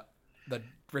 Okay. The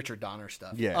Richard Donner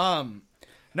stuff. Yeah.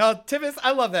 No, Tivis,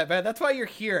 I love that, man. That's why you're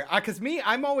here. Cause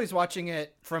I'm always watching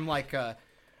it from like,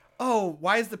 oh,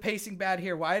 why is the pacing bad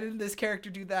here? Why didn't this character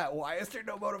do that? Why is there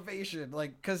no motivation?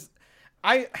 Like, cause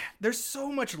there's so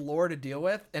much lore to deal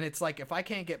with, and it's like if I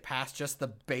can't get past just the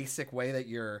basic way that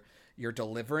you're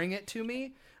delivering it to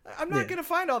me, I'm not gonna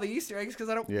find all the Easter eggs because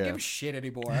I don't give a shit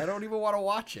anymore. I don't even want to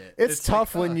watch it. It's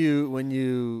tough like, when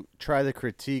you try to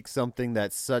critique something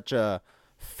that's such a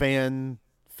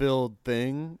fan-filled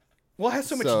thing. Well, it has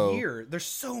so So- much year. There's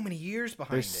so many years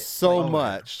behind There's it. so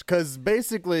much, because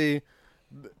basically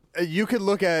you could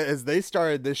look at it as they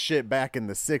started this shit back in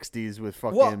the 60s with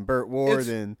fucking Well, Burt Ward it's-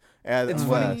 and Adam It's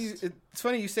West. funny. It's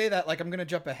funny you say that. Like, I'm gonna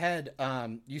jump ahead.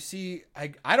 You see,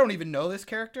 I don't even know this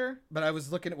character, but I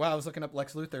was looking while I was looking up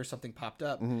Lex Luthor. Something popped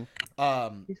up.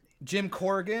 Jim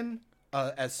Corrigan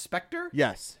as Spectre.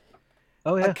 Yes.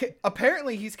 Oh yeah.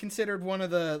 Apparently, he's considered one of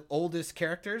the oldest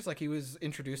characters. Like, he was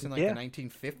introduced in like Yeah. the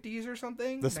 1950s or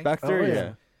something. The Spectre, Oh, yeah.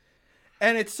 yeah.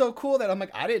 And it's so cool that I'm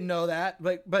like, I didn't know that.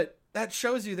 Like, but that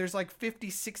shows you there's like 50,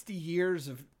 60 years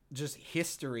of just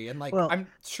history. And like, Well- I'm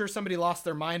sure somebody lost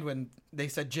their mind when they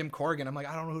said Jim Corrigan. I'm like,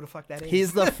 I don't know who the fuck that is.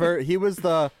 He's the first.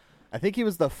 I think he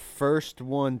was the first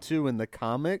one too in the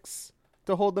comics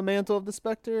to hold the mantle of the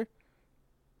Spectre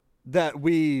that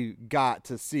we got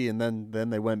to see, and then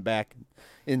they went back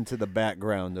into the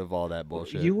background of all that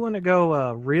bullshit. You want to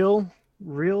go real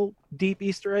deep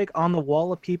Easter egg on the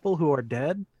wall of people who are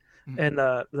dead, and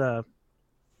the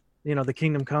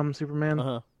Kingdom Come Superman.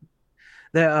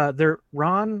 Uh-huh. They're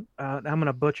Ron. I'm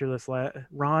gonna butcher this.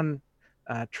 Ron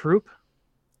Troop,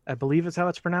 I believe is how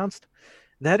it's pronounced.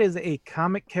 That is a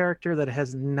comic character that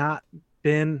has not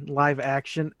been live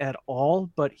action at all,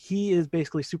 but he is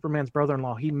basically Superman's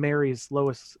brother-in-law. He marries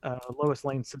Lois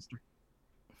Lane's sister.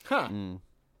 Huh.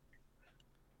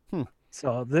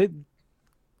 So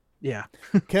yeah.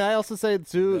 Can I also say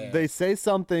too? Yeah. They say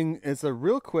something. It's a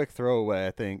real quick throwaway,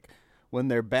 I think, when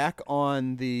they're back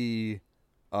on the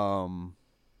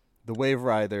Wave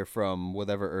Rider from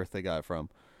whatever Earth they got it from.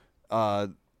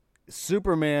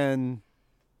 Superman,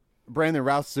 Brandon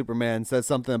Routh's Superman says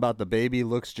something about the baby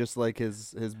looks just like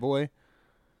his boy,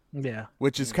 Yeah.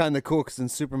 which is kind of cool because in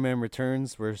Superman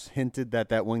Returns, we're hinted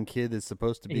that one kid is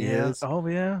supposed to be Yeah. his. Oh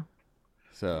yeah.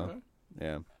 So,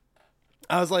 yeah.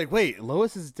 I was like, wait,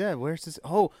 Lois is dead. Where's this?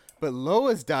 Oh, but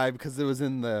Lois died because it was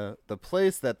in the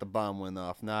place that the bomb went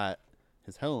off, not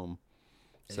his home.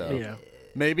 So Yeah.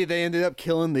 maybe they ended up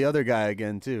killing the other guy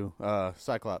again too,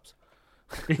 Cyclops.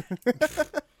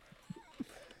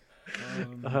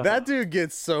 That dude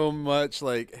gets so much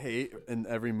like hate in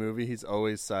every movie. He's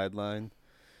always sidelined.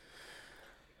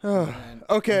 And I'm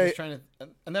Okay. just trying to,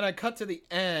 and then I cut to the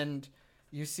end.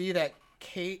 You see that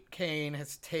Kate Kane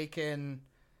has taken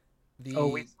the Oh,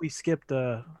 we skipped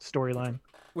the storyline.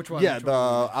 which one? Yeah, Which the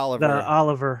one? Oliver. The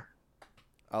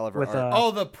Oliver with Art.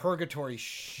 Oh, the purgatory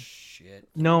shit.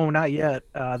 No, not yet.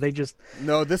 They just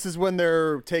No, this is when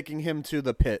they're taking him to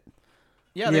the pit.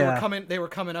 Yeah, they Yeah. were coming. They were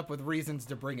coming up with reasons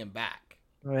to bring him back.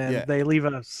 and Yeah. they leave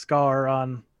a scar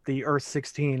on the Earth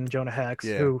 16 Jonah Hex,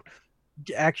 Yeah. who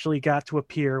actually got to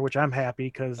appear, which I'm happy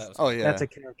because That was Oh yeah, that's a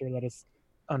character that is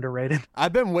underrated.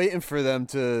 I've been waiting for them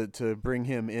to bring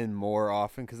him in more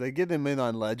often because they get him in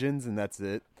on Legends and that's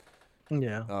it.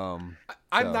 Yeah. I'm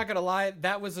So- not gonna lie.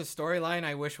 That was a storyline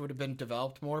I wish would have been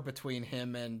developed more between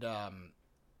him and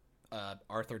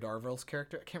Arthur Darvill's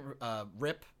character. I can't.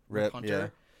 Rip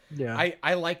Hunter. Yeah.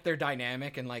 I like their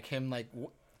dynamic and like him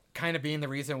kind of being the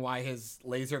reason why his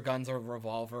laser guns are a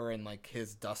revolver and like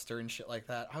his duster and shit like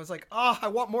that. I was like, oh, I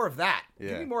want more of that. Give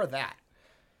Yeah. me more of that.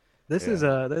 This is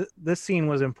this scene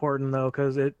was important though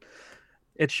because it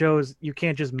shows you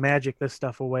can't just magic this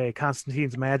stuff away.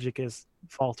 Constantine's magic is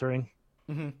faltering.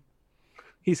 Mm-hmm.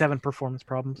 He's having performance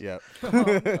problems. Yeah.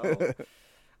 Oh no.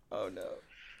 Oh no.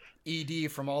 ED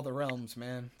from all the realms,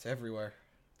 man. It's everywhere.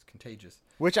 It's contagious.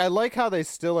 Which I like how they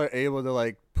still are able to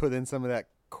like put in some of that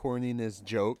corniness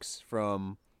jokes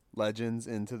from Legends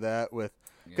into that with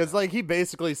because like he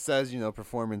basically says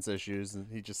performance issues and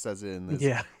he just says it in this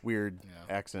Yeah. weird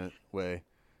accent way,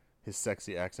 his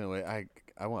sexy accent way.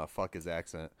 I want to fuck his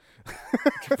accent.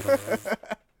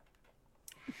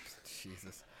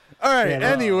 Jesus. All right. Yeah, no.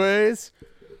 Anyways,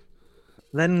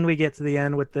 Then we get to the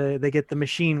end with they get the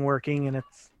machine working, and it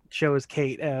shows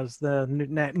Kate as the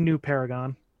new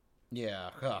Paragon. Yeah.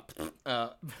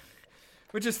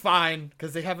 Which is fine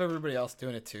because they have everybody else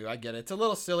doing it too. I get it. It's a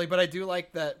little silly, but I do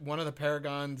like that one of the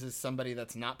Paragons is somebody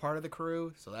that's not part of the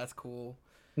crew, so that's cool.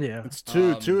 Yeah. it's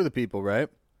two of the people, right?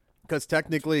 Because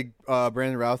technically,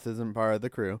 Brandon Routh isn't part of the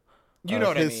crew. You know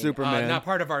what I his mean? Superman. Not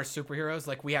part of our superheroes.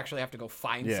 Like we actually have to go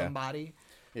find Yeah. somebody,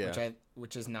 Yeah.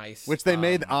 which is nice. Which they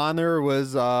made honor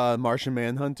was Martian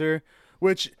Manhunter,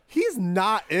 which he's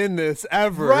not in this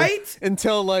ever, Right?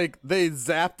 Until like they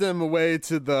zapped him away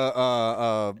to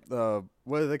the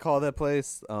what do they call that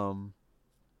place?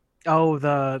 Oh,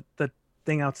 the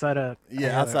thing outside of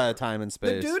Outside of time and The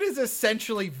space. dude is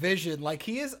essentially Vision. Like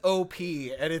he is OP,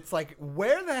 and it's like,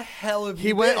 where the hell have He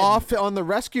you went been? off on the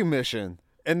rescue mission.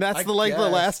 And that's I the guess.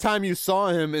 last time you saw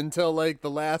him until like the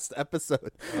last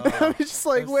episode. I was just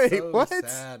like, That's wait, so what?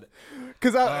 sad.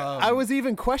 Because I was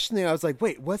even questioning. I was like,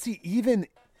 wait, was he even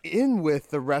in with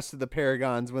the rest of the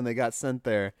Paragons when they got sent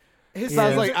there? His So I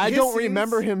was scenes like, are- I his don't scenes-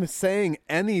 remember him saying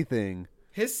anything.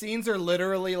 His scenes are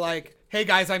literally like, "Hey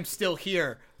guys, I'm still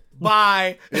here.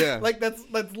 Bye." Yeah. Like that's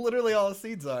literally all his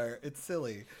scenes are. It's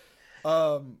silly.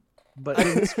 But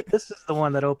this is the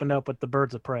one that opened up with the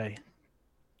Birds of Prey.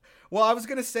 Well, I was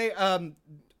gonna say,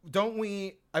 don't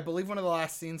we? I believe one of the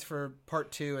last scenes for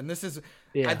part 2, and this is,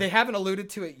 Yeah. they haven't alluded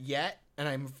to it yet,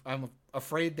 and I'm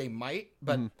afraid they might,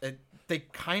 but they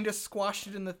kind of squashed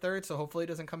it in the third, so hopefully it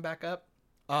doesn't come back up.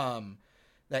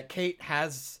 That Kate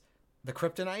has the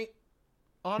kryptonite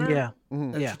on her. Yeah.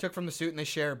 That Yeah. she took from the suit, and they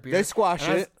share a beer. They squash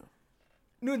And I was- it.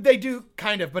 No, they do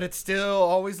kind of, but it's still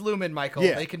always Lumen, Michael.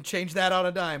 Yeah. They can change that on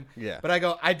a dime. Yeah. But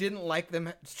I didn't like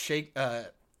them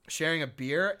sharing a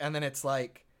beer, and then it's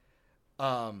like,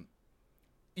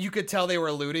 you could tell they were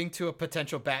alluding to a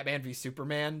potential Batman v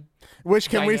Superman. Which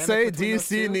can we dynamic say between those DC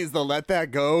two? needs to let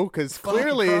that go? Because Fucking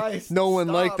clearly Christ, no one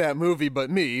liked stop. that movie but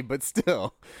me. But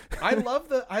still, I love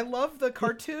the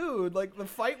cartoon. Like the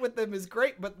fight with them is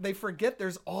great, but they forget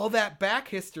there's all that back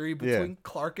history between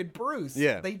Clark and Bruce.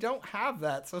 Yeah. They don't have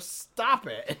that, so stop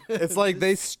it. it's like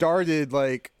they started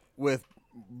like with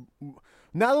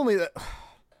not only that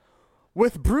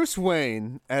with Bruce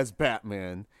Wayne as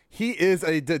Batman. He is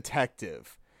a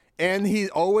detective, and he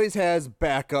always has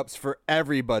backups for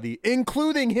everybody,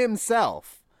 including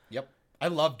himself. Yep. I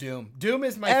love Doom. Doom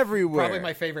is Everywhere. probably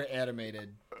my favorite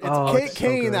animated. Oh, Kate it's so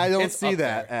Kane, good. I don't It's see up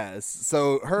that there. as.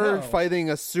 So her No. fighting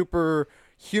a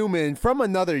superhuman from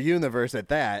another universe at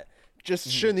that just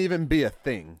shouldn't even be a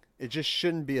thing. It just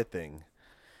shouldn't be a thing.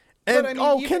 And But,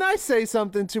 I mean, can even- I say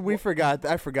something too? I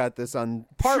forgot this on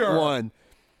part Sure. 1.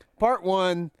 Part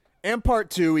 1 and part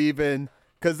 2 even,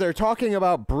 because they're talking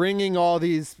about bringing all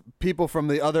these people from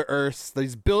the other Earths,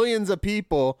 these billions of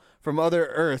people from other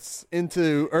Earths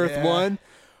into Earth Yeah. 1.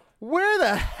 Where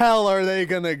the hell are they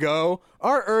going to go?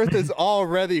 Our Earth is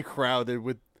already crowded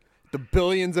with the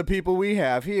billions of people we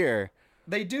have here.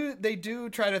 They do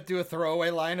try to do a throwaway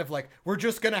line of like, we're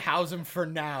just gonna house him for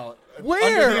now.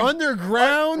 Where? Under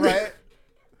Underground? right?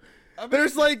 I mean,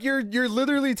 There's like you're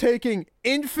literally taking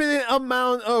infinite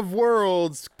amount of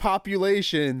worlds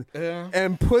population Yeah.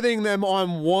 and putting them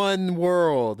on one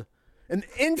world. An Is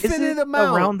infinite it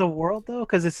amount. around the world though?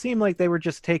 Because it seemed like they were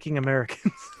just taking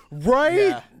Americans. Right?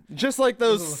 Yeah. Just like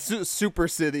those super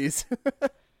cities.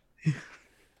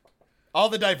 all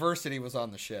the diversity was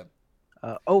on the ship.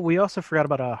 We also forgot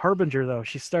about Harbinger though.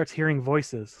 She starts hearing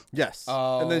voices. Yes.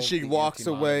 Oh, and then she the walks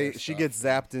away. anti-monitor She stuff. gets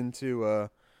zapped into a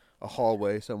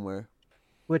hallway somewhere.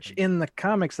 Which in the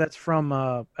comics, that's from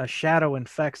a shadow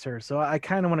infects her. So I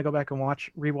kind of want to go back and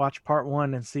rewatch part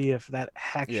 1 and see if that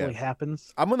actually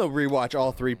happens. I'm gonna rewatch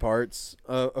all 3 parts,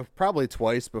 probably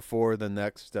twice before the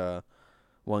next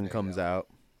one comes out.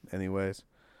 Anyways,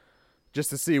 just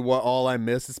to see what all I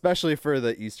missed, especially for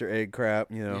the Easter egg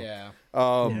crap. You know. Yeah.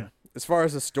 Yeah. As far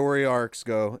as the story arcs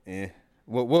go,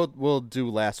 we'll do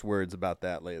last words about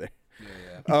that later.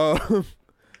 Yeah.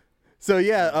 So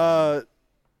yeah,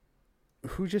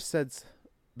 who just said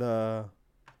the?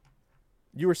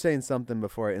 You were saying something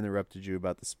before I interrupted you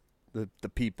about the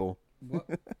people.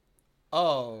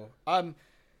 Oh. I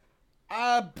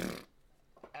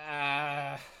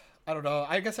don't know.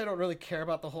 I guess I don't really care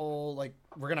about the whole like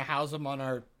we're gonna house them on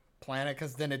our planet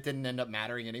because then it didn't end up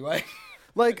mattering anyway.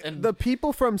 Like And- the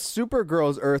people from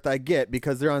Supergirl's Earth, I get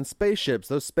because they're on spaceships.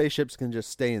 Those spaceships can just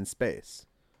stay in space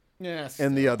Yes.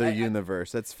 in the other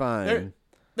universe. That's fine.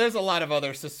 There's a lot of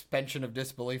other suspension of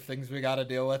disbelief things we got to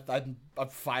deal with. I'm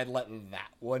fine letting that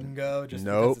one go. Just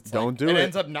Nope, because it's don't like, do it. it.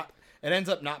 Ends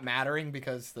up not mattering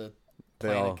because the They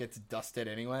planet all- gets dusted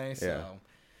anyway. So, Yeah.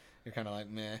 you're kind of like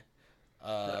meh.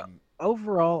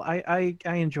 Overall, I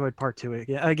enjoyed part 2.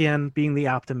 Again, being the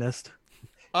optimist.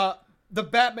 The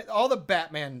Batman, all the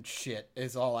Batman shit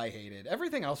is all I hated.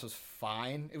 Everything else was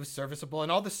fine. It was serviceable,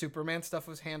 and all the Superman stuff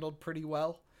was handled pretty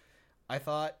well. I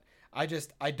thought. I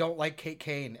don't like Kate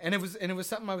Kane, and it was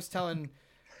something I was telling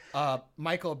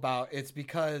Michael about. It's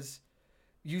because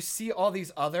you see all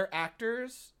these other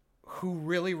actors who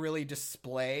really, really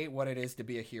display what it is to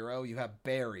be a hero. You have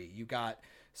Barry, you got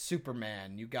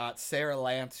Superman, you got Sarah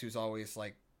Lance, who's always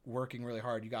like working really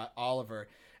hard. You got Oliver,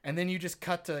 and then you just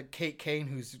cut to Kate Kane,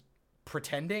 who's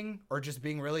pretending or just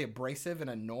being really abrasive and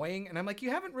annoying. And I'm like, you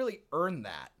haven't really earned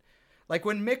that. Like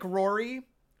when Mick Rory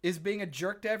is being a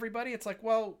jerk to everybody, it's like,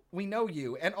 well, we know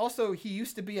you. And also he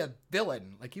used to be a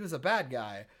villain. Like he was a bad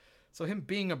guy. So him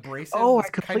being abrasive. Oh, was I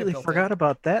kind of completely built forgot in.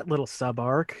 about that little sub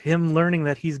arc. Him learning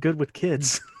that he's good with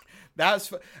kids.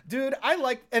 Dude, I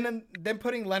like, and then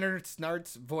putting Leonard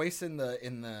Snart's voice in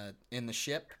the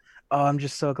ship. Oh, I'm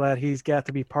just so glad he's got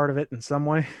to be part of it in some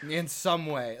way. In some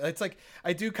way. It's like,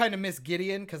 I do kind of miss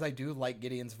Gideon because I do like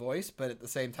Gideon's voice, but at the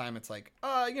same time, it's like,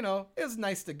 it was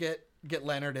nice to get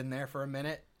Leonard in there for a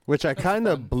minute. Which I kind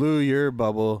fun. of blew your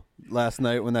bubble last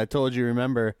night when I told you,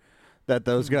 remember, that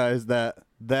those guys, that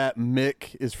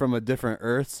Mick is from a different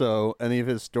Earth, so any of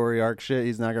his story arc shit,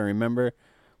 he's not going to remember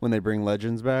when they bring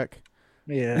Legends back.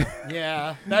 Yeah.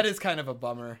 Yeah, that is kind of a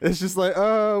bummer. It's just like,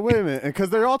 wait a minute, because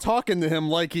they're all talking to him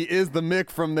like he is the Mick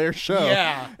from their show.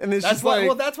 Yeah, and it's that's just why. like,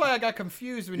 Well, that's why I got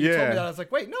confused when you told Yeah. me that. I was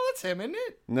like, wait, no, that's him, isn't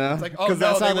it? no, It's like, because oh,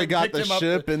 that's no, how they they got picked the him up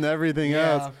ship and everything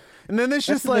Yeah. else. And then it's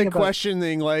That's just the thing like about-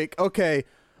 questioning, like, okay,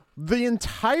 the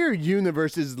entire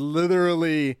universe is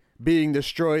literally being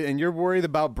destroyed, and you're worried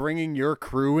about bringing your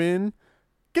crew in?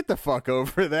 Get the fuck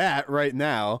over that right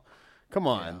now. Come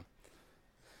on.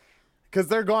 Because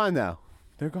they're gone now.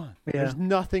 They're gone. Yeah. There's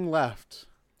nothing left.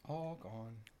 All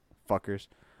gone. Fuckers.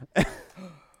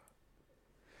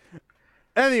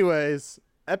 Anyways,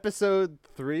 episode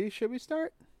 3, should we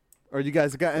start? Or you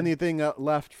guys got anything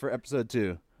left for episode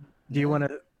 2? Do you want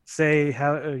to say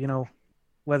how,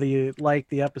 whether you like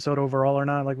the episode overall or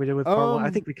not, like we did with part 1? I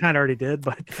think we kind of already did,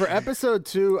 but For episode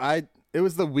 2, it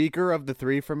was the weaker of the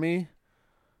 3 for me.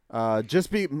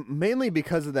 Mainly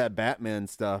because of that Batman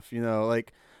stuff,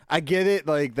 like I get it,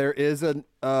 like there is a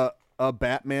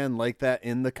Batman like that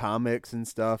in the comics and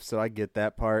stuff, so I get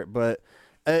that part, but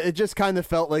it just kind of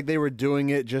felt like they were doing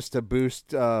it just to boost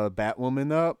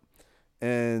Batwoman up,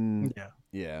 and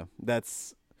yeah,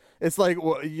 it's like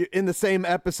in the same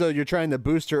episode you're trying to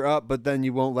boost her up, but then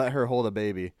you won't let her hold a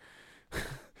baby.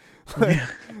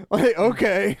 like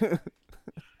okay.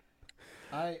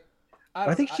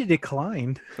 I think she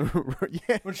declined.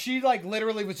 Yeah. When she like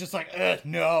literally was just like,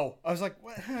 no. I was like,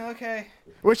 what? Okay.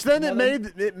 Which then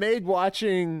it made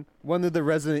watching one of the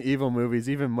Resident Evil movies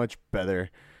even much better,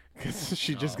 because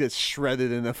she just gets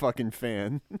shredded in a fucking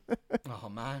fan. Oh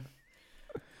man.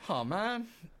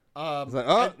 It's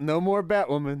like, no more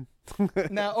Batwoman.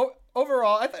 Now,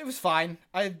 overall, I thought it was fine.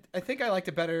 I think I liked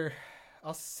it better.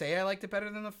 I'll say I liked it better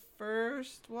than the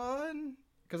first one,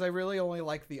 because I really only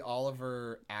like the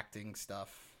Oliver acting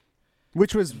stuff.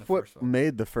 Which was in the what first one.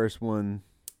 made the first one,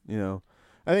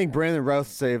 I think Brandon Routh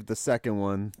saved the second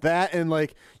one. That, and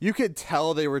like you could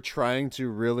tell they were trying to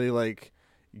really like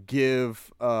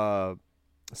give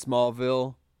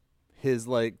Smallville his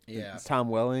like Tom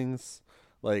Welling's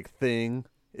like thing,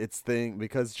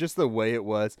 because just the way it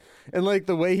was, and like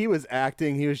the way he was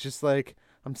acting, he was just like,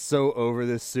 I'm so over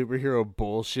this superhero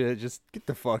bullshit. Just get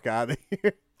the fuck out of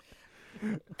here.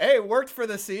 Hey, it worked for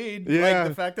the scene. Yeah. Like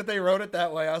the fact that they wrote it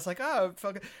that way, I was like, oh,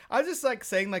 fuck it. I was just like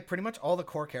saying, like pretty much all the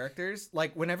core characters,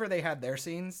 like whenever they had their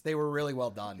scenes, they were really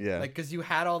well done. Yeah. Like because you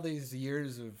had all these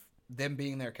years of them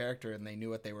being their character, and they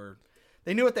knew what they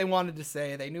knew what they wanted to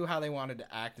say. They knew how they wanted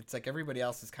to act. It's like everybody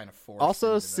else is kind of forced.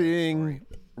 Also, into the seeing story.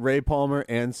 Ray Palmer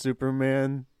and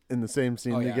Superman in the same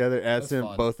scene Oh, yeah. together as That's him,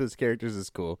 fun. both his characters, is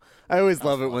cool. I always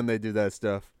love it fun. when they do that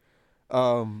stuff.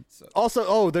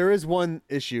 Also, there is one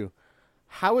issue.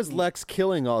 How is Lex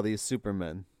killing all these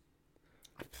Supermen?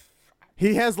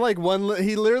 He has like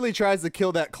he literally tries to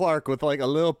kill that Clark with like a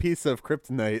little piece of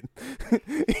kryptonite.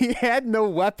 He had no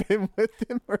weapon with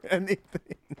him or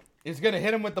anything. He's gonna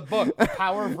hit him with the book. The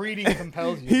power of reading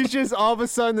compels you. He just all of a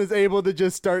sudden is able to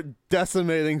just start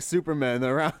decimating Supermen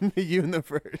around the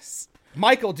universe.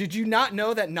 Michael, did you not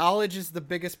know that knowledge is the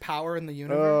biggest power in the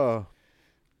universe? Oh.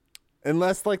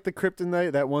 Unless like the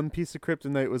kryptonite, that one piece of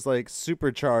kryptonite was like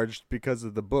supercharged because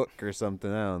of the book or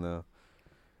something. I don't know.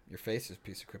 Your face is a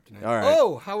piece of kryptonite. All right.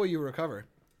 Oh, how will you recover?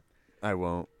 I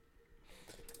won't.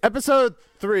 Episode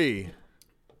 3.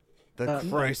 The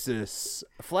Crisis.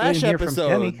 Flash Didn't hear from episode.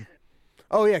 Kenny.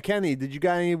 Oh yeah, Kenny, did you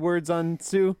got any words on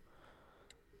Sue?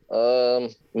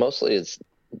 Mostly it's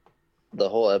the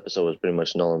whole episode was pretty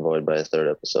much null and void by the third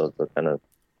episode. So kind of,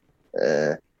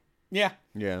 Yeah. Yeah.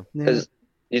 Yeah. because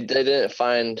they didn't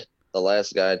find the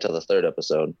last guy till the third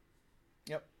episode.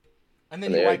 Yep. And then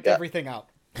And you they wiped got- everything out.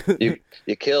 You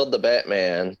killed the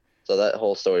Batman, so that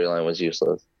whole storyline was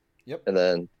useless. Yep. And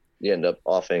then you end up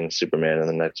offing Superman in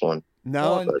the next one.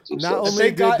 Not Well, not and only they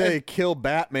did got- they kill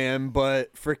Batman,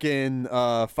 but freaking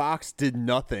Fox did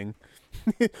nothing.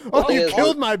 Oh, Thing you is-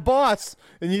 killed my boss,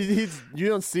 and you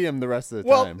don't see him the rest of the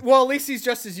Well, time. well, at least he's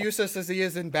just as useless as he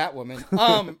is in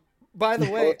Batwoman. By the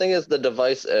Well, way, the thing is, the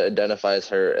device identifies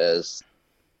her as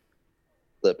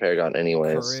the Paragon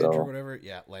anyway. Courage or So whatever.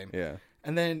 Yeah, lame. Yeah.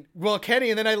 And then, well, Kenny,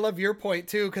 and then I love your point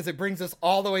too, because it brings us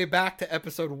all the way back to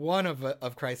episode 1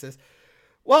 of Crisis.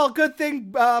 Well, good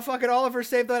thing fucking Oliver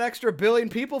saved that extra billion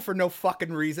people for no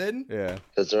fucking reason, Yeah.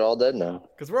 because they're all dead now.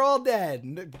 because we're all dead.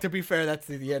 And to be fair, that's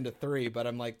the end of 3, but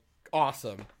I'm like,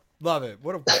 awesome. Love it.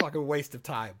 What a fucking waste of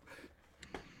time.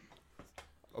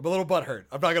 I'm a little butthurt.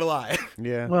 I'm not going to lie.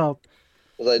 Yeah. Well,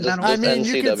 'Cause I just, I this mean,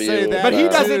 you could NCW, say that, But he Uh,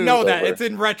 doesn't know is that. over. It's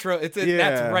in retro. That's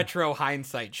Yeah. retro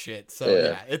hindsight shit. So Yeah.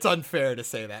 yeah, it's unfair to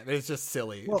say that. It's just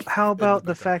silly. well, how about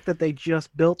the fact that they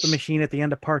just built the machine at the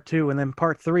end of part 2, and then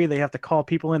part 3 they have to call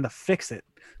people in to fix it?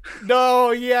 No,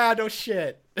 yeah, no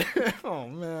shit. Oh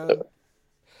man.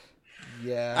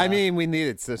 Yeah. I mean, we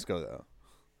needed Cisco though,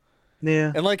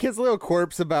 Yeah. and like his little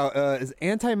corpse about is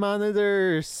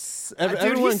Anti-Monitor. Dude, he's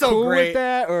Everyone so cool great. with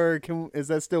that, or is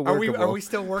that still are workable? we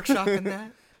still workshopping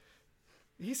that?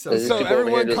 He's so Is it So people over here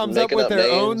everyone just comes up making with up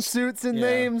their own names? suits and Yeah.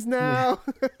 names now.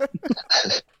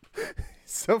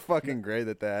 So fucking great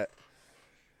at that.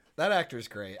 that actor's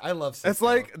great. I love Cisco. It's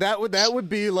like that would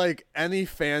be like any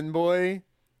fanboy,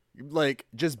 like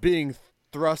just being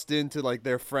thrust into like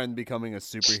their friend becoming a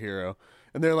superhero,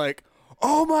 and they're like,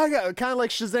 "Oh my god!" Kind of like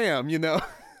Shazam, you know?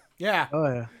 yeah, Oh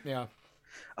yeah. yeah.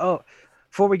 Oh,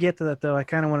 before we get to that though, I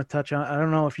kind of want to touch on. I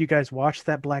don't know if you guys watched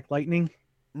that Black Lightning.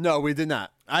 No, we did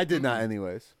not. I did not,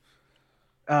 anyways.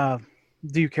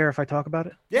 Do you care if I talk about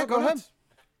it? Yeah, No, go ahead.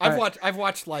 Alright. I've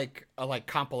watched like a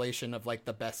compilation of like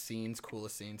the best scenes,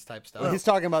 coolest scenes type stuff. He's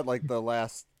talking about like the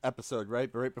last episode, right?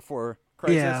 Right before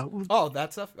Crisis. Yeah, Oh,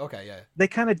 that stuff. Okay, yeah. they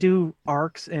kind of do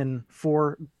arcs in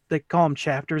 4. They call them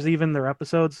chapters, even their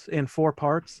episodes in 4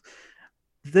 parts.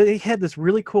 They had this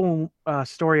really cool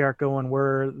story arc going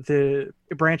where the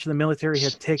branch of the military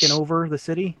had taken over the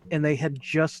city, and they had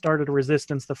just started a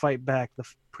resistance to fight back the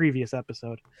previous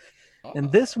episode.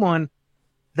 And this one,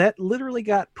 that literally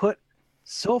got put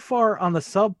so far on the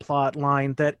subplot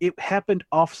line that it happened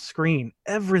off screen.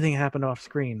 Everything happened off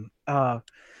screen.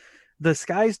 The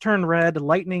skies turn red.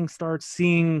 Lightning starts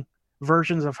seeing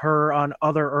versions of her on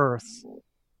other Earths.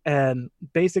 And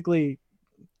basically,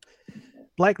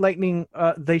 Black Lightning,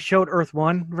 they showed Earth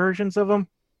 1 versions of him.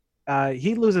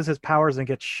 He loses his powers and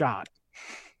gets shot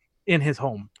in his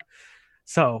home.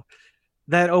 So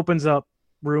that opens up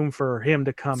room for him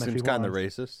to come if he Seems kind of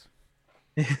wants. racist.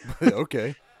 But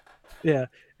okay. Yeah,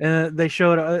 and they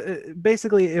showed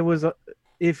basically it was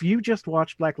if you just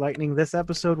watched Black Lightning, this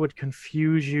episode would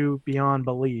confuse you beyond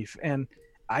belief. And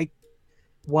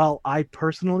while I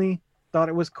personally thought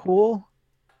it was cool,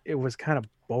 it was kind of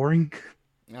boring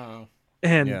No.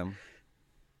 and Yeah.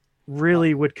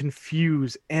 really would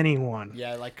confuse anyone.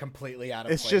 Yeah, like completely out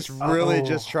of It's place. just really Oh.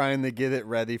 just trying to get it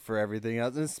ready for everything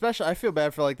else. And especially, I feel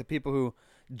bad for like the people who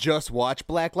just watch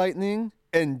Black Lightning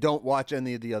and don't watch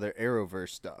any of the other Arrowverse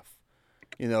stuff.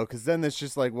 You know, because then it's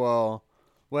just like, well,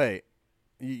 wait,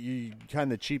 you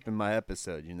kind of cheapen my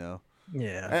episode, you know?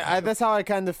 Yeah, That's how I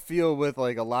kind of feel with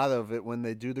like a lot of it when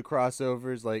they do the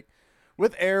crossovers. Like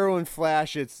with Arrow and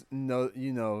Flash, it's no,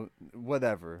 you know,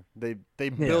 whatever. They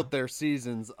built their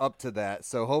seasons up to that.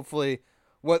 So hopefully,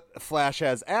 what Flash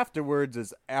has afterwards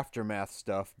is aftermath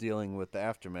stuff, dealing with the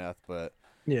aftermath. But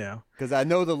yeah. because I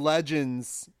know the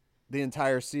Legends, the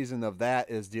entire season of that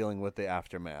is dealing with the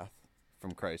aftermath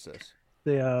from Crisis.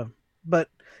 But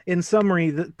in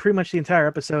summary, pretty much the entire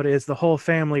episode is the whole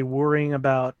family worrying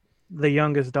about the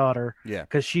youngest daughter Yeah.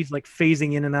 because she's like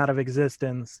phasing in and out of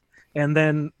existence. And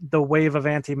then the wave of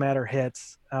antimatter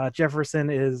hits.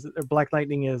 Black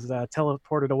Lightning is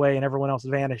teleported away, and everyone else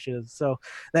vanishes. So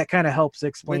that kind of helps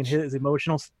explain his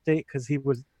emotional state because he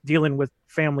was dealing with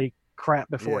family crap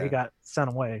before he Yeah. got sent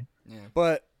away. Yeah.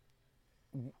 But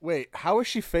wait, how is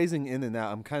she phasing in and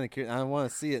out? I'm kind of curious. I want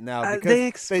to see it now because They they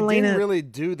explain didn't it- really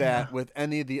do that with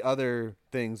any of the other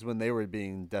things when they were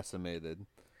being decimated.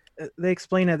 They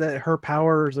explain it that her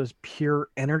powers is pure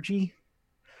energy.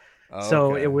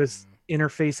 So Okay. it was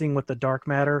interfacing with the dark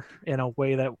matter in a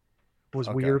way that was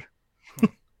Okay. weird.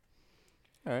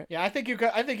 All right. Yeah, I think you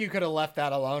could have left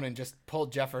that alone and just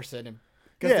pulled Jefferson, and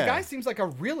because Yeah. the guy seems like a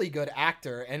really good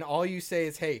actor, and all you say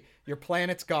is, "Hey, your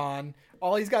planet's gone.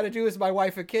 All he's got to do is my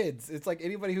wife and kids." It's like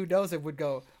anybody who knows him would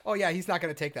go, "Oh yeah, he's not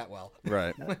going to take that well."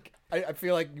 Right. Like I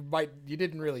feel like you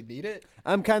didn't really need it.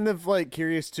 I'm kind of like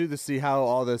curious too to see how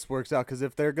all this works out, because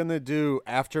if they're gonna do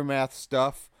aftermath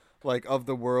stuff like of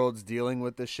the worlds dealing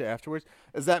with this shit afterwards,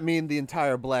 does that mean the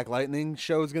entire Black Lightning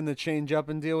show is gonna change up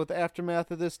and deal with the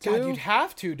aftermath of this too? God, you'd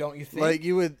have to, don't you think? Like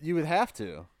you would have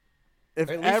to. If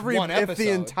At least one if the episode.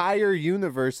 entire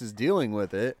universe is dealing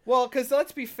with it, Well, because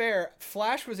let's be fair,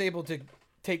 Flash was able to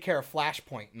take care of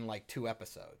Flashpoint in like 2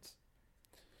 episodes.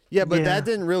 yeah, but Yeah. that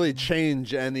didn't really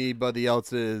change anybody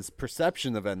else's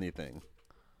perception of anything.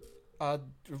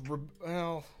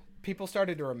 Well, people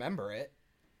started to remember it.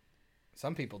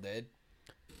 Some people did.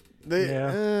 They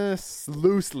Yeah.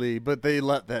 loosely, but they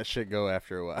let that shit go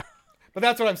after a while. But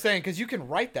that's what I'm saying, because you can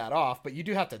write that off, but you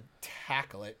do have to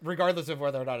tackle it, regardless of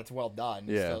whether or not it's well done.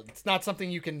 Yeah. So it's not something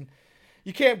you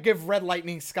can't give Red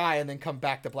Lightning Sky and then come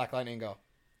back to Black Lightning and go,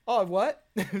 "Oh, what?"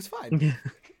 It was fine.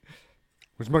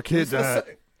 Where's my kids at?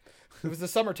 It was the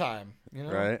summertime,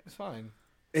 Right. It's fine.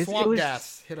 It Swamp was-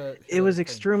 gas hit a. It was thing.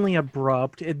 extremely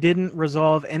abrupt. It didn't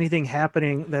resolve anything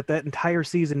happening that entire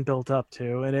season built up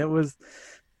to, and it was,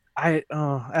 I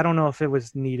don't know if it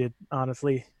was needed,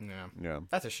 honestly. Yeah, Yeah.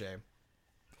 that's a shame.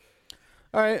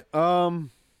 All right.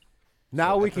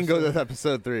 Now So we can go to episode-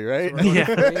 episode 3, right? We're on Yeah.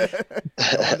 to 3.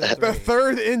 The The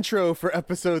third intro for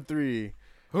episode 3.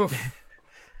 Oof.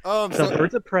 So So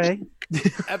Birds of Prey.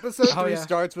 episode 3 Oh, yeah.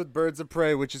 starts with Birds of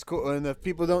Prey, which is cool. And if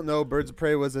people don't know, Birds of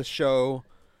Prey was a show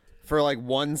for like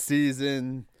 1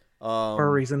 season. For a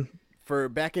reason. For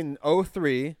back in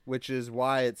 03, which is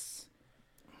why it's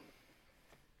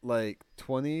like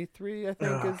 23, I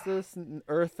think, is this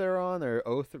Earth they're on, or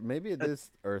 03? Maybe it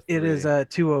is Earth. It is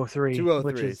 203.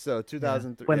 203. Which is So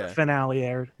 2003. when yeah. the finale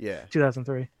aired. yeah.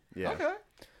 2003. Yeah. Okay.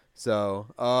 So,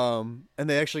 and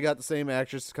they actually got the same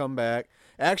actress to come back.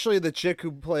 Actually, the chick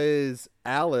who plays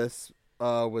Alice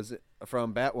was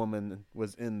from Batwoman,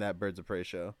 was in that Birds of Prey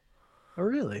show. Oh,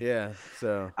 really? Yeah.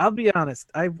 So, I'll be honest.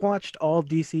 I watched all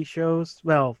DC shows.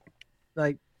 Well,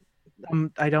 like,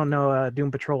 I don't know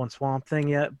Doom Patrol and Swamp Thing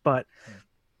yet, but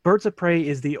Birds of Prey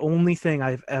is the only thing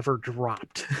I've ever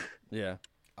dropped. yeah.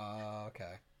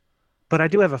 Okay. But I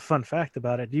do have a fun fact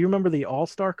about it. Do you remember the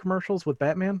All-Star commercials with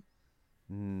Batman?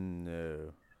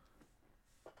 No.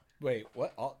 Wait,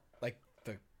 what? Like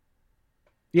the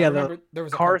Yeah, I the remember there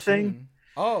was a car thing? cartoon.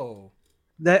 Oh,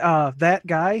 that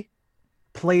guy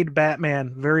played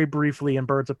Batman very briefly in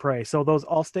Birds of Prey. So those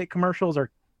Allstate commercials are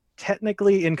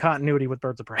technically in continuity with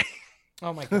Birds of Prey.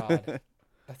 oh my god,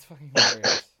 that's fucking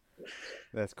hilarious.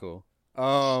 That's cool.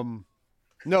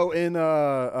 No, in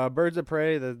Birds of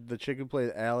Prey, the chick who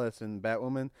played Alice in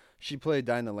Batwoman, she played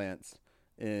Dinah Lance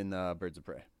in Birds of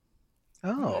Prey.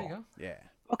 There you Oh, go. Yeah.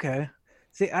 okay.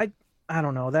 See, I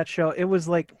don't know that show. It was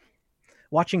like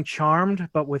watching Charmed,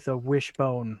 but with a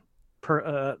Wishbone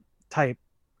type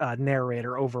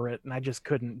narrator over it, and I just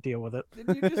couldn't deal with it.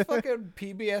 Did you just fucking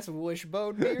PBS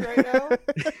Wishbone me right now?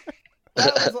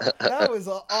 That was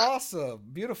awesome.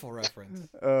 Beautiful reference.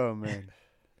 Oh man.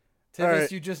 Tivis, All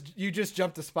right. you just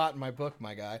jumped a spot in my book,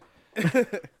 my guy.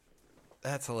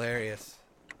 That's hilarious.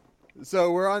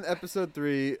 So we're on episode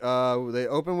 3. They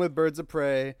open with Birds of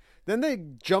Prey. Then they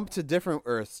jump to different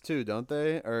Earths too, don't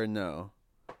they? Or no?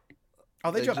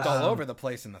 Oh, they They jumped just- all over the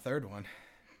place in the third one.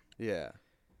 Yeah.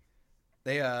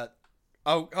 They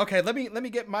oh, okay, let me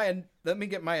get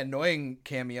my annoying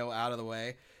cameo out of the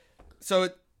way. So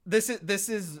this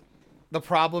is the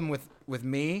problem with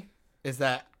me, is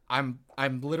that I'm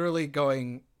literally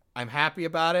going, I'm happy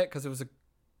about it because it was a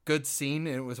good scene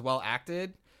and it was well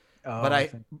acted, Oh,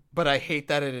 but I hate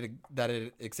that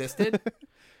it existed.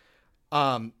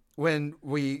 When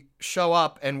we show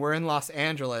up and we're in Los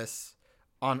Angeles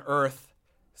on Earth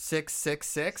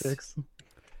 666. 6.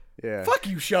 Yeah. Fuck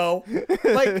you, show.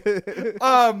 Like,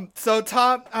 so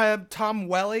Tom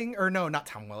Welling, or no, not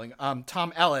Tom Welling.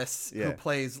 Tom Ellis, Yeah. who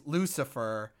plays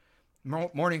Lucifer,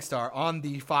 Morningstar on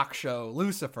the Fox show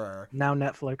Lucifer. Now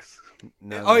Netflix.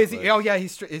 No, Oh, is he? Netflix. Oh, yeah,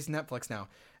 he's Netflix now.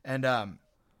 And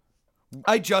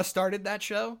I just started that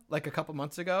show like a couple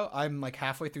months ago. I'm like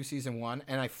halfway through season 1,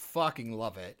 and I fucking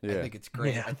love it. I Yeah. think it's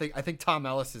great. Yeah. I think Tom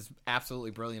Ellis is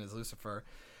absolutely brilliant as Lucifer.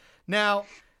 Now,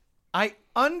 I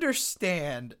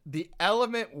understand the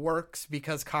element works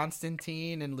because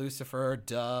Constantine and Lucifer, and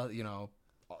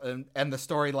the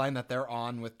storyline that they're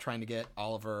on with trying to get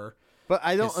Oliver But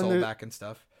I his don't soul back and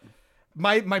stuff.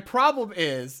 My problem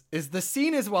is the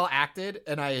scene is well acted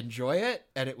and I enjoy it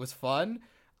and it was fun.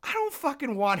 I don't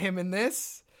fucking want him in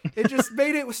this. It just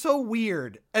made it so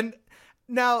weird. And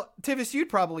now, Tivis, you'd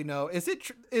probably know.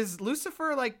 Is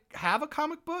Lucifer like have a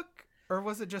comic book, or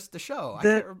was it just the show?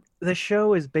 The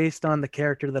show is based on the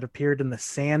character that appeared in the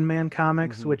Sandman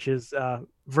comics, which is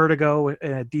Vertigo,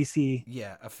 DC.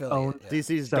 Yeah, affiliate. Yeah.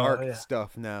 DC's So, dark yeah.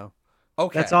 stuff now.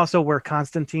 Okay. That's also where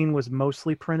Constantine was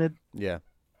mostly printed. Yeah.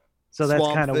 So that's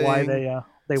Swamp kind of why Thing.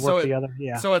 they So work it- together.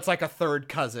 Yeah. So it's like a third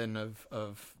cousin of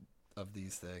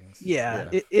these things. Yeah,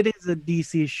 it is a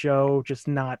DC show, just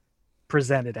not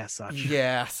presented as such.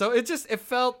 Yeah. So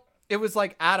it was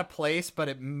like out of place, but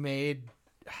it made,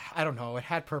 I don't know, it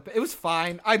had purpose. It was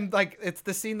fine. I'm like, it's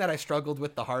the scene that I struggled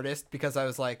with the hardest because I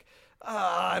was like,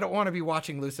 I don't want to be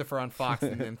watching Lucifer on Fox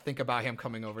and then think about him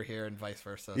coming over here and vice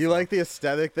versa. You So- like the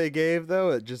aesthetic they gave though?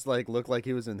 It just like looked like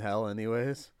he was in hell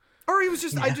anyways. Or he was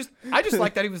just, I just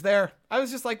like that he was there. I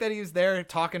was just like that he was there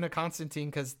talking to Constantine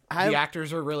because the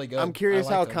actors are really good. I'm curious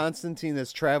I how liked him. Constantine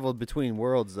has traveled between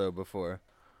worlds though before.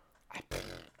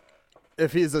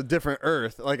 If he's a different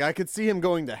Earth, like I could see him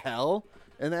going to hell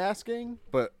and asking,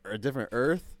 but a different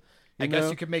Earth. I guess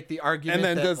you could make the argument. And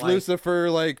then that, does like, Lucifer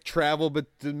like travel? But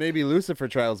maybe Lucifer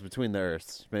travels between the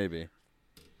Earths. Maybe.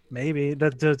 Maybe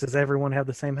does everyone have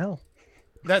the same hell?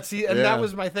 that Yeah.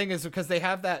 was my thing is because they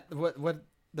have that what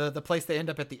the place they end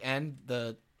up at the end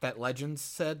that Legends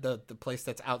said the place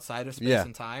that's outside of space Yeah.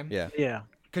 and time. Yeah, Yeah.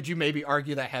 Could you maybe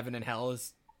argue that heaven and hell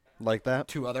is like that.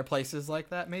 two other places like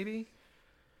that? Maybe.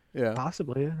 Yeah.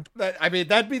 Possibly. Yeah. I mean,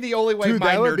 that'd be the only way. Dude,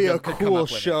 my that would be nerddom a could come cool up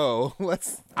with it. show.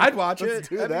 Let's. I'd watch Let's it.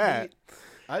 do That'd be that.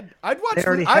 neat. I'd watch. They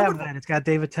already I have would. that. It's got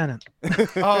David Tennant.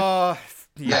 Yeah.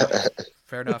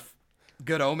 Fair enough.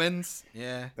 Good Omens.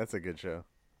 Yeah, That's a good show.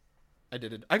 I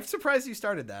did it. I'm surprised you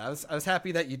started that. I was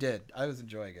happy that you did. I was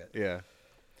enjoying it. Yeah.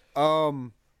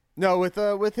 No,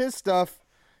 with his stuff,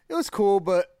 it was cool,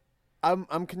 but I'm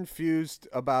confused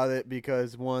about it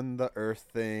because one, the Earth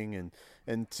thing,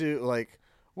 and two, like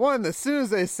one, as soon as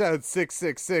they said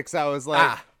 666, I was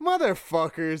like,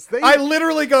 motherfuckers, I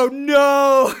literally go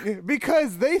no.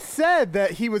 because they said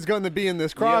that he was going to be in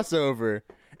this crossover,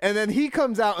 and then he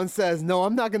comes out and says, "No,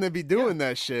 I'm not going to be doing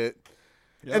that shit,"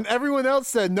 and everyone else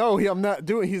said, "No,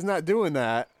 he's not doing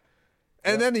that,"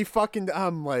 and then he fucking,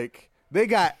 I'm like. They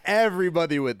got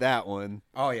everybody with that one.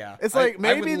 Oh yeah. It's like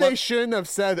maybe they shouldn't have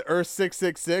said Earth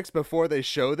 666 before they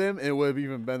showed him. It would have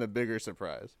even been a bigger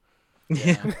surprise.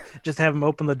 Yeah. Just have him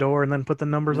open the door and then put the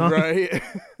numbers on. Right?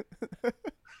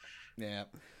 Yeah.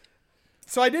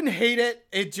 So I didn't hate it.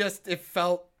 It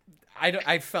felt.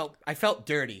 I felt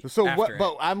dirty. So after what? it.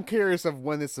 But I'm curious of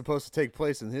when it's supposed to take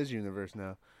place in his universe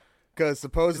now, because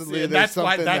supposedly See, there's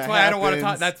something that's that why I don't want to talk.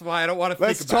 happens. That's why I don't want to.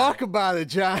 Let's think about talk it. about it,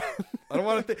 John. I don't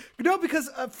want to think. No, because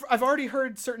I've already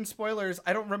heard certain spoilers.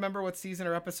 I don't remember what season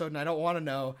or episode, and I don't want to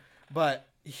know. But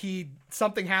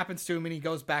something happens to him, and he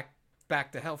goes back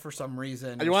to hell for some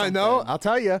reason. You want to know? I'll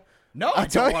tell you. No, I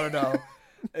tell don't you. want to know.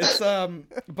 It's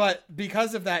but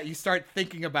because of that, you start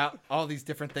thinking about all these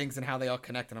different things and how they all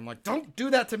connect. And I'm like, don't do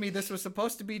that to me. This was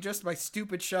supposed to be just my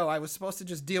stupid show. I was supposed to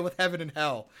just deal with heaven and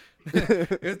hell.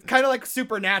 It's kind of like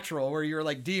Supernatural, where you're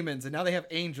like demons, and now they have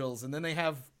angels, and then they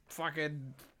have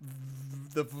fucking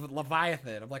the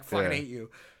Leviathan. I'm like, fucking Yeah. hate you.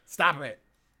 Stop it.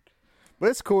 But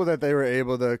it's cool that they were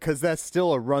able to, because that's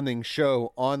still a running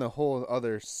show on a whole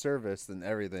other service and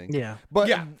everything. Yeah. But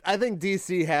Yeah. I think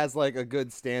DC has like a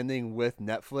good standing with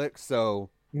Netflix, so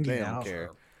they Yeah. don't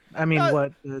care. I mean,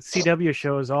 what the CW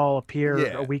shows all appear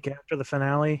Yeah. a week after the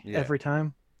finale Yeah. every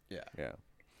time. Yeah. Yeah.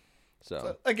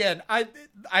 So Again, I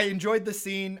enjoyed the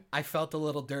scene. I felt a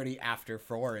little dirty after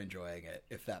for enjoying it,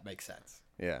 if that makes sense.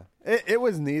 yeah, it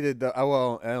was needed. Though.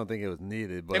 Well, I don't think it was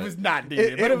needed, but It was not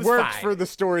needed, but it was worked fine. for the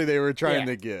story they were trying Yeah.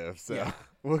 to give. So Yeah.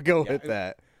 we'll go Yeah, with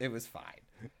that. It was fine.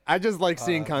 I just like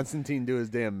seeing Constantine do his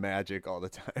damn magic all the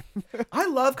time. I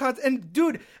love and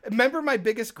dude, remember my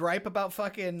biggest gripe about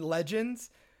fucking Legends?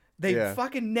 They Yeah.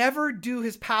 fucking never do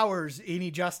his powers any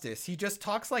justice. He just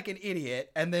talks like an idiot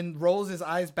and then rolls his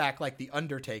eyes back like the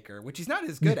Undertaker, which he's not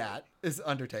as good at as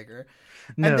Undertaker.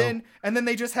 No. And then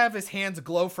they just have his hands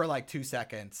glow for like 2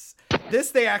 seconds.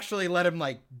 This they actually let him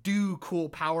like do cool,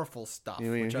 powerful stuff. You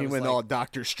mean which I he was went like, all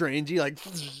Doctor Strangey, like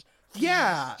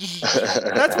yeah,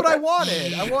 that's what I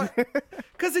wanted.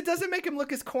 Because it doesn't make him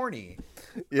look as corny.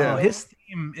 yeah. Oh, his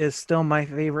theme is still my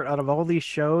favorite out of all these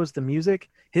shows. The music,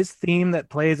 his theme that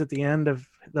plays at the end of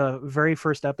the very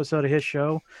first episode of his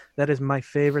show, that is my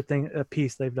favorite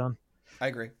piece they've done. I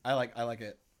agree. I like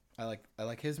it. I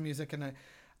like his music, and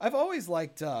I've always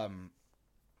liked the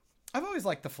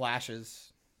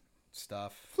Flash's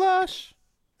stuff. Flash.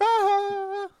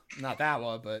 Ah. Not that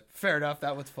one, but fair enough.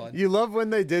 That was fun. You love when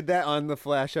they did that on the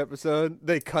Flash episode.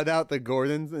 They cut out the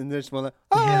Gordons and they just went like,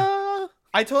 ah.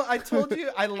 I told you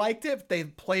I liked it, but they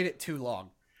played it too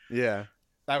long. Yeah.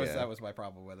 That Yeah. was my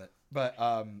problem with it. But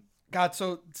God,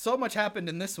 so much happened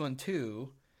in this one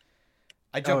too.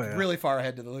 I jumped really far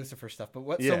ahead to the Lucifer stuff, but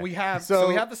what? Yeah. So we have So-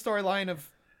 we have the storyline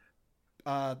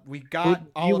of we got You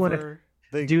wanna- Oliver.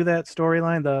 They, Do that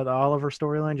storyline, the Oliver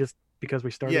storyline, just because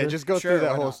we started. yeah, it? just go Sure, through that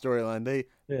why whole not? storyline. They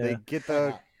Yeah. get Why the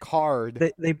not?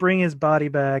 card. They bring his body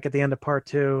back at the end of part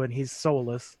 2, and he's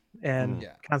soulless, and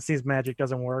Yeah. Constantine's magic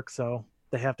doesn't work, so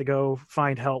they have to go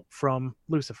find help from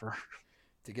Lucifer.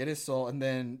 To get his soul, and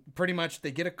then pretty much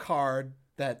they get a card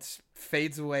that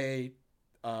fades away,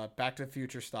 Back to the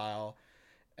Future style,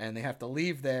 and they have to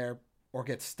leave there or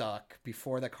get stuck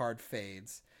before the card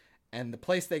fades. And the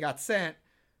place they got sent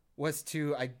was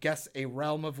to, I guess, a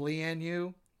realm of Lian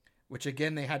Yu, which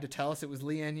again they had to tell us it was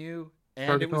Lian Yu,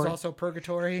 and it was Purgatory? also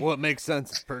purgatory. Well, it makes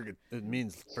sense. It's it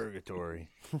means purgatory.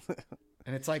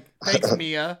 And it's like, thanks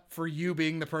Mia for you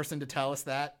being the person to tell us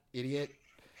that, idiot.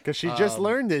 Because she just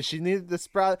learned it. She needed to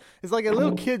sprout. It's like a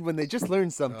little kid when they just learn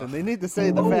something. They need to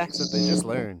say the facts that they just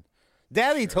learned.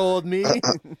 Daddy told me.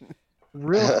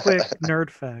 Real quick nerd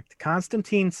fact: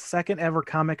 Constantine's second ever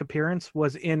comic appearance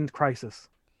was in Crisis.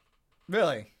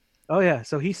 Really? Oh yeah,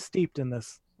 so he's steeped in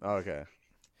this. Okay.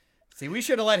 See, we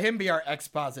should have let him be our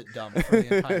exposit dump for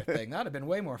the entire thing. That'd have been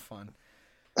way more fun.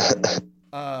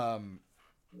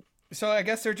 So I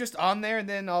guess they're just on there, and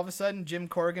then all of a sudden Jim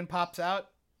Corrigan pops out.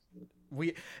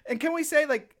 Can we say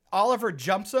like Oliver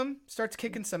jumps him, starts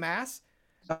kicking some ass?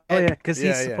 Oh yeah, because he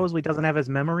Yeah, yeah. supposedly doesn't have his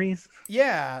memories.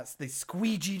 Yeah, they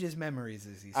squeegeed his memories,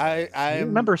 as he says. I He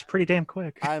remembers pretty damn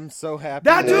quick. I'm so happy.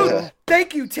 That now. dude,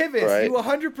 thank you, Tivis. Right. You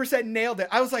 100% nailed it.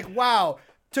 I was like, wow.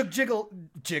 Took Jiggle.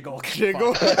 Jiggle.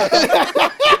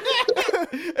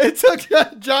 It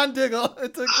took John Diggle.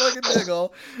 It took fucking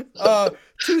Diggle.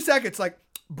 2 seconds, like,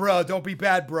 bro, don't be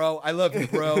bad, bro. I love you,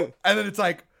 bro. And then it's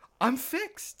like, I'm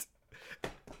fixed.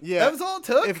 Yeah. That was all it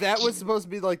took. If that was supposed to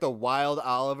be like the wild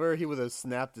Oliver, he would have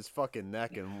snapped his fucking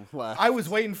neck and left. I was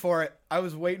waiting for it. I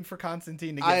was waiting for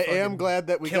Constantine to get I am fucking glad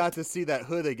that we killed. got to see that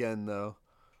hood again, though.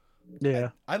 Yeah,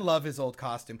 I love his old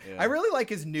costume. Yeah. I really like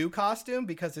his new costume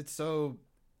because it's so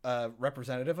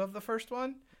representative of the first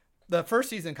one. The first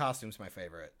season costume's my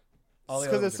favorite. All the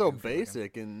Because other it's ones so are goofy looking.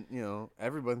 basic, and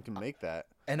everyone can make that.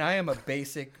 And I am a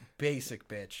basic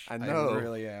bitch. I know. I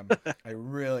really am. I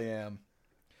really am.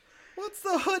 What's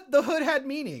the hood? The hood had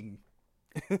meaning.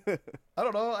 I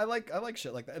don't know. I like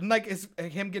shit like that. And like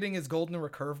him getting his golden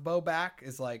recurve bow back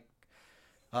is like,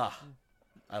 I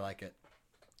like it.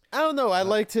 I don't know. I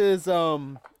liked his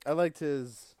other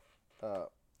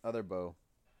bow.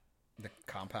 The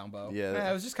compound bow. Yeah.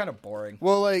 It was just kind of boring.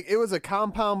 Well, like it was a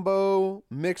compound bow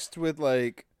mixed with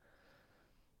like,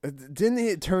 didn't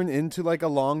it turn into like a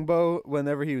long bow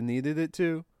whenever he needed it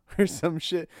to, or some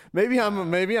shit? Maybe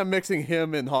I'm mixing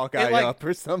him and Hawkeye It, like, up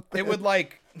or something. It would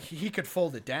like he could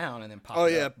fold it down and then pop. Oh,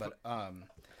 it yeah. up, but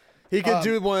he could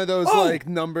do one of those oh, like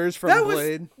numbers from that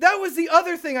Blade. was the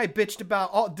other thing I bitched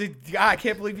about. I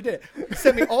can't believe you did it. You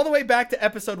sent me all the way back to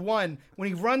episode 1 when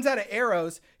he runs out of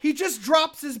arrows. He just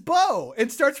drops his bow and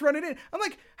starts running in. I'm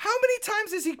like, how many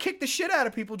times has he kicked the shit out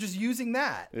of people just using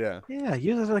that? Yeah. yeah,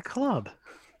 use it as a club.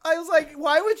 I was like,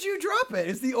 why would you drop it?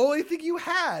 It's the only thing you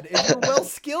had, and you're well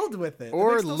skilled with it. It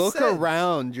Or makes no look sense.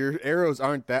 around. Your arrows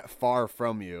aren't that far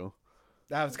from you.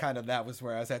 That was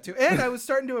where I was at too. And I was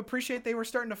starting to appreciate they were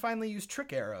starting to finally use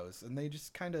trick arrows, and they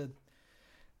just kind of.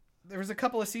 There was a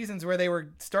couple of seasons where they were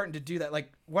starting to do that.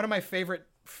 Like one of my favorite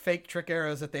fake trick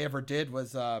arrows that they ever did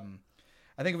was, I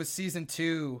think it was season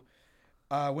 2,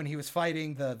 when he was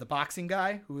fighting the boxing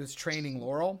guy who was training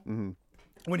Laurel. Mm-hmm.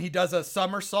 When he does a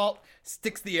somersault,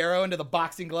 sticks the arrow into the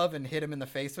boxing glove and hit him in the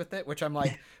face with it, which I'm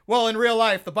like, well, in real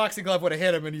life, the boxing glove would have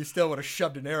hit him and you still would have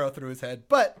shoved an arrow through his head.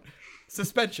 But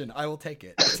suspension, I will take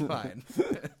it. It's fine.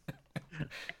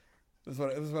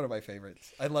 It was one of my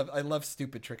favorites. I love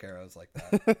stupid trick arrows like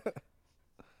that.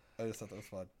 I just thought that was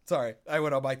fun. Sorry, I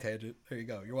went on my tangent. There you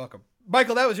go. You're welcome.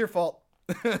 Michael, that was your fault.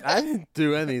 I didn't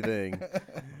do anything.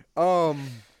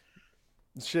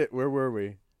 Shit, where were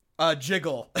we?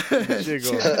 Jiggle.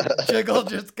 Jiggle. Jiggle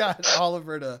just got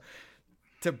Oliver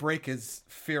to break his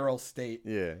feral state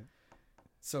Yeah.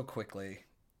 so quickly.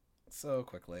 So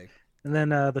quickly. And then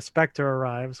the Spectre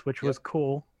arrives, which was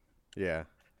cool. Yeah.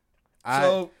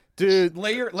 So, Dude,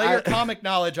 lay your comic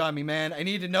knowledge on me, man. I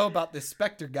need to know about this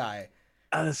Spectre guy.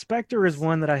 The Spectre is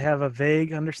one that I have a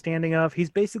vague understanding of. He's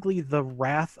basically the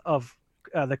wrath of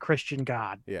the Christian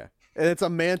God. yeah. And it's a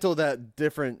mantle that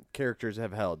different characters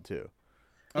have held too.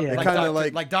 Yeah. Like kinda Dr.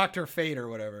 like- Dr. Fate or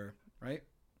whatever, right?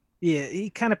 Yeah, he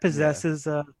kind of possesses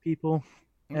people.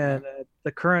 Okay. And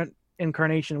the current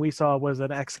incarnation we saw was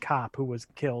an ex-cop who was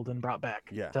killed and brought back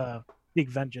Yeah. to seek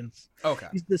vengeance. Okay.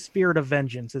 He's the Spirit of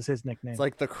Vengeance is his nickname. It's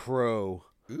like the Crow.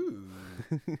 Ooh,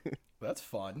 that's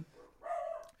fun.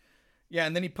 Yeah,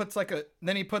 and then he puts like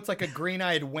a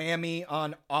green-eyed whammy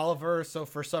on Oliver. So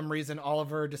for some reason,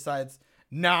 Oliver decides,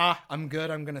 nah, I'm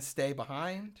good. I'm gonna stay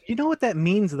behind. You know what that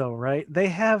means, though, right? They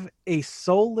have a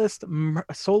soulless,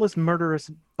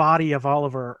 murderous body of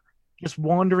Oliver just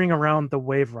wandering around the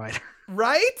Wave Rider.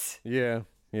 Right? Yeah.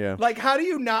 Yeah. Like, how do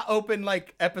you not open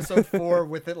like episode 4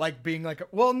 with it like being like,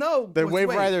 well, no, The let's Wave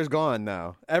wait. Rider's gone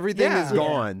now. Everything Yeah. is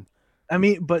gone. I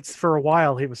mean, but for a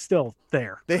while he was still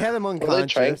there. They had him Well, they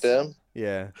unconscious. tranked him.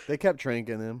 Yeah, they kept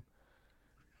tranking him.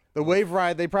 The Wave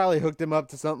Ride, they probably hooked him up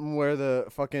to something where the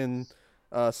fucking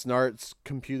Snart's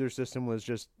computer system was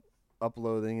just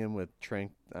uploading him with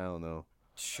trank. I don't know.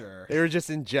 Sure, They were just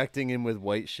injecting him with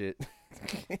white shit.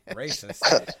 racist.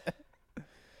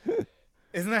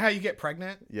 Isn't that how you get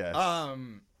pregnant? Yes.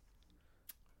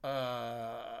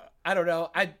 I don't know.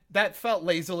 That felt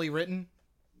lazily written.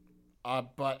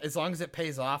 But as long as it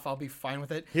pays off, I'll be fine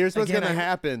with it. Here's what's Again, gonna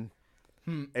happen.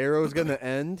 Hmm. Arrow's gonna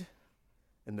end,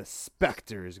 and the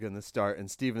Spectre is gonna start, and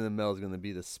Stephen Amell's gonna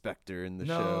be the Spectre in the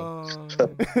show. No.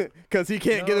 Because he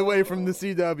can't get away from the No.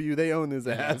 CW. They own his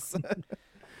ass.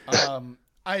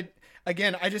 I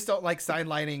just don't like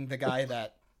sidelining the guy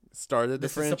that. Started the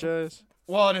This is franchise.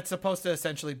 Well, and it's supposed to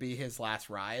essentially be his last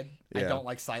ride. I Yeah. don't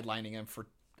like sidelining him for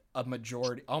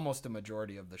almost a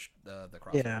majority of the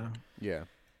crossover. Yeah. Yeah.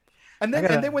 And then I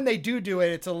gotta- and then when they do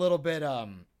it, it's a little bit a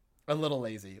little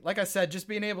lazy. Like I said, just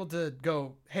being able to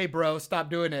go, "Hey, bro, stop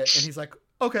doing it," and he's like,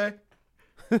 "Okay."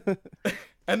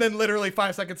 And then literally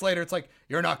 5 seconds later, it's like,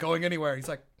 "You're not going anywhere." He's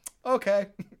like, "Okay."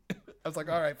 I was like,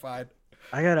 "All right, fine."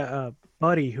 I got a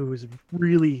buddy who's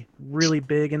really, really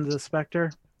big into the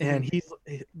Spectre, and he's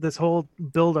this whole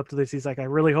build up to this. He's like, I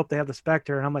really hope they have the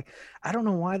Spectre, and I'm like, I don't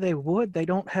know why they would. They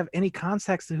don't have any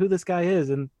context to who this guy is,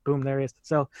 and boom, there he is.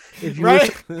 So if you,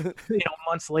 Right?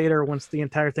 months later, once the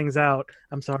entire thing's out,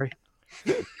 I'm sorry,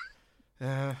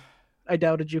 I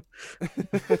doubted you.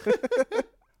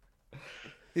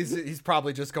 He's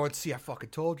probably just going, "See, I fucking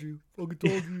told you. Fucking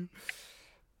told you."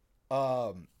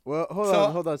 Well, hold So-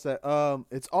 on a sec.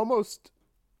 It's almost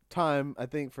time, I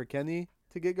think, for Kenny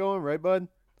to get going, right, bud?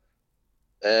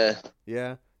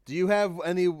 Yeah. Do you have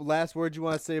any last words you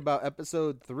want to say about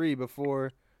episode 3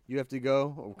 before you have to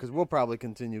go? Because we'll probably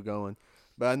continue going,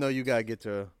 but I know you gotta get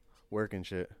to work and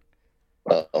shit.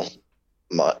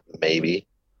 Maybe.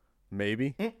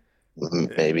 Maybe.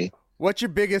 Maybe. What's your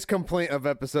biggest complaint of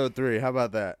episode 3? How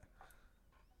about that?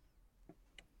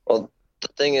 Well, the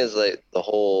thing is, like, the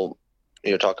whole,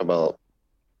 you're talking about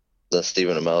the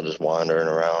Stephen Amell just wandering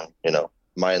around,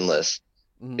 mindless.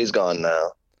 Mhm. He's gone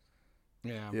now.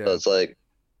 Yeah. Yeah. So it's like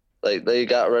they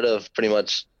got rid of pretty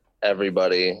much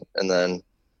everybody, and then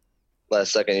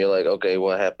last second you're like, okay,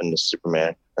 what happened to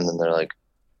Superman? And then they're like,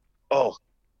 oh,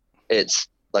 it's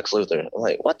Lex Luthor. I'm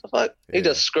like, what the fuck? Yeah. He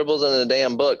just scribbles in a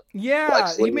damn book. Yeah,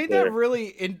 Lex he made that Luthor. really.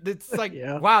 It's like,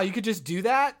 Yeah. wow, you could just do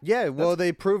that. Yeah, well,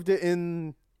 they proved it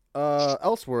in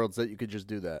Elseworlds that you could just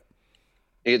do that.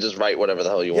 You can just write whatever the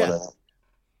hell you Yeah. want.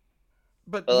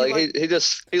 But But like he, he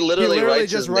He literally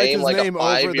writes just his writes name his like name a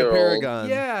over the 5-year-old. Paragon.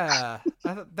 yeah,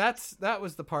 I thought that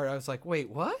was the part I was like, wait,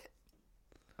 what?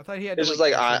 I thought he had. It's to, just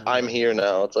like actually I'm write. here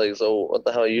now. It's like, so what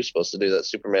the hell are you supposed to do that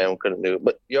Superman couldn't do?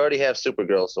 But you already have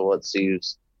Supergirl, so what's the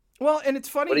use? Well, and it's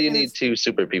funny. What do you and need it's- two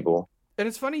super people? And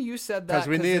it's funny you said that Because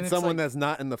we then needed it's someone like- that's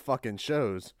not in the fucking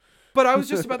shows. But I was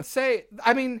just about to say,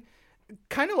 I mean,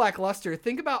 kind of lackluster.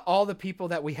 Think about all the people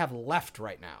that we have left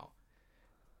right now.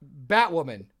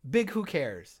 Batwoman, big who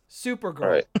cares.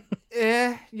 Supergirl,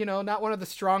 Right. not one of the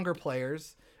stronger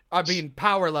players. I mean,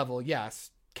 power level, yes.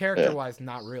 Character-wise,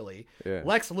 not really. Yeah.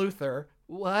 Lex Luthor,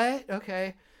 what?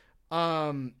 Okay.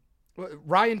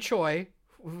 Ryan Choi,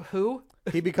 who?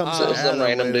 He becomes Some Adam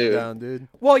random later dude. down, dude.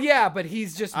 Well, yeah, but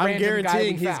he's just I'm random guy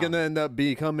guaranteeing we he's found, gonna end up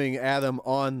becoming Adam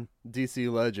on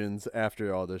DC Legends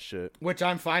after all this shit. which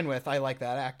I'm fine with. I like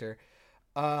that actor.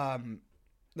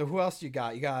 Who else you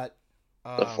got? You got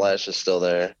The Flash is still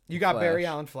there. You got Barry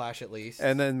Flash. Allen Flash at least.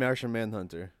 And then Martian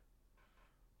Manhunter,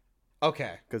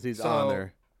 okay. because he's So- on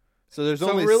there. So there's so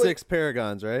only really- 6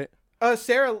 Paragons, right?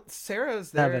 Sarah's there.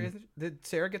 Seven. Did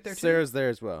Sarah get there too? Sarah's there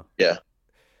as well.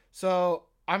 So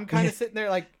I'm kind of sitting there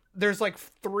like there's like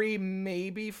 3,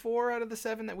 maybe 4 out of the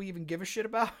 7 that we even give a shit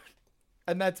about.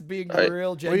 And that's being Right. real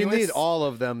Well, genuine. you need all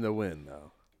of them to win,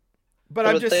 though. But But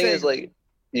I'm the just thing saying is, like,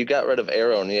 you got rid of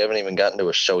Arrow and you haven't even gotten to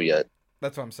a show yet.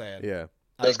 that's what I'm saying. Yeah.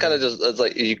 I That's kind of agree. just, it's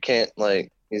like, you can't,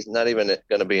 like, he's not even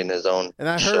going to be in his own And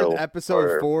I heard show episode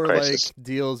or 4 Crisis. like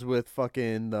deals with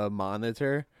fucking the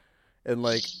Monitor, and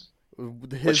like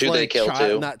Which his who they like kill,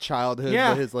 too. not childhood,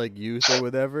 Yeah. but his like youth or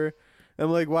whatever.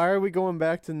 I'm like, why are we going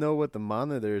back to know what the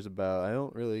Monitor is about? I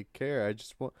don't really care. I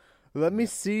just want let me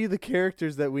see the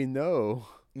characters that we know.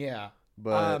 Yeah.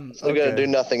 But So they're gonna do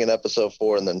nothing in episode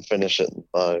 4 and then finish it in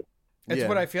 5. It's Yeah.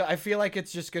 what I feel. I feel like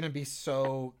it's just going to be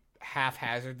so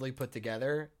haphazardly put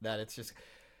together that it's just,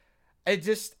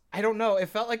 I don't know. It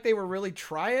felt like they were really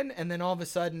trying, and then all of a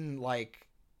sudden, like,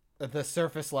 the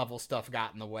surface level stuff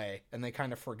got in the way, and they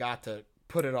kind of forgot to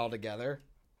put it all together.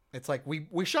 It's like, we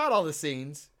shot all the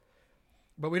scenes,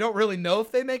 but we don't really know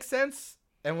if they make sense,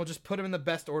 and we'll just put them in the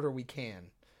best order we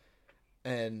can.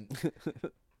 And,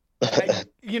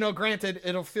 granted,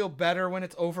 it'll feel better when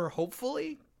it's over,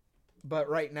 hopefully. But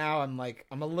right now, I'm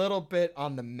a little bit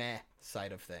on the meh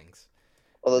side of things.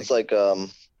 Well, it's like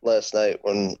last night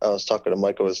when I was talking to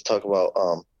Michael, was talking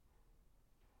about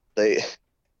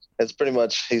it's pretty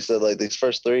much, he said, like, these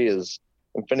first 3 is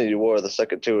Infinity War, the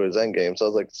second 2 is Endgame. So I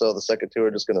was like, so the second 2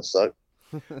 are just gonna suck.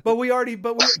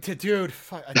 Dude,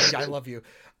 I love you.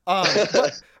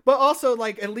 But also,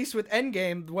 like, at least with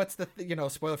Endgame, what's the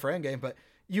spoiler for Endgame, but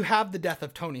you have the death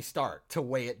of Tony Stark to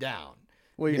weigh it down.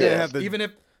 well, you're You know, gonna have even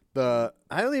if, I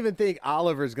don't even think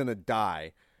Oliver's gonna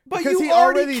die. but Because you he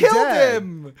already killed dead.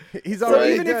 him. He's So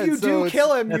already even dead. if you so do it's-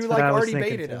 kill him, That's you what like I was already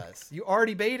thinking, baited too. us. You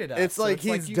already baited us. it's So like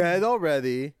he's you- dead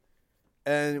already,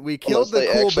 and we killed Unless they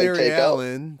the cool actually Barry take out-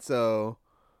 Allen. So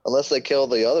Unless they kill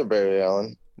the other Barry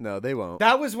Allen. no, they won't.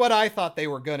 That was what I thought they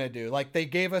were gonna do. Like, they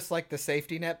gave us like the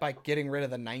safety net by getting rid of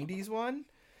the '90s one,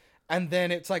 and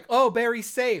then it's like, oh, Barry's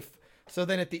safe. So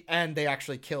then at the end, they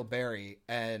actually kill Barry,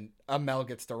 and Amel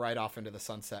gets to ride off into the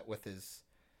sunset with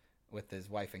his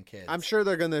wife and kids. I'm sure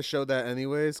they're gonna show that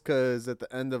anyways, because at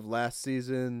the end of last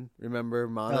season, remember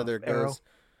Monitor Arrow. goes,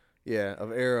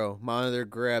 of Arrow. Monitor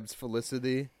grabs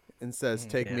Felicity and says,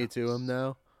 "Take yeah. me to him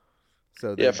now."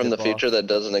 So they Yeah, from the dip future off. that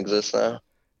doesn't exist now.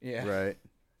 Yeah, Right.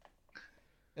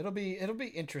 it'll be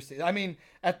interesting. I mean,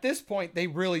 at this point, they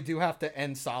really do have to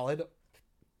end solid,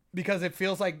 because it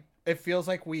feels like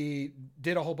we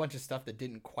did a whole bunch of stuff that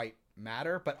didn't quite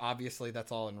matter. But obviously,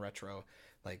 that's all in retro.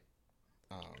 Like,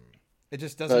 it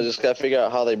just doesn't. I just gotta figure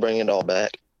out how they bring it all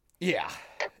back. Yeah.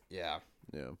 Yeah.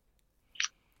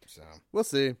 So We'll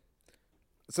see.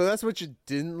 So that's what you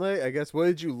didn't like, I guess. What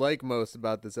did you like most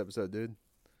about this episode, dude?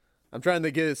 I'm trying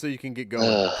to get it so you can get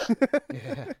going.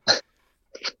 yeah,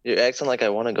 You're acting like I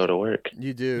want to go to work.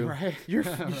 You do. right. You're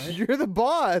Right. you're the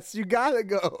boss. You gotta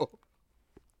go.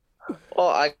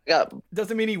 Well,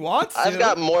 Doesn't mean he wants to. I've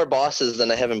got more bosses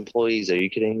than I have employees. Are you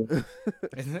kidding me?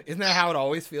 Isn't that how it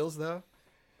always feels, though?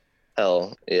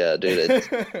 Hell, yeah, dude.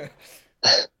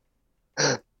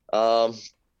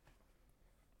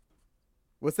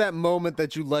 What's that moment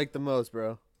that you liked the most,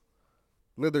 bro?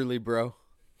 Literally, bro.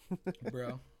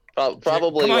 Bro.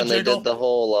 Probably Come on, when they Jiggle. did the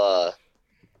whole.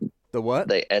 The what?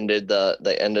 They ended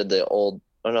the old.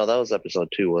 Oh no, that was episode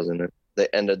 2, wasn't it? They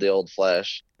ended the old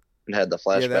Flash and had the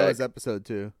flashback. Yeah, that was episode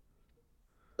 2.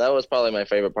 That was probably my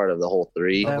favorite part of the whole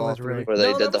 3, That Of all was three. really where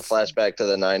they No, did that the was- flashback to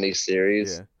the '90s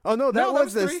series. Yeah. Oh no, that No,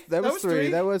 was this. three. That was 3.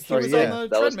 That was He 3. was Yeah. on the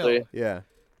That was treadmill. 3. Yeah.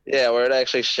 Yeah, where it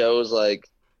actually shows like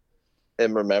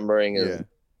him remembering his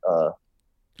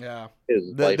Yeah.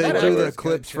 his They life. That or drew was the whatever. good,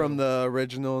 clips too. from the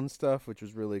original and stuff, which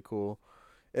was really cool.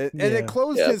 And Yeah. it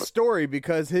closed Yeah, his but- story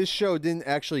because his show didn't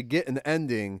actually get an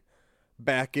ending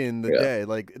back in the Yeah. day.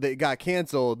 Like, they got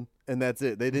canceled, and that's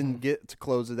it. They didn't Mm-hmm. get to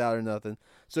close it out or nothing.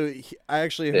 So I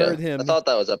actually Yeah, heard him. I thought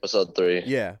that was episode 3.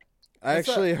 Yeah. I It's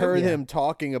a- actually heard yeah. him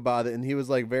talking about it, and he was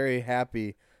like very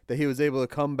happy that he was able to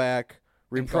come back,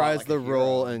 And go out reprise like a the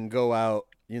role, hero. and go out,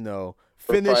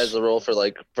 Reprise finish. the role for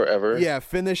like forever. Yeah,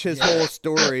 finish his whole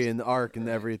story and arc and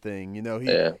everything.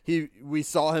 Yeah. We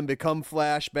saw him become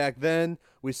Flash back then.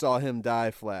 We saw him die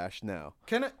Flash now.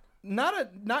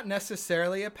 Not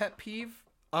necessarily a pet peeve.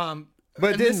 But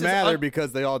it and this didn't is matter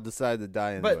because they all decided to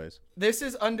die anyways. But this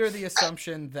is under the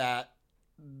assumption that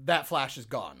Flash is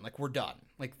gone. Like, we're done.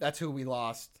 Like, that's who we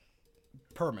lost.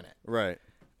 Permanent. Right.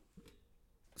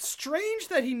 Strange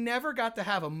that he never got to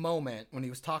have a moment when he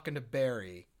was talking to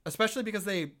Barry, especially because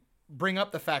they bring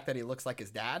up the fact that he looks like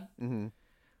his dad, Mm-hmm.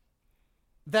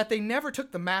 that they never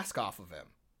took the mask off of him.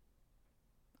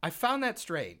 I found that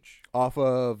strange. Off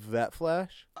of that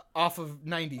Flash? Off of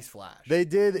 90s Flash. They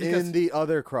did Because- in the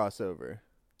other crossover.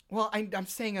 Well, I'm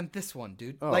saying on this one,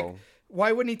 dude. Oh. Like,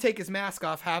 why wouldn't he take his mask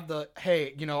off, have the,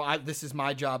 hey, this is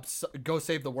my job, go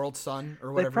save the world, son, or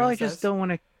They whatever probably he says. just don't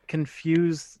want to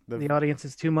confuse The- the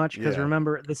audiences too much because Yeah.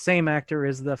 remember the same actor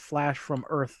is the Flash from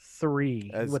Earth 3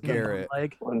 As with Garrett. the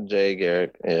leg. Jay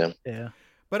Garrick. Yeah. Yeah.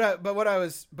 But what I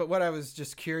was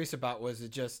just curious about was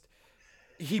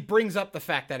he brings up the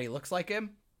fact that he looks like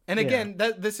him, And Yeah. again,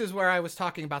 this is where I was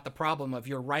talking about the problem of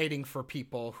you're writing for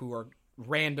people who are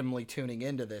randomly tuning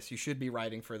into this. You should be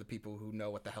writing for the people who know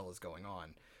what the hell is going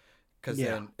on. Because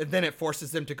then it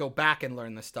forces them to go back and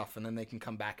learn this stuff, and then they can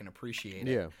come back and appreciate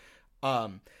it. Yeah.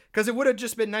 Because it would have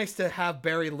just been nice to have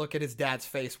Barry look at his dad's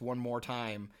face one more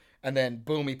time, and then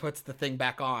boom, he puts the thing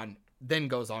back on, then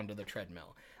goes on to the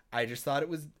treadmill. I just thought it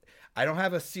was. I don't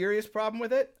have a serious problem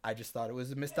with it. I just thought it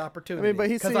was a missed opportunity. I mean, but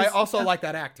he because I sees- also like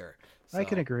that actor. I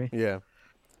can So. agree. Yeah.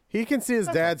 He can see his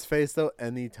dad's face though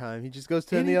anytime. He just goes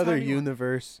to any other Anytime he wants.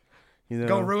 universe. You know.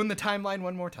 Go ruin the timeline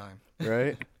one more time.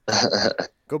 Right?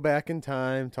 Go back in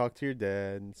time, talk to your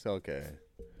dad. It's okay.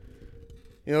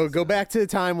 You know, go back to the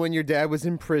time when your dad was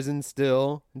in prison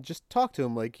still, and just talk to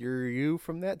him like you're you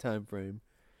from that time frame.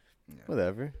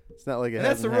 Whatever. It's not like it. And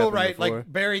that's the hasn't rule, happened right? before.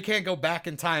 Like Barry can't go back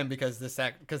in time because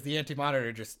the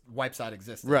Anti-Monitor just wipes out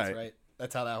existence, Right. right?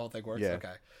 That's how that whole thing works. Yeah.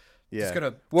 Okay. yeah. Just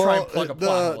gonna try and plug a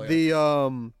plot hole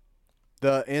here.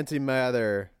 the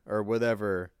antimatter or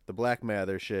whatever, the black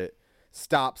matter shit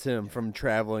stops him from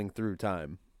traveling through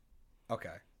time. Okay.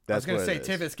 I That's was gonna what say, it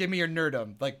is. Tivis, give me your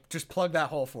nerdum. Like, just plug that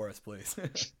hole for us, please.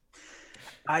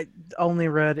 I only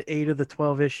read 8 of the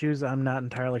 12 issues. I'm not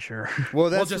entirely sure. Well,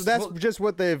 that's we'll- just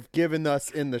what they've given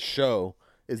us in the show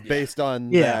is based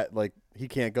on Yeah. that. Like he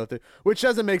can't go through, which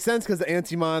doesn't make sense because the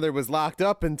Anti-Monitor was locked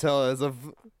up until as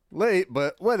of late.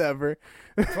 But whatever.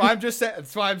 That's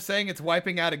why I'm saying it's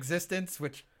wiping out existence,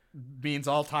 which means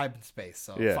all time and space.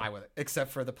 So I'm Yeah. fine with it,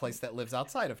 except for the place that lives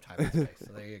outside of time and space.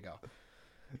 So there you go.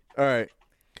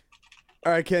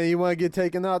 All right, Kenny, you want to get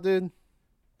taken out, dude?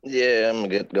 Yeah, I'm gonna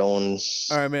get going.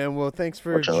 All right, man. Well, thanks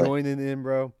for Fortunately. joining in,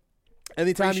 bro.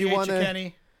 Anytime Appreciate you want to,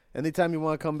 Kenny. anytime you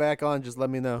want to come back on, just let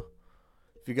me know.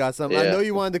 If you got something, I Yeah. know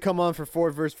you wanted to come on for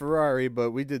Ford versus Ferrari, but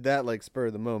we did that like spur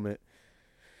of the moment.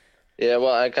 Yeah,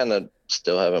 well, I kind of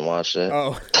still haven't watched it.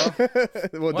 Oh, well,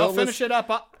 Well, don't finish it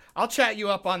up. I'll chat you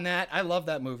up on that. I love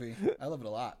that movie. I love it a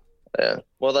lot. Yeah.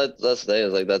 Well, that's the thing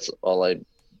is like that's all I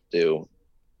do.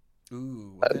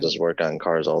 Ooh. I just work on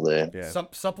cars all day. Yeah.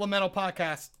 Supplemental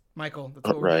podcast, Michael. That's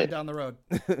what we're Right. doing down the road.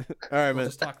 All right, We'll man.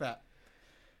 just talk that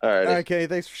All right. All right, Kenny.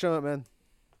 Thanks for showing up, man.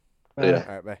 Yeah.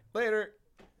 All right, bye. later.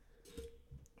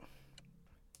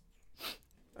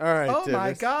 All right. Oh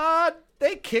my Tivis. God!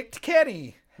 They kicked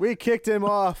Kenny. We kicked him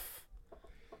off.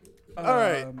 All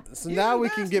right. So you now we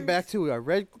can get bastards. back to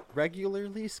our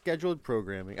regularly scheduled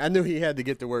programming. I knew he had to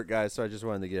get to work, guys, so I just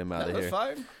wanted to get him out of That's here.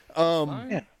 fine. Um.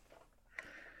 Yeah.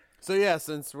 So yeah,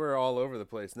 since we're all over the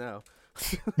place now.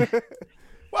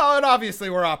 Well, and obviously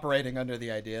we're operating under the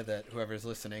idea that whoever's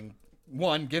listening,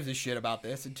 one, gives a shit about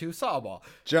this, and two, saw a ball.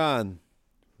 John,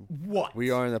 What?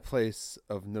 we are in a place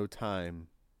of no time.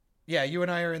 Yeah, you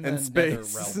and I are in the And nether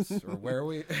space. realms. Or where are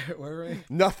we? Where are we?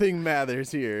 Nothing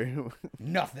matters here.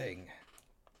 Nothing.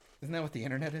 Isn't that what the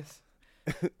internet is?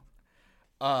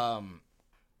 God,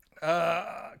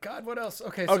 what else?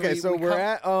 Okay, so, Okay, so we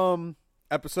we're come-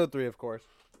 at episode 3, of course.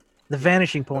 The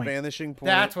Vanishing The Point. vanishing point.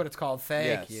 That's what it's called.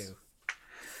 Thank Yes. you.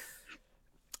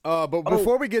 But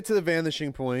before we get to the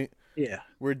vanishing point, Yeah.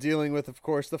 we're dealing with, of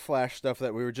course, the Flash stuff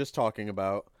that we were just talking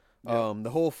about.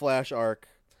 The whole Flash arc.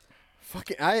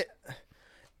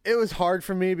 It was hard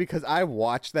for me because I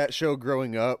watched that show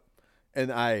growing up,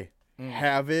 and I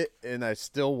have it, and I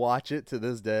still watch it to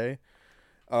this day.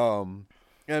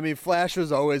 I mean, Flash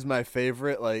was always my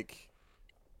favorite, like,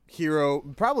 hero,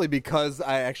 probably because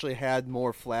I actually had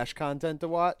more Flash content to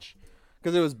watch,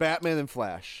 because it was Batman and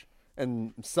Flash,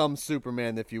 and some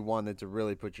Superman if you wanted to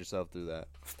really put yourself through that.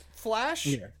 Flash.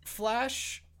 Yeah.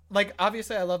 Flash. Like,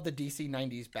 obviously, I love the DC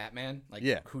 90s Batman. Like,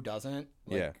 Yeah. who doesn't?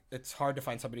 Like, Yeah. It's hard to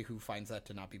find somebody who finds that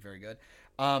to not be very good.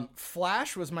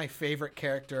 Flash was my favorite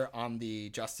character on the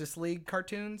Justice League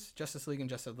cartoons, Justice League and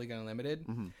Justice League Unlimited.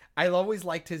 I always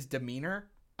liked his demeanor.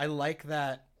 I like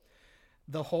that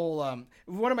the whole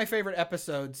one of my favorite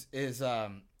episodes is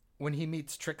when he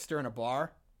meets Trickster in a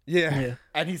bar. Yeah.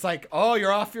 And he's like, "Oh,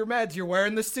 you're off your meds. You're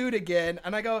wearing the suit again."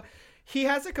 And I go, he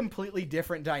has a completely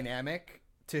different dynamic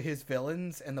to his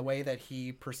villains and the way that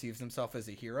he perceives himself as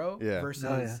a hero Yeah.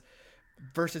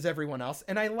 versus everyone else.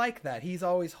 And I like that. He's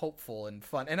always hopeful and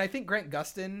fun. And I think Grant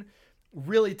Gustin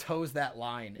really toes that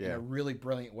line in Yeah. a really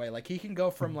brilliant way. Like, he can go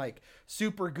from like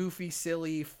super goofy,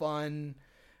 silly, fun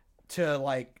to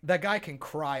like that guy can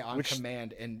cry on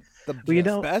command. And The Well, you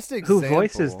know best who example.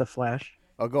 voices the Flash?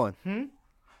 Oh, go on.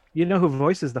 You know who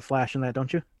voices the Flash in that,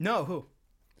 don't you? no, who?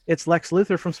 It's Lex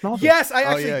Luthor from Smallville. Yes, I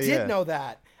actually yeah, did yeah. know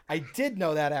that. I did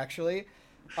know that actually.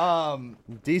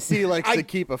 DC likes to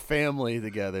keep a family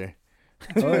together.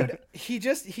 Dude,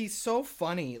 he's so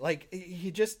funny. Like,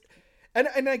 he just, and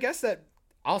I guess that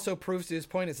also proves to his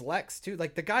point is Lex too.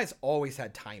 Like the guy's always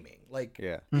had timing. Like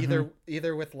Yeah.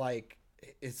 either with like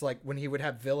it's like when he would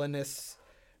have villainous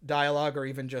dialogue or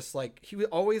even just like he would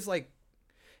always like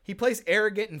he plays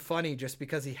arrogant and funny just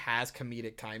because he has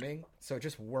comedic timing. So it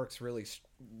just works really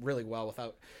really well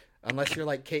without unless you're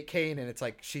like Kate Kane and it's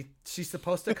like she's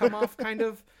supposed to come off kind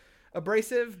of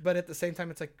abrasive, but at the same time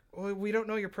it's like, well, we don't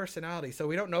know your personality, so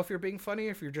we don't know if you're being funny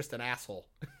or if you're just an asshole.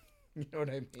 You know what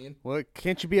I mean? Well,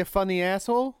 can't you be a funny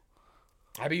asshole?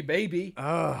 I mean, maybe.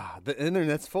 The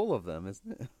internet's full of them,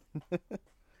 isn't it?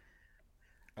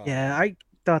 Yeah, I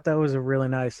thought that was a really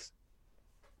nice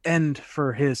end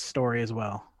for his story as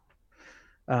well.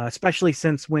 Especially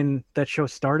since when that show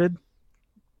started,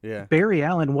 Yeah. Barry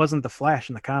Allen wasn't the Flash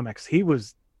in the comics. He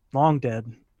was long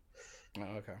dead.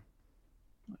 Oh, okay.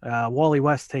 Wally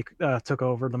West took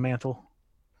over the mantle.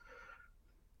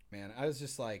 Man, I was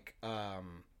just like,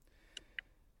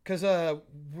 because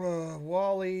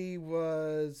Wally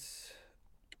was,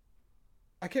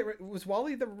 was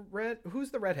Wally the red?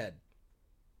 Who's the redhead?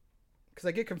 Because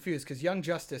I get confused. Because Young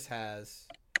Justice has.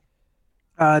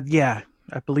 Yeah,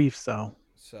 I believe so.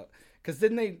 So, because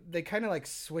then they kind of like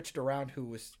switched around who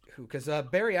was who. Because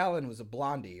Barry Allen was a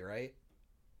blondie, right?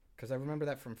 Because I remember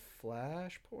that from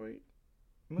Flashpoint.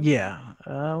 Yeah,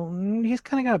 he's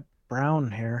kind of got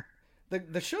brown hair.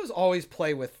 The shows always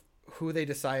play with who they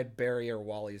decide Barry or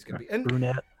Wally is going to be, and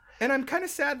Brunette. And I'm kind of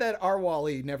sad that our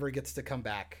Wally never gets to come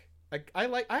back.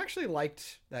 I actually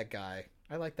liked that guy.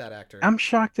 I like that actor. I'm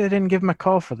shocked they didn't give him a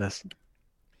call for this.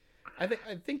 I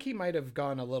think he might have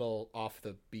gone a little off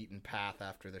the beaten path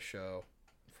after the show,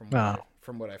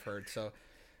 from what I've heard. So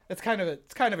it's kind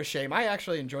of a shame. I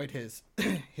actually enjoyed his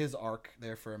his arc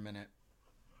there for a minute,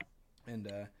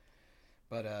 and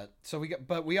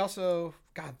but we also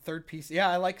got third piece. Yeah,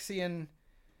 I like seeing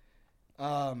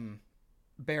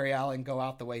Barry Allen go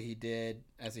out the way he did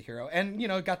as a hero, and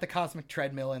got the cosmic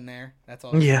treadmill in there. That's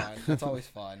always fun. That's always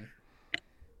fun.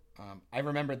 I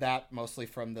remember that mostly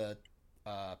from the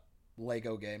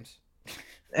Lego games.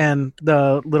 And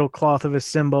the little cloth of his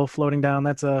symbol floating down.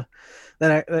 That's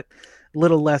that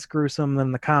little less gruesome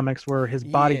than the comics, where his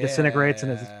body disintegrates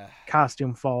and his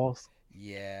costume falls.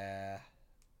 Yeah,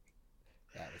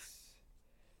 that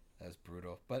was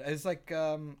brutal. But it's like,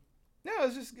 no,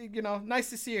 it's just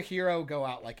nice to see a hero go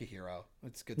out like a hero.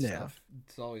 It's good stuff.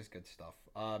 It's always good stuff.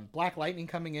 Black Lightning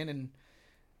coming in and.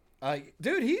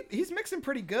 Dude, he's mixing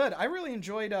pretty good. I really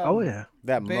enjoyed.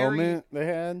 That moment they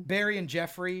had Barry and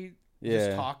Jeffrey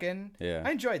just talking. Yeah,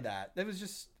 I enjoyed that.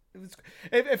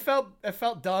 It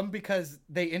felt dumb because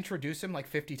they introduced him like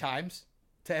 50 times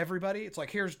to everybody. It's like,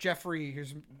 here's Jeffrey.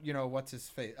 Here's what's his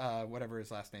face, whatever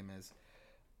his last name is.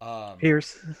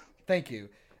 Pierce. Thank you.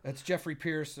 That's Jeffrey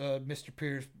Pierce, Mr.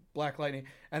 Pierce, Black Lightning,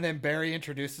 and then Barry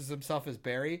introduces himself as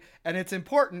Barry, and it's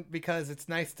important because it's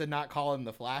nice to not call him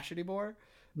the Flash anymore.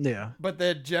 Yeah. But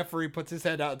then Jeffrey puts his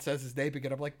head out and says his name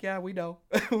again. I'm like, yeah, we know.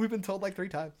 We've been told like 3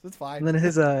 times. It's fine. And then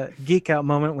his geek out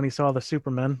moment when he saw the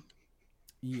Superman.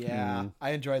 Yeah,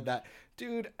 I enjoyed that.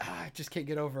 Dude, I just can't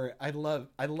get over it. I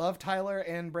love Tyler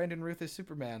and Brandon Ruth as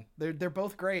Superman. They're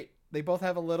both great. They both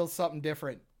have a little something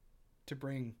different to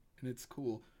bring, and it's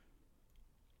cool.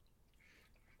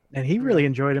 And he really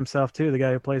enjoyed himself too, the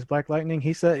guy who plays Black Lightning.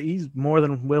 He said he's more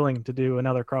than willing to do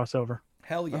another crossover.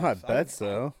 Hell yes. I bet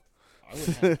so. I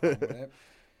wouldn't have a problem with it.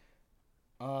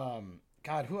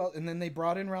 God, who else? And then they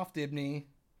brought in Ralph Dibny.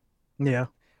 Yeah.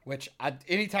 Which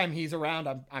anytime he's around,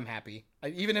 I'm happy.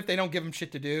 Even if they don't give him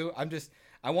shit to do,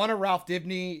 I want a Ralph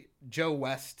Dibny, Joe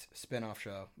West spinoff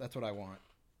show. That's what I want.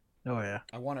 Oh yeah.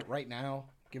 I want it right now.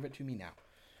 Give it to me now.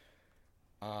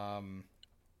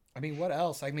 I mean, what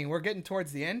else? I mean, we're getting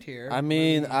towards the end here. I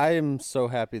mean, I am so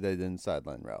happy they didn't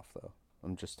sideline Ralph though.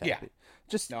 I'm just happy. Yeah.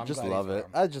 Just No, I'm just glad love he's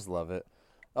it. gone. I just love it.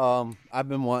 I've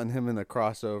been wanting him in a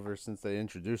crossover since they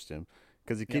introduced him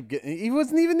because he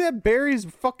wasn't even at Barry's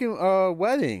fucking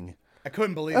wedding. I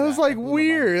couldn't believe That that. was like That blew my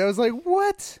weird. mind. I was like,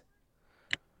 what?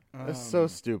 That's so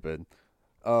stupid.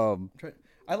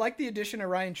 I like the addition of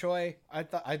Ryan Choi.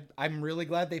 I'm really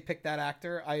glad they picked that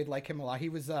actor. I like him a lot. He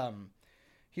was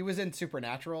in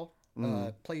Supernatural.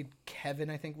 Played Kevin,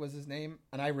 I think was his name,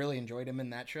 and I really enjoyed him in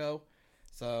that show.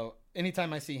 So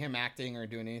anytime I see him acting or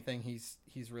doing anything, he's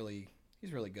really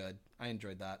good. I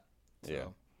enjoyed that. So. Yeah.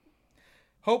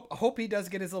 Hope he does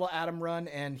get his little Adam run,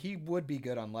 and he would be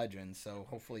good on Legends. So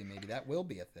hopefully, maybe that will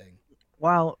be a thing.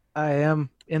 While I am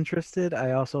interested,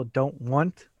 I also don't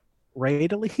want Ray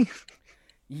to leave.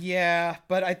 Yeah,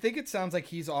 but I think it sounds like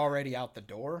he's already out the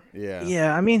door. Yeah.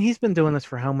 Yeah, I mean, he's been doing this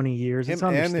for how many years? Him It's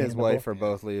and his understandable. wife are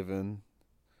both leaving.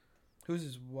 Who's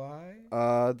his wife?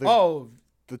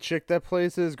 The the chick that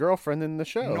plays his girlfriend in the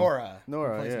show. Nora.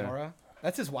 Nora, Who plays yeah. Nora.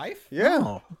 That's his wife? Yeah.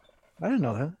 Oh, I didn't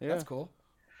know that. Yeah. That's cool.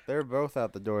 They're both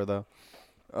out the door though.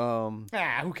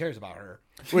 Who cares about her?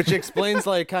 Which explains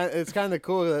it's kind of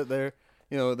cool that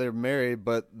they're married,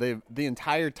 but the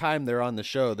entire time they're on the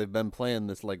show they've been playing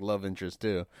this like love interest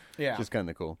too. Yeah. Which is kind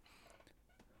of cool.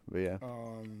 But yeah.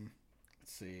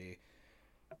 Let's see.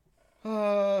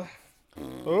 Oh.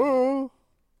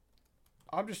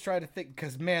 I'm just trying to think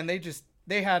because man, they just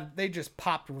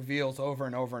popped reveals over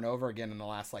and over and over again in the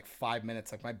last like 5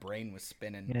 minutes. Like my brain was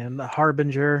spinning. And the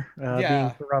Harbinger Yeah.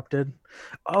 being corrupted.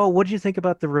 Oh, what did you think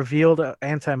about the revealed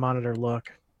Anti-Monitor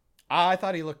look? I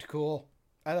thought he looked cool.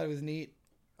 I thought it was neat.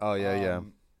 Oh yeah.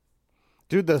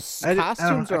 Dude, the I don't know,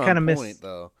 costumes I are kinda on miss- point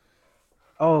though.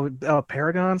 Oh,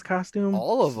 Paragon's costume?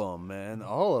 All of them, man.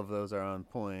 All of those are on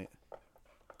point.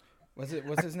 What's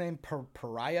his name?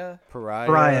 Pariah?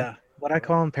 Pariah. What I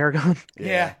call him, Paragon?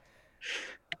 Yeah.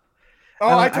 Oh,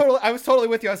 I was totally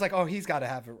with you. I was like, oh, he's got to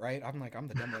have it, right? I'm like, I'm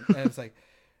the dumb one. And it's like,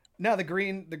 no, the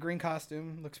green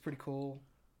costume looks pretty cool.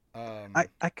 I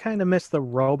kind of miss the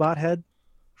robot head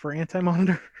for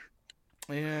Anti-Monitor.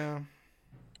 Yeah.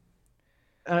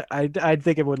 I'd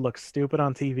think it would look stupid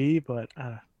on TV, but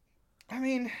I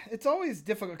mean, it's always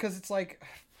difficult because it's like,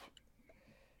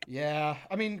 yeah.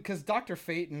 I mean, because Dr.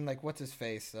 Fate and like, what's his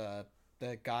face? The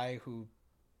guy who,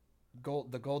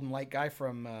 the Golden Light guy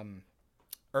from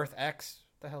Earth X.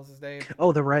 The hell's his name?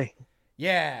 oh, the Ray,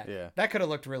 Yeah. Yeah. That could have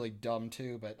looked really dumb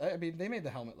too, but I mean, they made the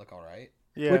helmet look all right.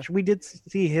 Yeah. which we did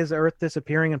see his Earth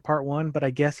disappearing in part 1, but I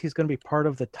guess he's going to be part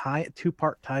of the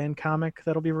two-part tie-in comic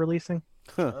that'll be releasing.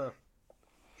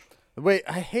 Wait,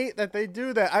 I hate that they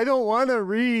do that. I don't want to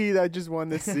read. I just want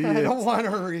to see I it. don't want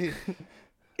to read.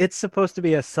 It's supposed to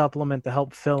be a supplement to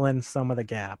help fill in some of the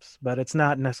gaps, but it's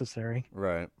not necessary.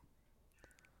 Right.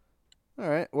 All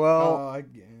right. Well, I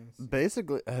guess.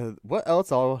 basically, what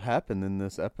else all happened in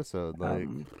this episode? Like,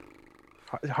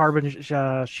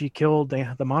 Harbinger, she killed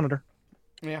the Monitor.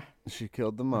 Yeah. she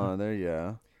killed the mother.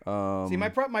 Yeah. See, my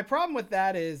problem with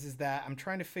that is that I'm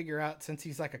trying to figure out, since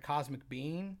he's like a cosmic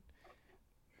being,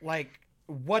 like,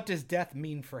 what does death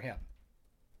mean for him?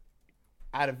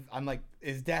 I'm like,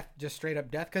 is death just straight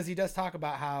up death? Because he does talk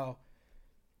about how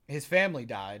his family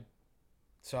died.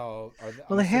 So,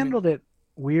 Well, they handled it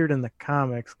weird in the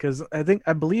comics because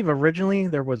I believe originally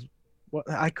there was. Well,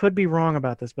 I could be wrong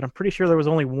about this, but I'm pretty sure there was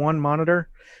only one Monitor,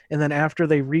 and then after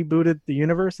they rebooted the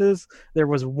universes, there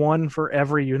was one for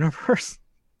every universe.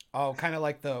 Oh, kind of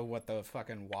like the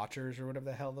fucking Watchers or whatever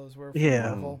the hell those were. From Yeah.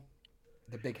 Marvel.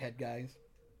 The big head guys.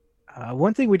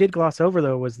 One thing we did gloss over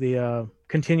though was the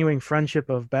continuing friendship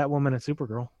of Batwoman and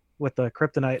Supergirl with the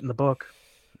Kryptonite in the book.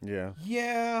 yeah.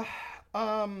 Yeah.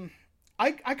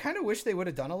 I kind of wish they would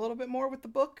have done a little bit more with the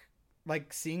book,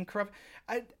 like seeing corrupt.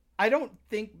 I don't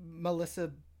think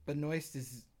Melissa Benoist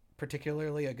is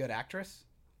particularly a good actress,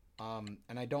 and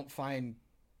I don't find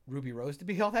Ruby Rose to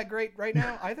be all that great right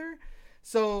now either.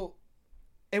 So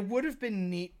it would have been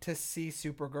neat to see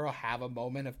Supergirl have a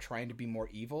moment of trying to be more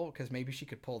evil, because maybe she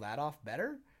could pull that off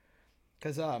better.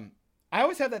 Because I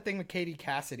always have that thing with Katie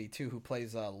Cassidy too, who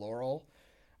plays Laurel.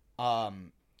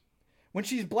 When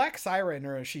she's Black Siren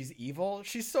or she's evil,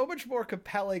 she's so much more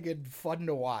compelling and fun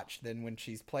to watch than when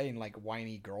she's playing like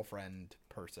whiny girlfriend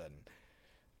person.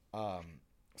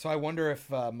 So I wonder if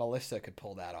Melissa could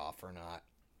pull that off or not.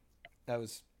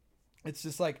 It's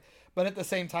just like, but at the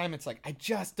same time, it's like, I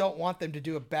just don't want them to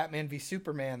do a Batman v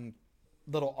Superman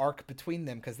little arc between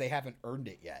them because they haven't earned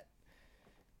it yet.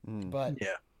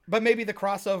 But maybe the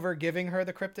crossover giving her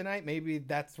the kryptonite, maybe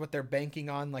that's what they're banking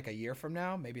on like a year from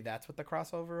now. Maybe that's what the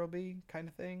crossover will be, kind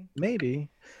of thing. Maybe.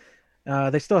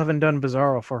 They still haven't done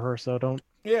Bizarro for her, so don't.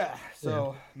 Yeah,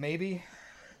 so maybe.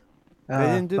 They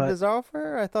didn't do but- Bizarre for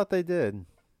her? I thought they did.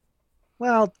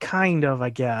 Well, kind of, I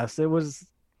guess. It was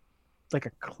like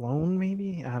a clone,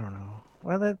 maybe? I don't know.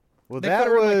 Well, Well, They that put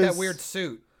her was in like that weird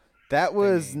suit. That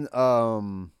was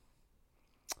thingy.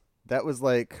 that was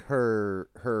like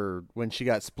her when she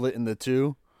got split into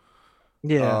two.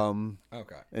 yeah.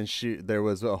 Okay. And there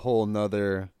was a whole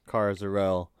nother Kara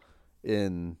Zor-El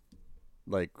in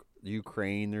like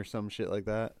Ukraine or some shit like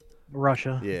that.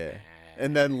 Russia. Yeah.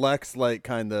 And then Lex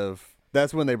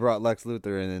that's when they brought Lex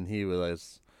Luthor in and he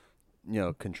was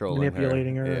controlling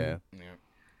Manipulating her. Yeah.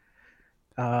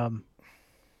 Yeah.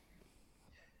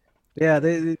 Yeah,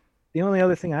 the only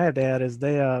other thing I have to add is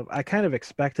I kind of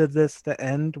expected this to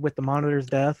end with the Monitor's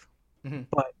death, Mhm.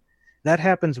 but that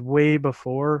happens way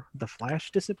before the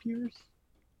Flash disappears.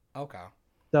 Okay.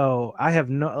 So I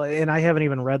haven't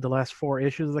even read the last 4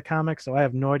 issues of the comic, so I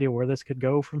have no idea where this could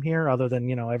go from here, other than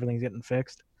everything's getting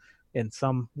fixed in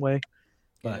some way.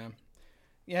 But Yeah.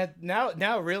 Yeah,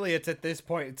 now really it's at this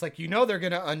point. It's like they're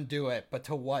gonna undo it, but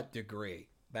to what degree?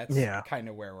 That's Yeah. kind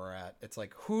of where we're at. It's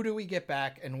like who do we get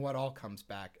back and what all comes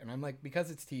back? And I'm like,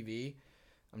 because it's TV,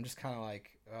 I'm just kind of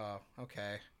like, oh,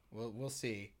 okay, we'll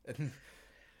see. I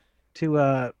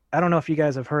don't know if you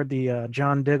guys have heard the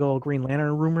John Diggle Green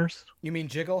Lantern rumors. You mean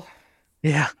Jiggle?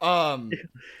 Yeah.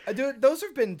 Dude, those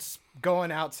have been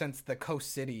going out since the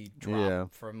Coast City drop Yeah.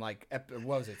 from like what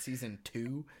was it, season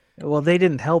 2? Well, they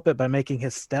didn't help it by making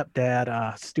his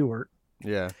stepdad Stuart.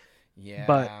 Yeah. Yeah,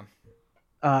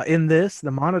 But in this, the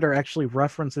Monitor actually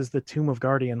references the Tomb of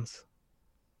Guardians.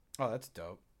 oh, that's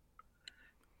dope.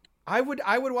 I would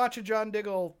watch a John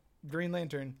Diggle Green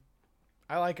Lantern.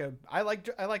 I like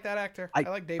that actor. I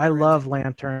like David. I Ramsey. love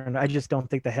Lantern. I just don't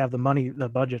think they have the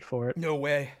budget for it. No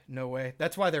way.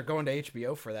 That's why they're going to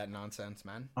HBO for that nonsense,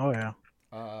 man. Oh yeah.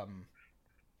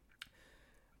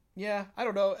 Yeah, I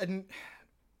don't know, and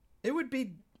it would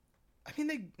be. I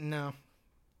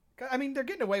mean, they're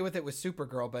getting away with it with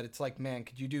Supergirl, but it's like, man,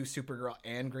 could you do Supergirl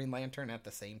and Green Lantern at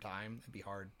the same time? It'd be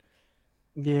hard.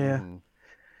 Yeah. Mhm.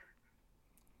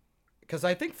 Because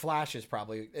I think Flash is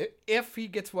probably, if he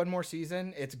gets one more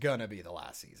season, it's gonna be the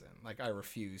last season. Like, I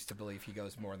refuse to believe he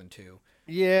goes more than 2.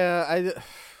 Yeah,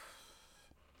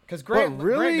 Because Grant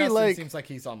really, Gustin like, seems like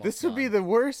he's almost this would be done. the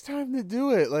worst time to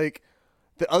do it. Like,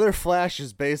 the other Flash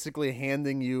is basically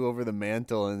handing you over the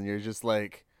mantle, and you're just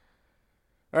like,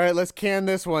 all right, let's can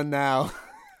this one now.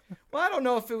 Well, I don't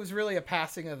know if it was really a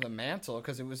passing of the mantle,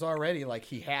 because it was already like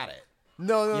he had it.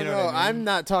 No, You know what I mean? I'm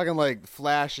not talking like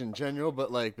Flash in general,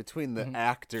 but like between the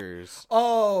actors.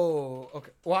 Oh, okay.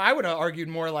 Well, I would have argued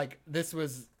more like this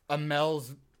was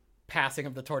Amel's passing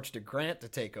of the torch to Grant to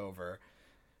take over,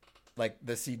 like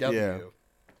the CW.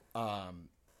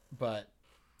 But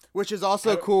Which is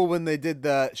also cool when they did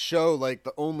that show, like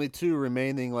the only 2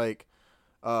 remaining like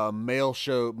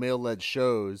male-led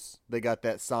shows. They got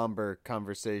that somber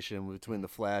conversation between the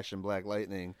Flash and Black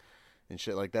Lightning and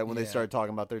shit like that when they Yeah. started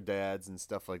talking about their dads and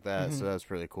stuff like that. So that was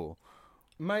pretty cool.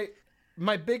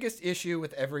 my biggest issue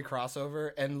with every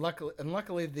crossover, and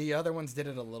luckily the other ones did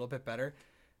it a little bit better.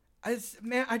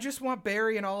 I just want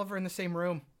Barry and Oliver in the same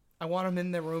room. I want them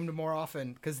in the room more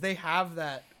often because they have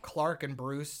that Clark and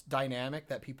Bruce dynamic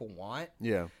that people want.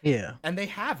 Yeah. Yeah. And they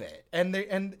have it, and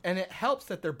it helps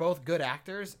that they're both good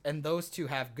actors, and those two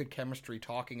have good chemistry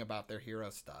talking about their hero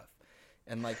stuff,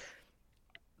 and like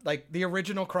the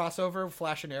original crossover,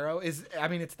 Flash and Arrow is, I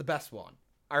mean, it's the best one,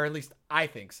 or at least I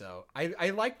think so. I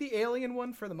like the Alien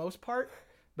one for the most part,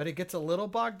 but it gets a little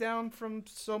bogged down from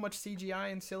so much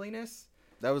CGI and silliness.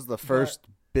 That was the first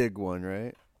big one,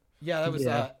 right? Yeah, that was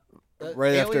Yeah.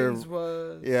 Right Aliens after.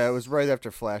 was Yeah, it was right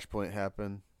after Flashpoint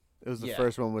happened. It was the Yeah.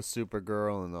 first one with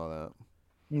Supergirl and all that.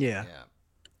 Yeah. Yeah,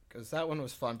 because that one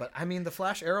was fun. But I mean, the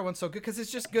Flash Arrow one's so good because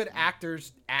it's just good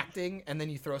actors acting, and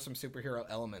then you throw some superhero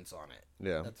elements on it.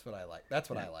 Yeah. That's what I like. That's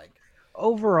what I like.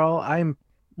 Overall, I'm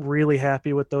really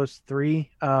happy with those 3.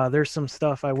 There's some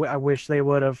stuff I wish they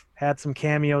would have had some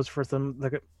cameos for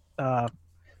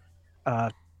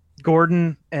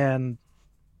Gordon and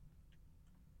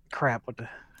crap.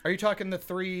 Are you talking the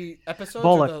 3 episodes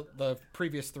Bullock. or the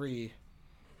previous 3?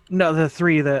 No, the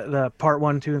 3, the part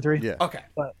 1, 2, and 3. Yeah. Okay.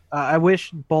 But I wish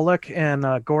Bullock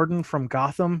and Gordon from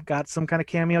Gotham got some kind of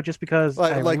cameo, just because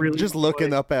I Like really just looking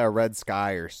enjoy- up at a red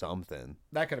sky or something.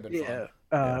 That could have been Yeah.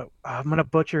 fun. I'm gonna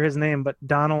butcher his name, but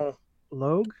Donald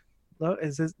Logue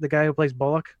is this the guy who plays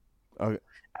Bullock? Okay.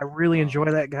 I really enjoy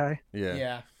that guy. Yeah.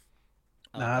 Yeah.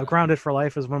 I like that. Grounded for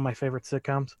Life is one of my favorite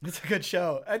sitcoms. It's a good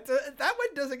show. That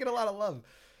one doesn't get a lot of love.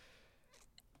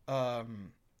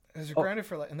 There's Grounded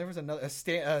for Life, and there was another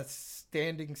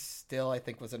Standing Still, I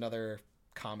think, was another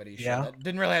comedy show. Yeah. That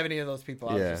didn't really have any of those people.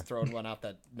 I was Yeah. just throwing one out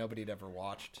that nobody'd ever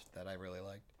watched that I really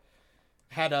liked.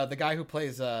 Had the guy who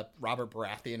plays Robert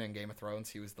Baratheon in Game of Thrones.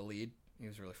 He was the lead. He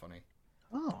was really funny.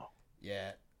 Oh,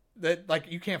 Yeah, that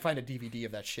like you can't find a DVD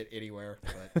of that shit anywhere.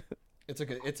 But it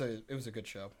was a good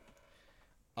show.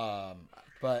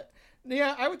 But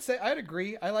yeah, I would say I'd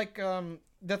agree. I like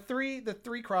the three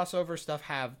crossover stuff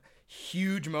have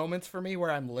huge moments for me where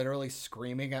I'm literally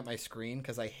screaming at my screen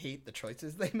because I hate the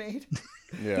choices they made.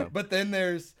 Yeah. But then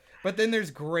there's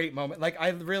great moments. Like I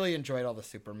really enjoyed all the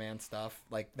Superman stuff.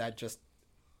 Like that just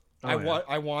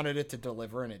I wanted it to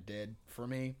deliver, and it did for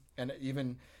me. And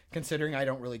even considering I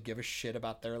don't really give a shit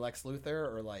about their Lex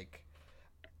Luthor, or like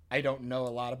I don't know a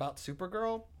lot about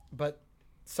Supergirl, but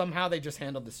somehow they just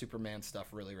handled the Superman stuff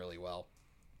really, really well.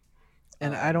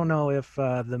 and I don't know if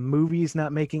the movie's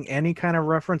not making any kind of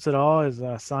reference at all is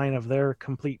a sign of their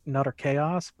complete and utter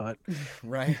chaos. But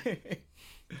Right.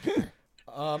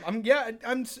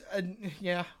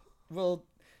 Yeah. Well,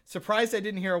 Surprised I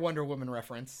didn't hear a Wonder Woman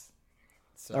reference.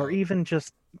 So, Or even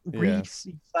just Yeah.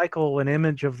 recycle an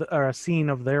image of or a scene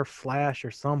of their Flash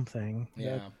or something.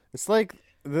 yeah. It's like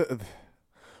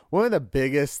one of the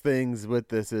biggest things with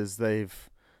this is they've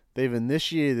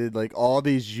initiated like all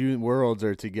these worlds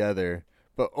are together,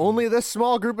 but only this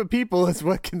small group of people is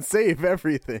what can save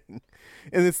everything.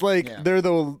 And it's like Yeah.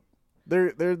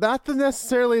 they're not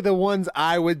necessarily the ones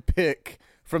I would pick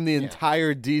from the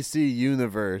entire DC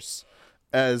universe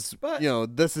as But-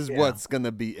 this is Yeah. what's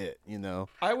gonna be it.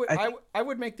 I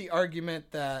would make the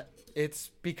argument that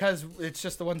it's because it's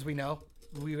just the ones we know.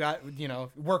 We got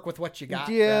work with what you got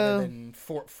Yeah. rather than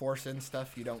forcing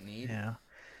stuff you don't need. Yeah.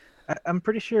 I'm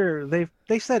pretty sure they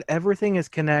said everything is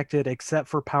connected except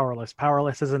for Powerless.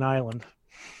 Powerless is an island.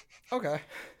 Okay.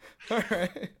 All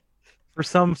right. For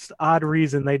some odd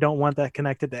reason, they don't want that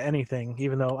connected to anything,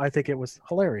 even though I think it was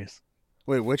hilarious.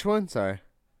 Wait, which one? Sorry.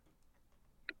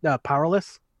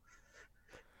 Powerless.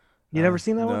 You never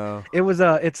seen that one? No. It was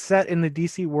it's set in the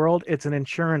DC world. It's an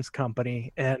insurance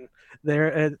company, and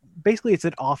they're basically it's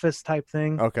an office type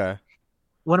thing. Okay.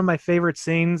 One of my favorite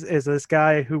scenes is this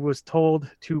guy who was told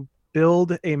to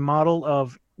build a model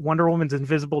of Wonder Woman's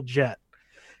invisible jet,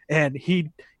 and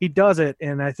he does it,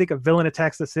 and I think a villain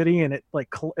attacks the city, and it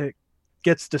it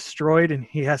gets destroyed, and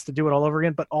he has to do it all over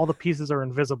again. But all the pieces are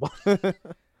invisible.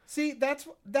 See, that's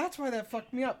why that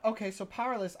fucked me up. Okay, so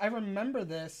Powerless, I remember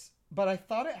this, but I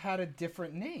thought it had a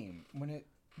different name when it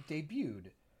debuted.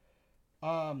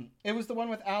 It was the one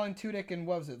with Alan Tudyk and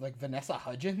what was it, like Vanessa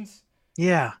Hudgens?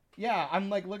 Yeah. Yeah, I'm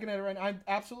like looking at it right now. I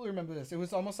absolutely remember this. It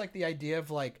was almost like the idea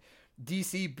of like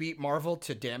DC beat Marvel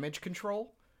to damage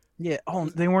control. Yeah. Oh,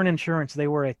 they weren't insurance. They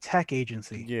were a tech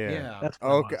agency. Yeah. That's what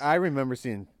it Okay. was. I remember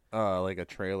seeing like a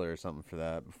trailer or something for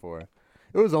that before.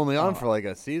 It was only on for like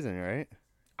a season, right?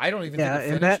 I don't even Yeah, think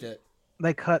it and finished that- it.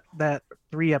 They cut that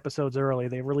 3 episodes early.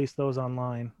 They released those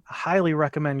online. I highly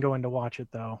recommend going to watch it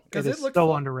though. 'Cause It it is looked so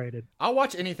fun. underrated. I'll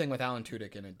watch anything with Alan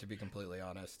Tudyk in it, to be completely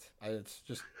honest. It's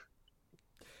just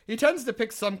he tends to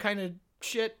pick some kind of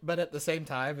shit, but at the same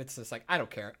time, it's just like I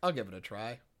don't care. I'll give it a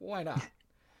try. Why not?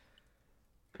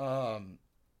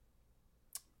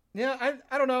 Yeah,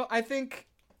 I don't know. I think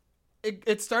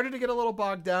it started to get a little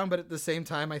bogged down, but at the same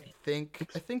time, I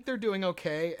think they're doing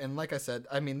okay. And like I said,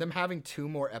 I mean, them having 2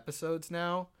 more episodes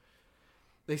now,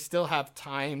 they still have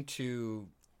time to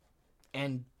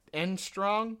end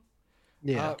strong.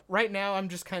 Yeah. Right now, I'm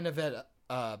just kind of at.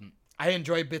 I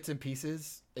enjoy bits and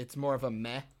pieces. It's more of a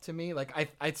meh to me. Like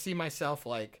I'd see myself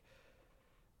like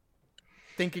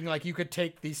thinking like you could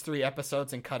take these 3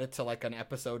 episodes and cut it to like an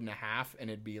episode and a half, and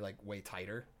it'd be like way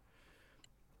tighter,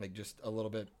 like just a little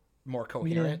bit more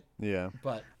coherent. Yeah.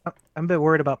 But I'm a bit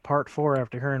worried about part 4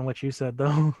 after hearing what you said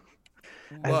though.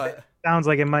 what? Sounds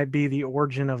like it might be the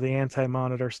origin of the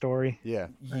Anti-Monitor story. Yeah.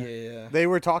 Yeah. They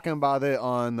were talking about it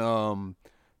on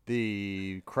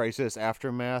the Crisis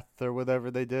Aftermath or whatever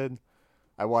they did.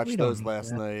 I watched We don't those need last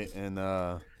that. night,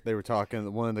 and they were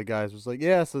talking. One of the guys was like,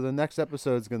 "Yeah, so the next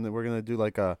episode's we're gonna do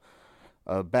like a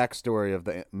backstory of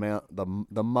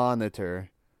the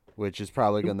Monitor, which is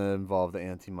probably gonna involve the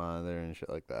Anti-Monitor and shit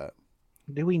like that."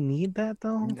 Do we need that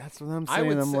though? That's what I'm I saying.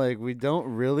 would I'm say- like, we don't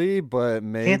really, but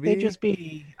maybe. Can't they just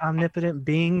be omnipotent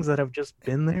beings that have just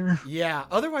been there? Yeah.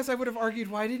 Otherwise, I would have argued,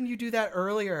 why didn't you do that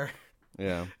earlier?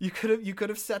 Yeah. You could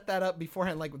have set that up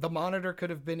beforehand. Like the Monitor could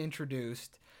have been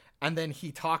introduced, and then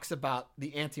he talks about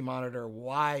the Anti-Monitor,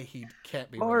 why he can't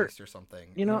be Or, released or something.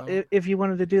 You know, if you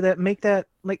wanted to do that, make that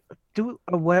like do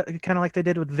a web kind of like they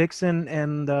did with Vixen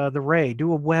and the Ray.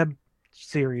 Do a web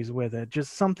series with it.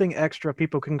 Just something extra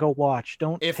people can go watch.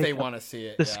 Don't if take they up want to see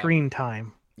it, the yeah. screen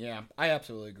time. Yeah, I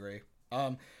absolutely agree.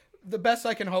 The best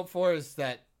I can hope for is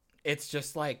that it's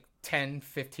just like 10,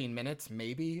 15 minutes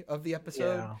maybe of the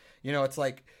episode. Yeah. You know, it's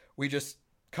like we just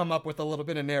come up with a little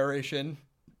bit of narration,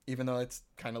 even though it's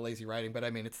kind of lazy writing, but I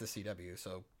mean, it's the CW,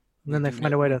 so. And then we they do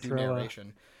find a way to do throw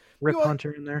narration. Rip You know what?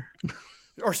 Hunter in there.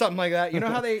 Or something like that. You know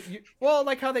how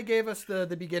like how they gave us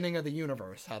the beginning of the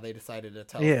universe, how they decided to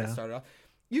tell us Yeah. to start off.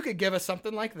 You could give us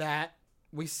something like that.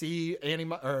 We see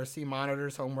see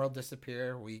Monitor's homeworld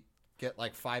disappear. We get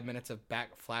like 5 minutes of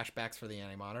flashbacks for the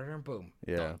Anti-Monitor, and boom.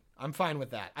 Yeah. done. I'm fine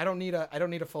with that. I don't need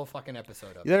a full fucking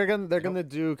episode of it. They're gonna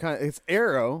do kind of, it's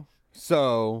Arrow,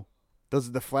 so those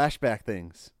are the flashback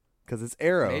things because it's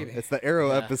Arrow. Maybe. It's the Arrow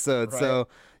Yeah, episode, right. so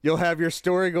you'll have your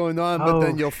story going on, but Oh,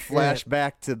 then you'll shit. flash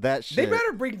back to that They shit.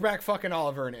 better bring back fucking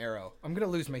Oliver and Arrow. I'm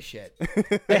gonna lose my shit.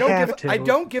 They have I to.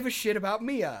 don't give a shit about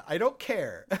Mia. I don't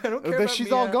care. I don't care about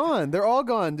She's all Mia. gone. They're all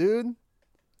gone, dude.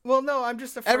 Well, no, I'm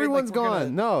just afraid. Everyone's like, we're gone. gonna-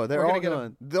 No, they're we're gonna all get a-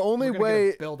 gone. The only we're gonna get a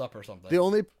way build up or something. the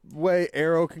only way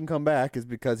Arrow can come back is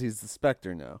because he's the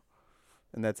Spectre now.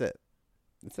 and that's it.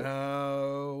 That's it.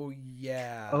 Oh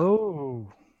yeah.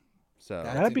 Oh, So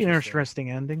That's that'd be an interesting.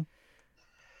 interesting ending.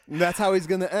 that's how he's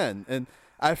gonna end, and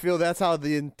I feel that's how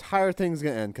the entire thing's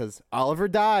gonna end. Because Oliver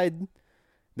died,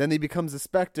 then he becomes a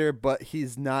Spectre, but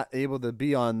he's not able to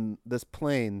be on this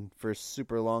plane for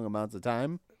super long amounts of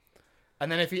time.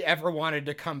 And then if he ever wanted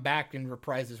to come back and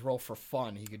reprise his role for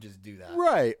fun, he could just do that.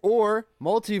 Right, or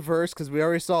multiverse, because we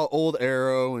already saw old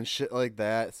Arrow and shit like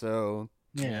that. So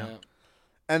Yeah.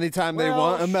 anytime they Well,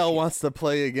 want Amel shit. wants to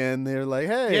play again, they're like,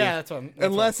 hey, Yeah, that's what I'm, that's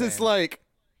unless what I'm it's saying. like,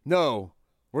 no,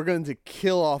 we're going to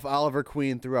kill off Oliver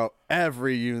Queen throughout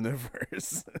every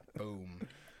universe. Boom.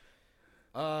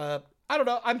 I don't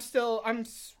know. I'm still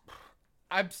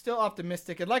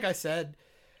optimistic, and like I said,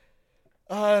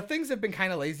 things have been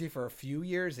kind of lazy for a few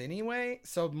years anyway.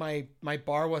 So my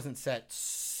bar wasn't set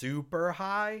super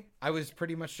high. I was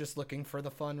pretty much just looking for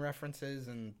the fun references,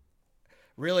 and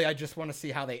really, I just want to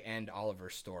see how they end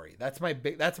Oliver's story. That's my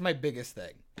biggest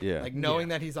thing. Yeah. Like knowing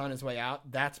that he's on his way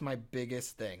out, that's my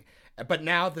biggest thing. But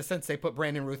now, since they put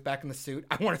Brandon Ruth back in the suit,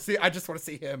 I just want to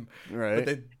see him. Right.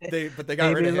 But they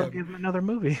got Maybe rid of they'll him. give him another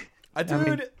movie. Dude,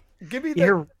 mean, give me You the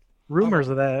hear rumors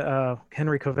of that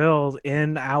Henry Cavill's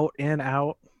in,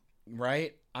 out.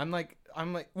 right. I'm like,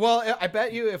 well, I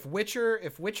bet you if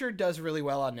Witcher does really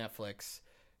well on Netflix,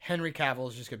 Henry Cavill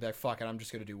is just gonna be like, fuck it, I'm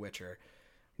just gonna do Witcher.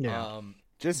 Yeah.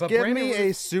 Just But give Brandon me a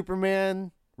Ruth-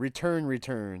 Superman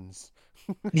Returns.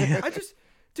 Yeah.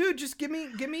 Just give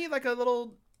me like a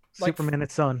little like Superman and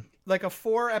Son. like a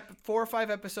 4 or 5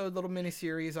 episode little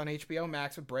miniseries on HBO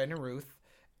Max with Brandon Ruth.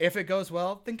 If it goes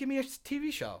well, then give me a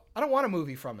TV show. I don't want a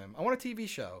movie from him. I want a TV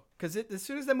show. Because as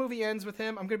soon as that movie ends with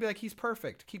him, I'm going to be like, he's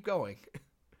perfect. Keep going.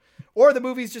 Or the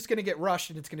movie's just going to get rushed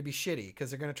and it's going to be shitty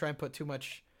because they're going to try and put too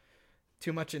much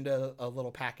into a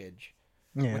little package.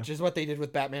 Yeah. Which is what they did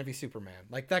with Batman v Superman.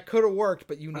 Like, that could have worked,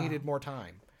 but you needed more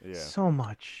time. Yeah. So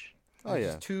much. Oh, It's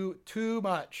yeah. just too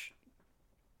much.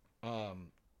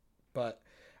 But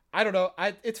I don't know.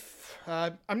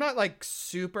 I'm not like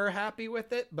super happy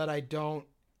with it, but I don't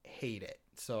hate it.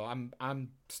 So I'm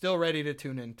still ready to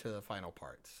tune into the final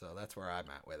parts. So that's where I'm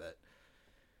at with it.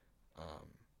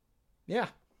 Yeah.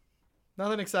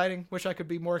 Nothing exciting. Wish I could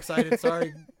be more excited.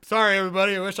 Sorry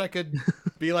everybody. I wish I could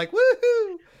be like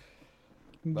woohoo.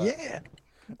 But- Yeah.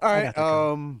 All I right. got that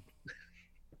coming.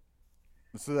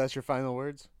 So that's your final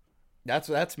words?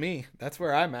 That's me. That's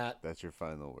where I'm at. That's your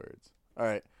final words. All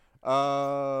right.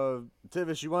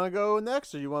 Tivis, you want to go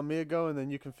next or you want me to go and then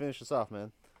you can finish us off,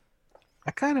 man?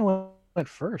 I kind of went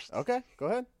first. Okay, go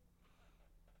ahead.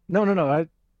 No.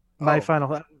 My Oh.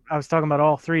 final. I was talking about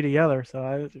all three together,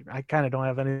 so I kind of don't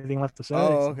have anything left to say.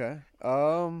 Oh, so-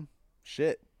 okay.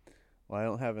 Shit. Well, I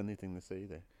don't have anything to say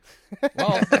either.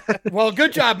 Well,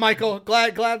 good job, Michael.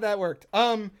 Glad that worked.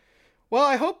 Well,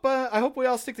 I hope we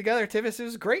all stick together. Tivis, it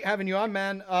was great having you on,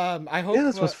 man. I hope Yeah,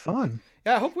 this was fun.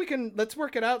 yeah, I hope let's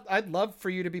work it out. I'd love for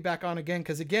you to be back on again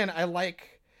because again, I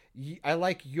like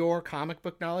your comic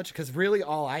book knowledge because really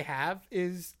all I have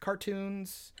is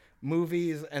cartoons,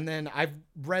 movies, and then I've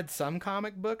read some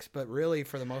comic books, but really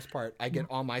for the most part, I get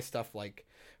all my stuff like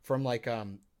from like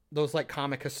those like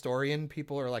comic historian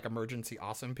people or like emergency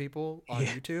awesome people on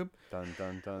Yeah. YouTube. Dun,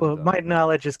 dun, dun, Well, dun, my dun.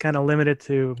 knowledge is kind of limited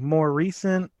to more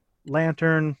recent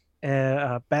Lantern,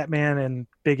 Batman, and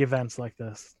big events like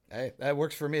this. Hey, that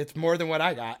works for me. It's more than what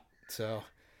I got. So,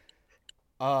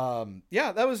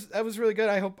 yeah, that was really good.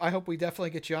 I hope we definitely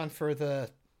get you on for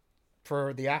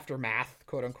the aftermath,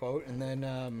 quote unquote, and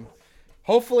then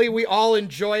hopefully we all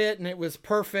enjoy it and it was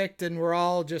perfect and we're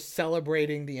all just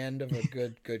celebrating the end of a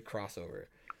good crossover.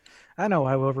 I know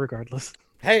I will, regardless.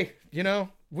 Hey,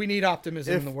 we need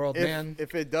optimism in the world, man.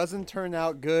 If it doesn't turn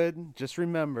out good, just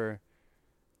remember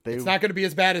It's not going to be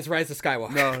as bad as Rise of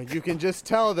Skywalker. No, you can just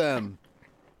tell them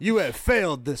you have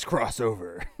failed this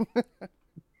crossover.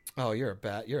 Oh, you're a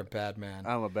bad man.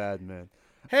 I'm a bad man.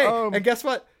 Hey, and guess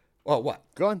what? Oh, what?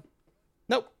 Go on.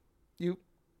 Nope. You.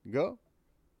 Go.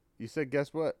 You said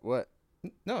guess what? What?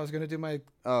 No, I was going to do my.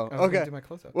 Oh, I was gonna okay. do my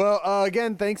close-up. Well,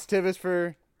 again, thanks Tivis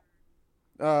for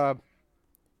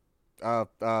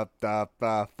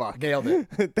fuck. Nailed it.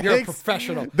 Thanks. You're a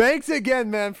professional. Thanks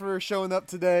again, man, for showing up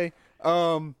today.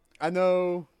 I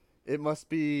know it must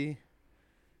be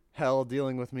hell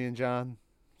dealing with me and John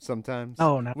sometimes.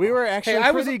 Oh, no. We were actually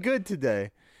I was- pretty good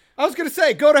today. I was gonna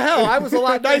say, go to hell. I was a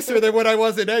lot nicer than when I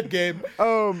was in Endgame.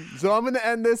 So I'm gonna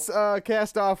end this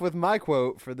cast off with my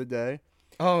quote for the day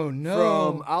Oh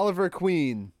no! from Oliver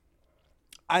Queen.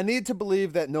 I need to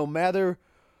believe that no matter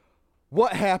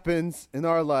what happens in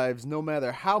our lives, no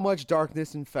matter how much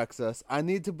darkness infects us, I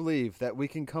need to believe that we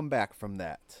can come back from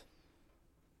that.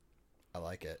 I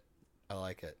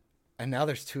like it. And now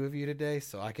there's 2 of you today,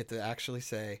 so I get to actually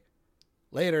say,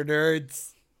 later,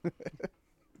 nerds.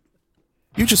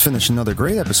 You just finished another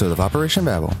great episode of Operation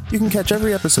Babel. You can catch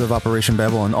every episode of Operation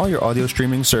Babel on all your audio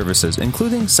streaming services,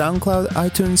 including SoundCloud,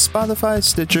 iTunes, Spotify,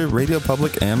 Stitcher, Radio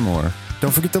Public, and more.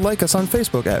 Don't forget to like us on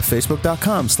Facebook at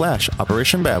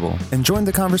facebook.com/Operation Babel. And join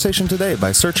the conversation today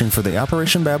by searching for the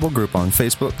Operation Babel group on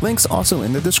Facebook. Links also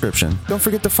in the description. Don't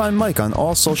forget to find Mike on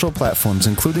all social platforms,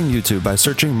 including YouTube, by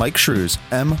searching Mike Shrews,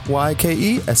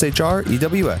 MYKESHREWS.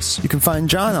 You can find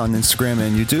John on Instagram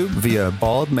and YouTube via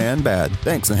Bald Man Bad.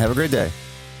 Thanks and have a great day.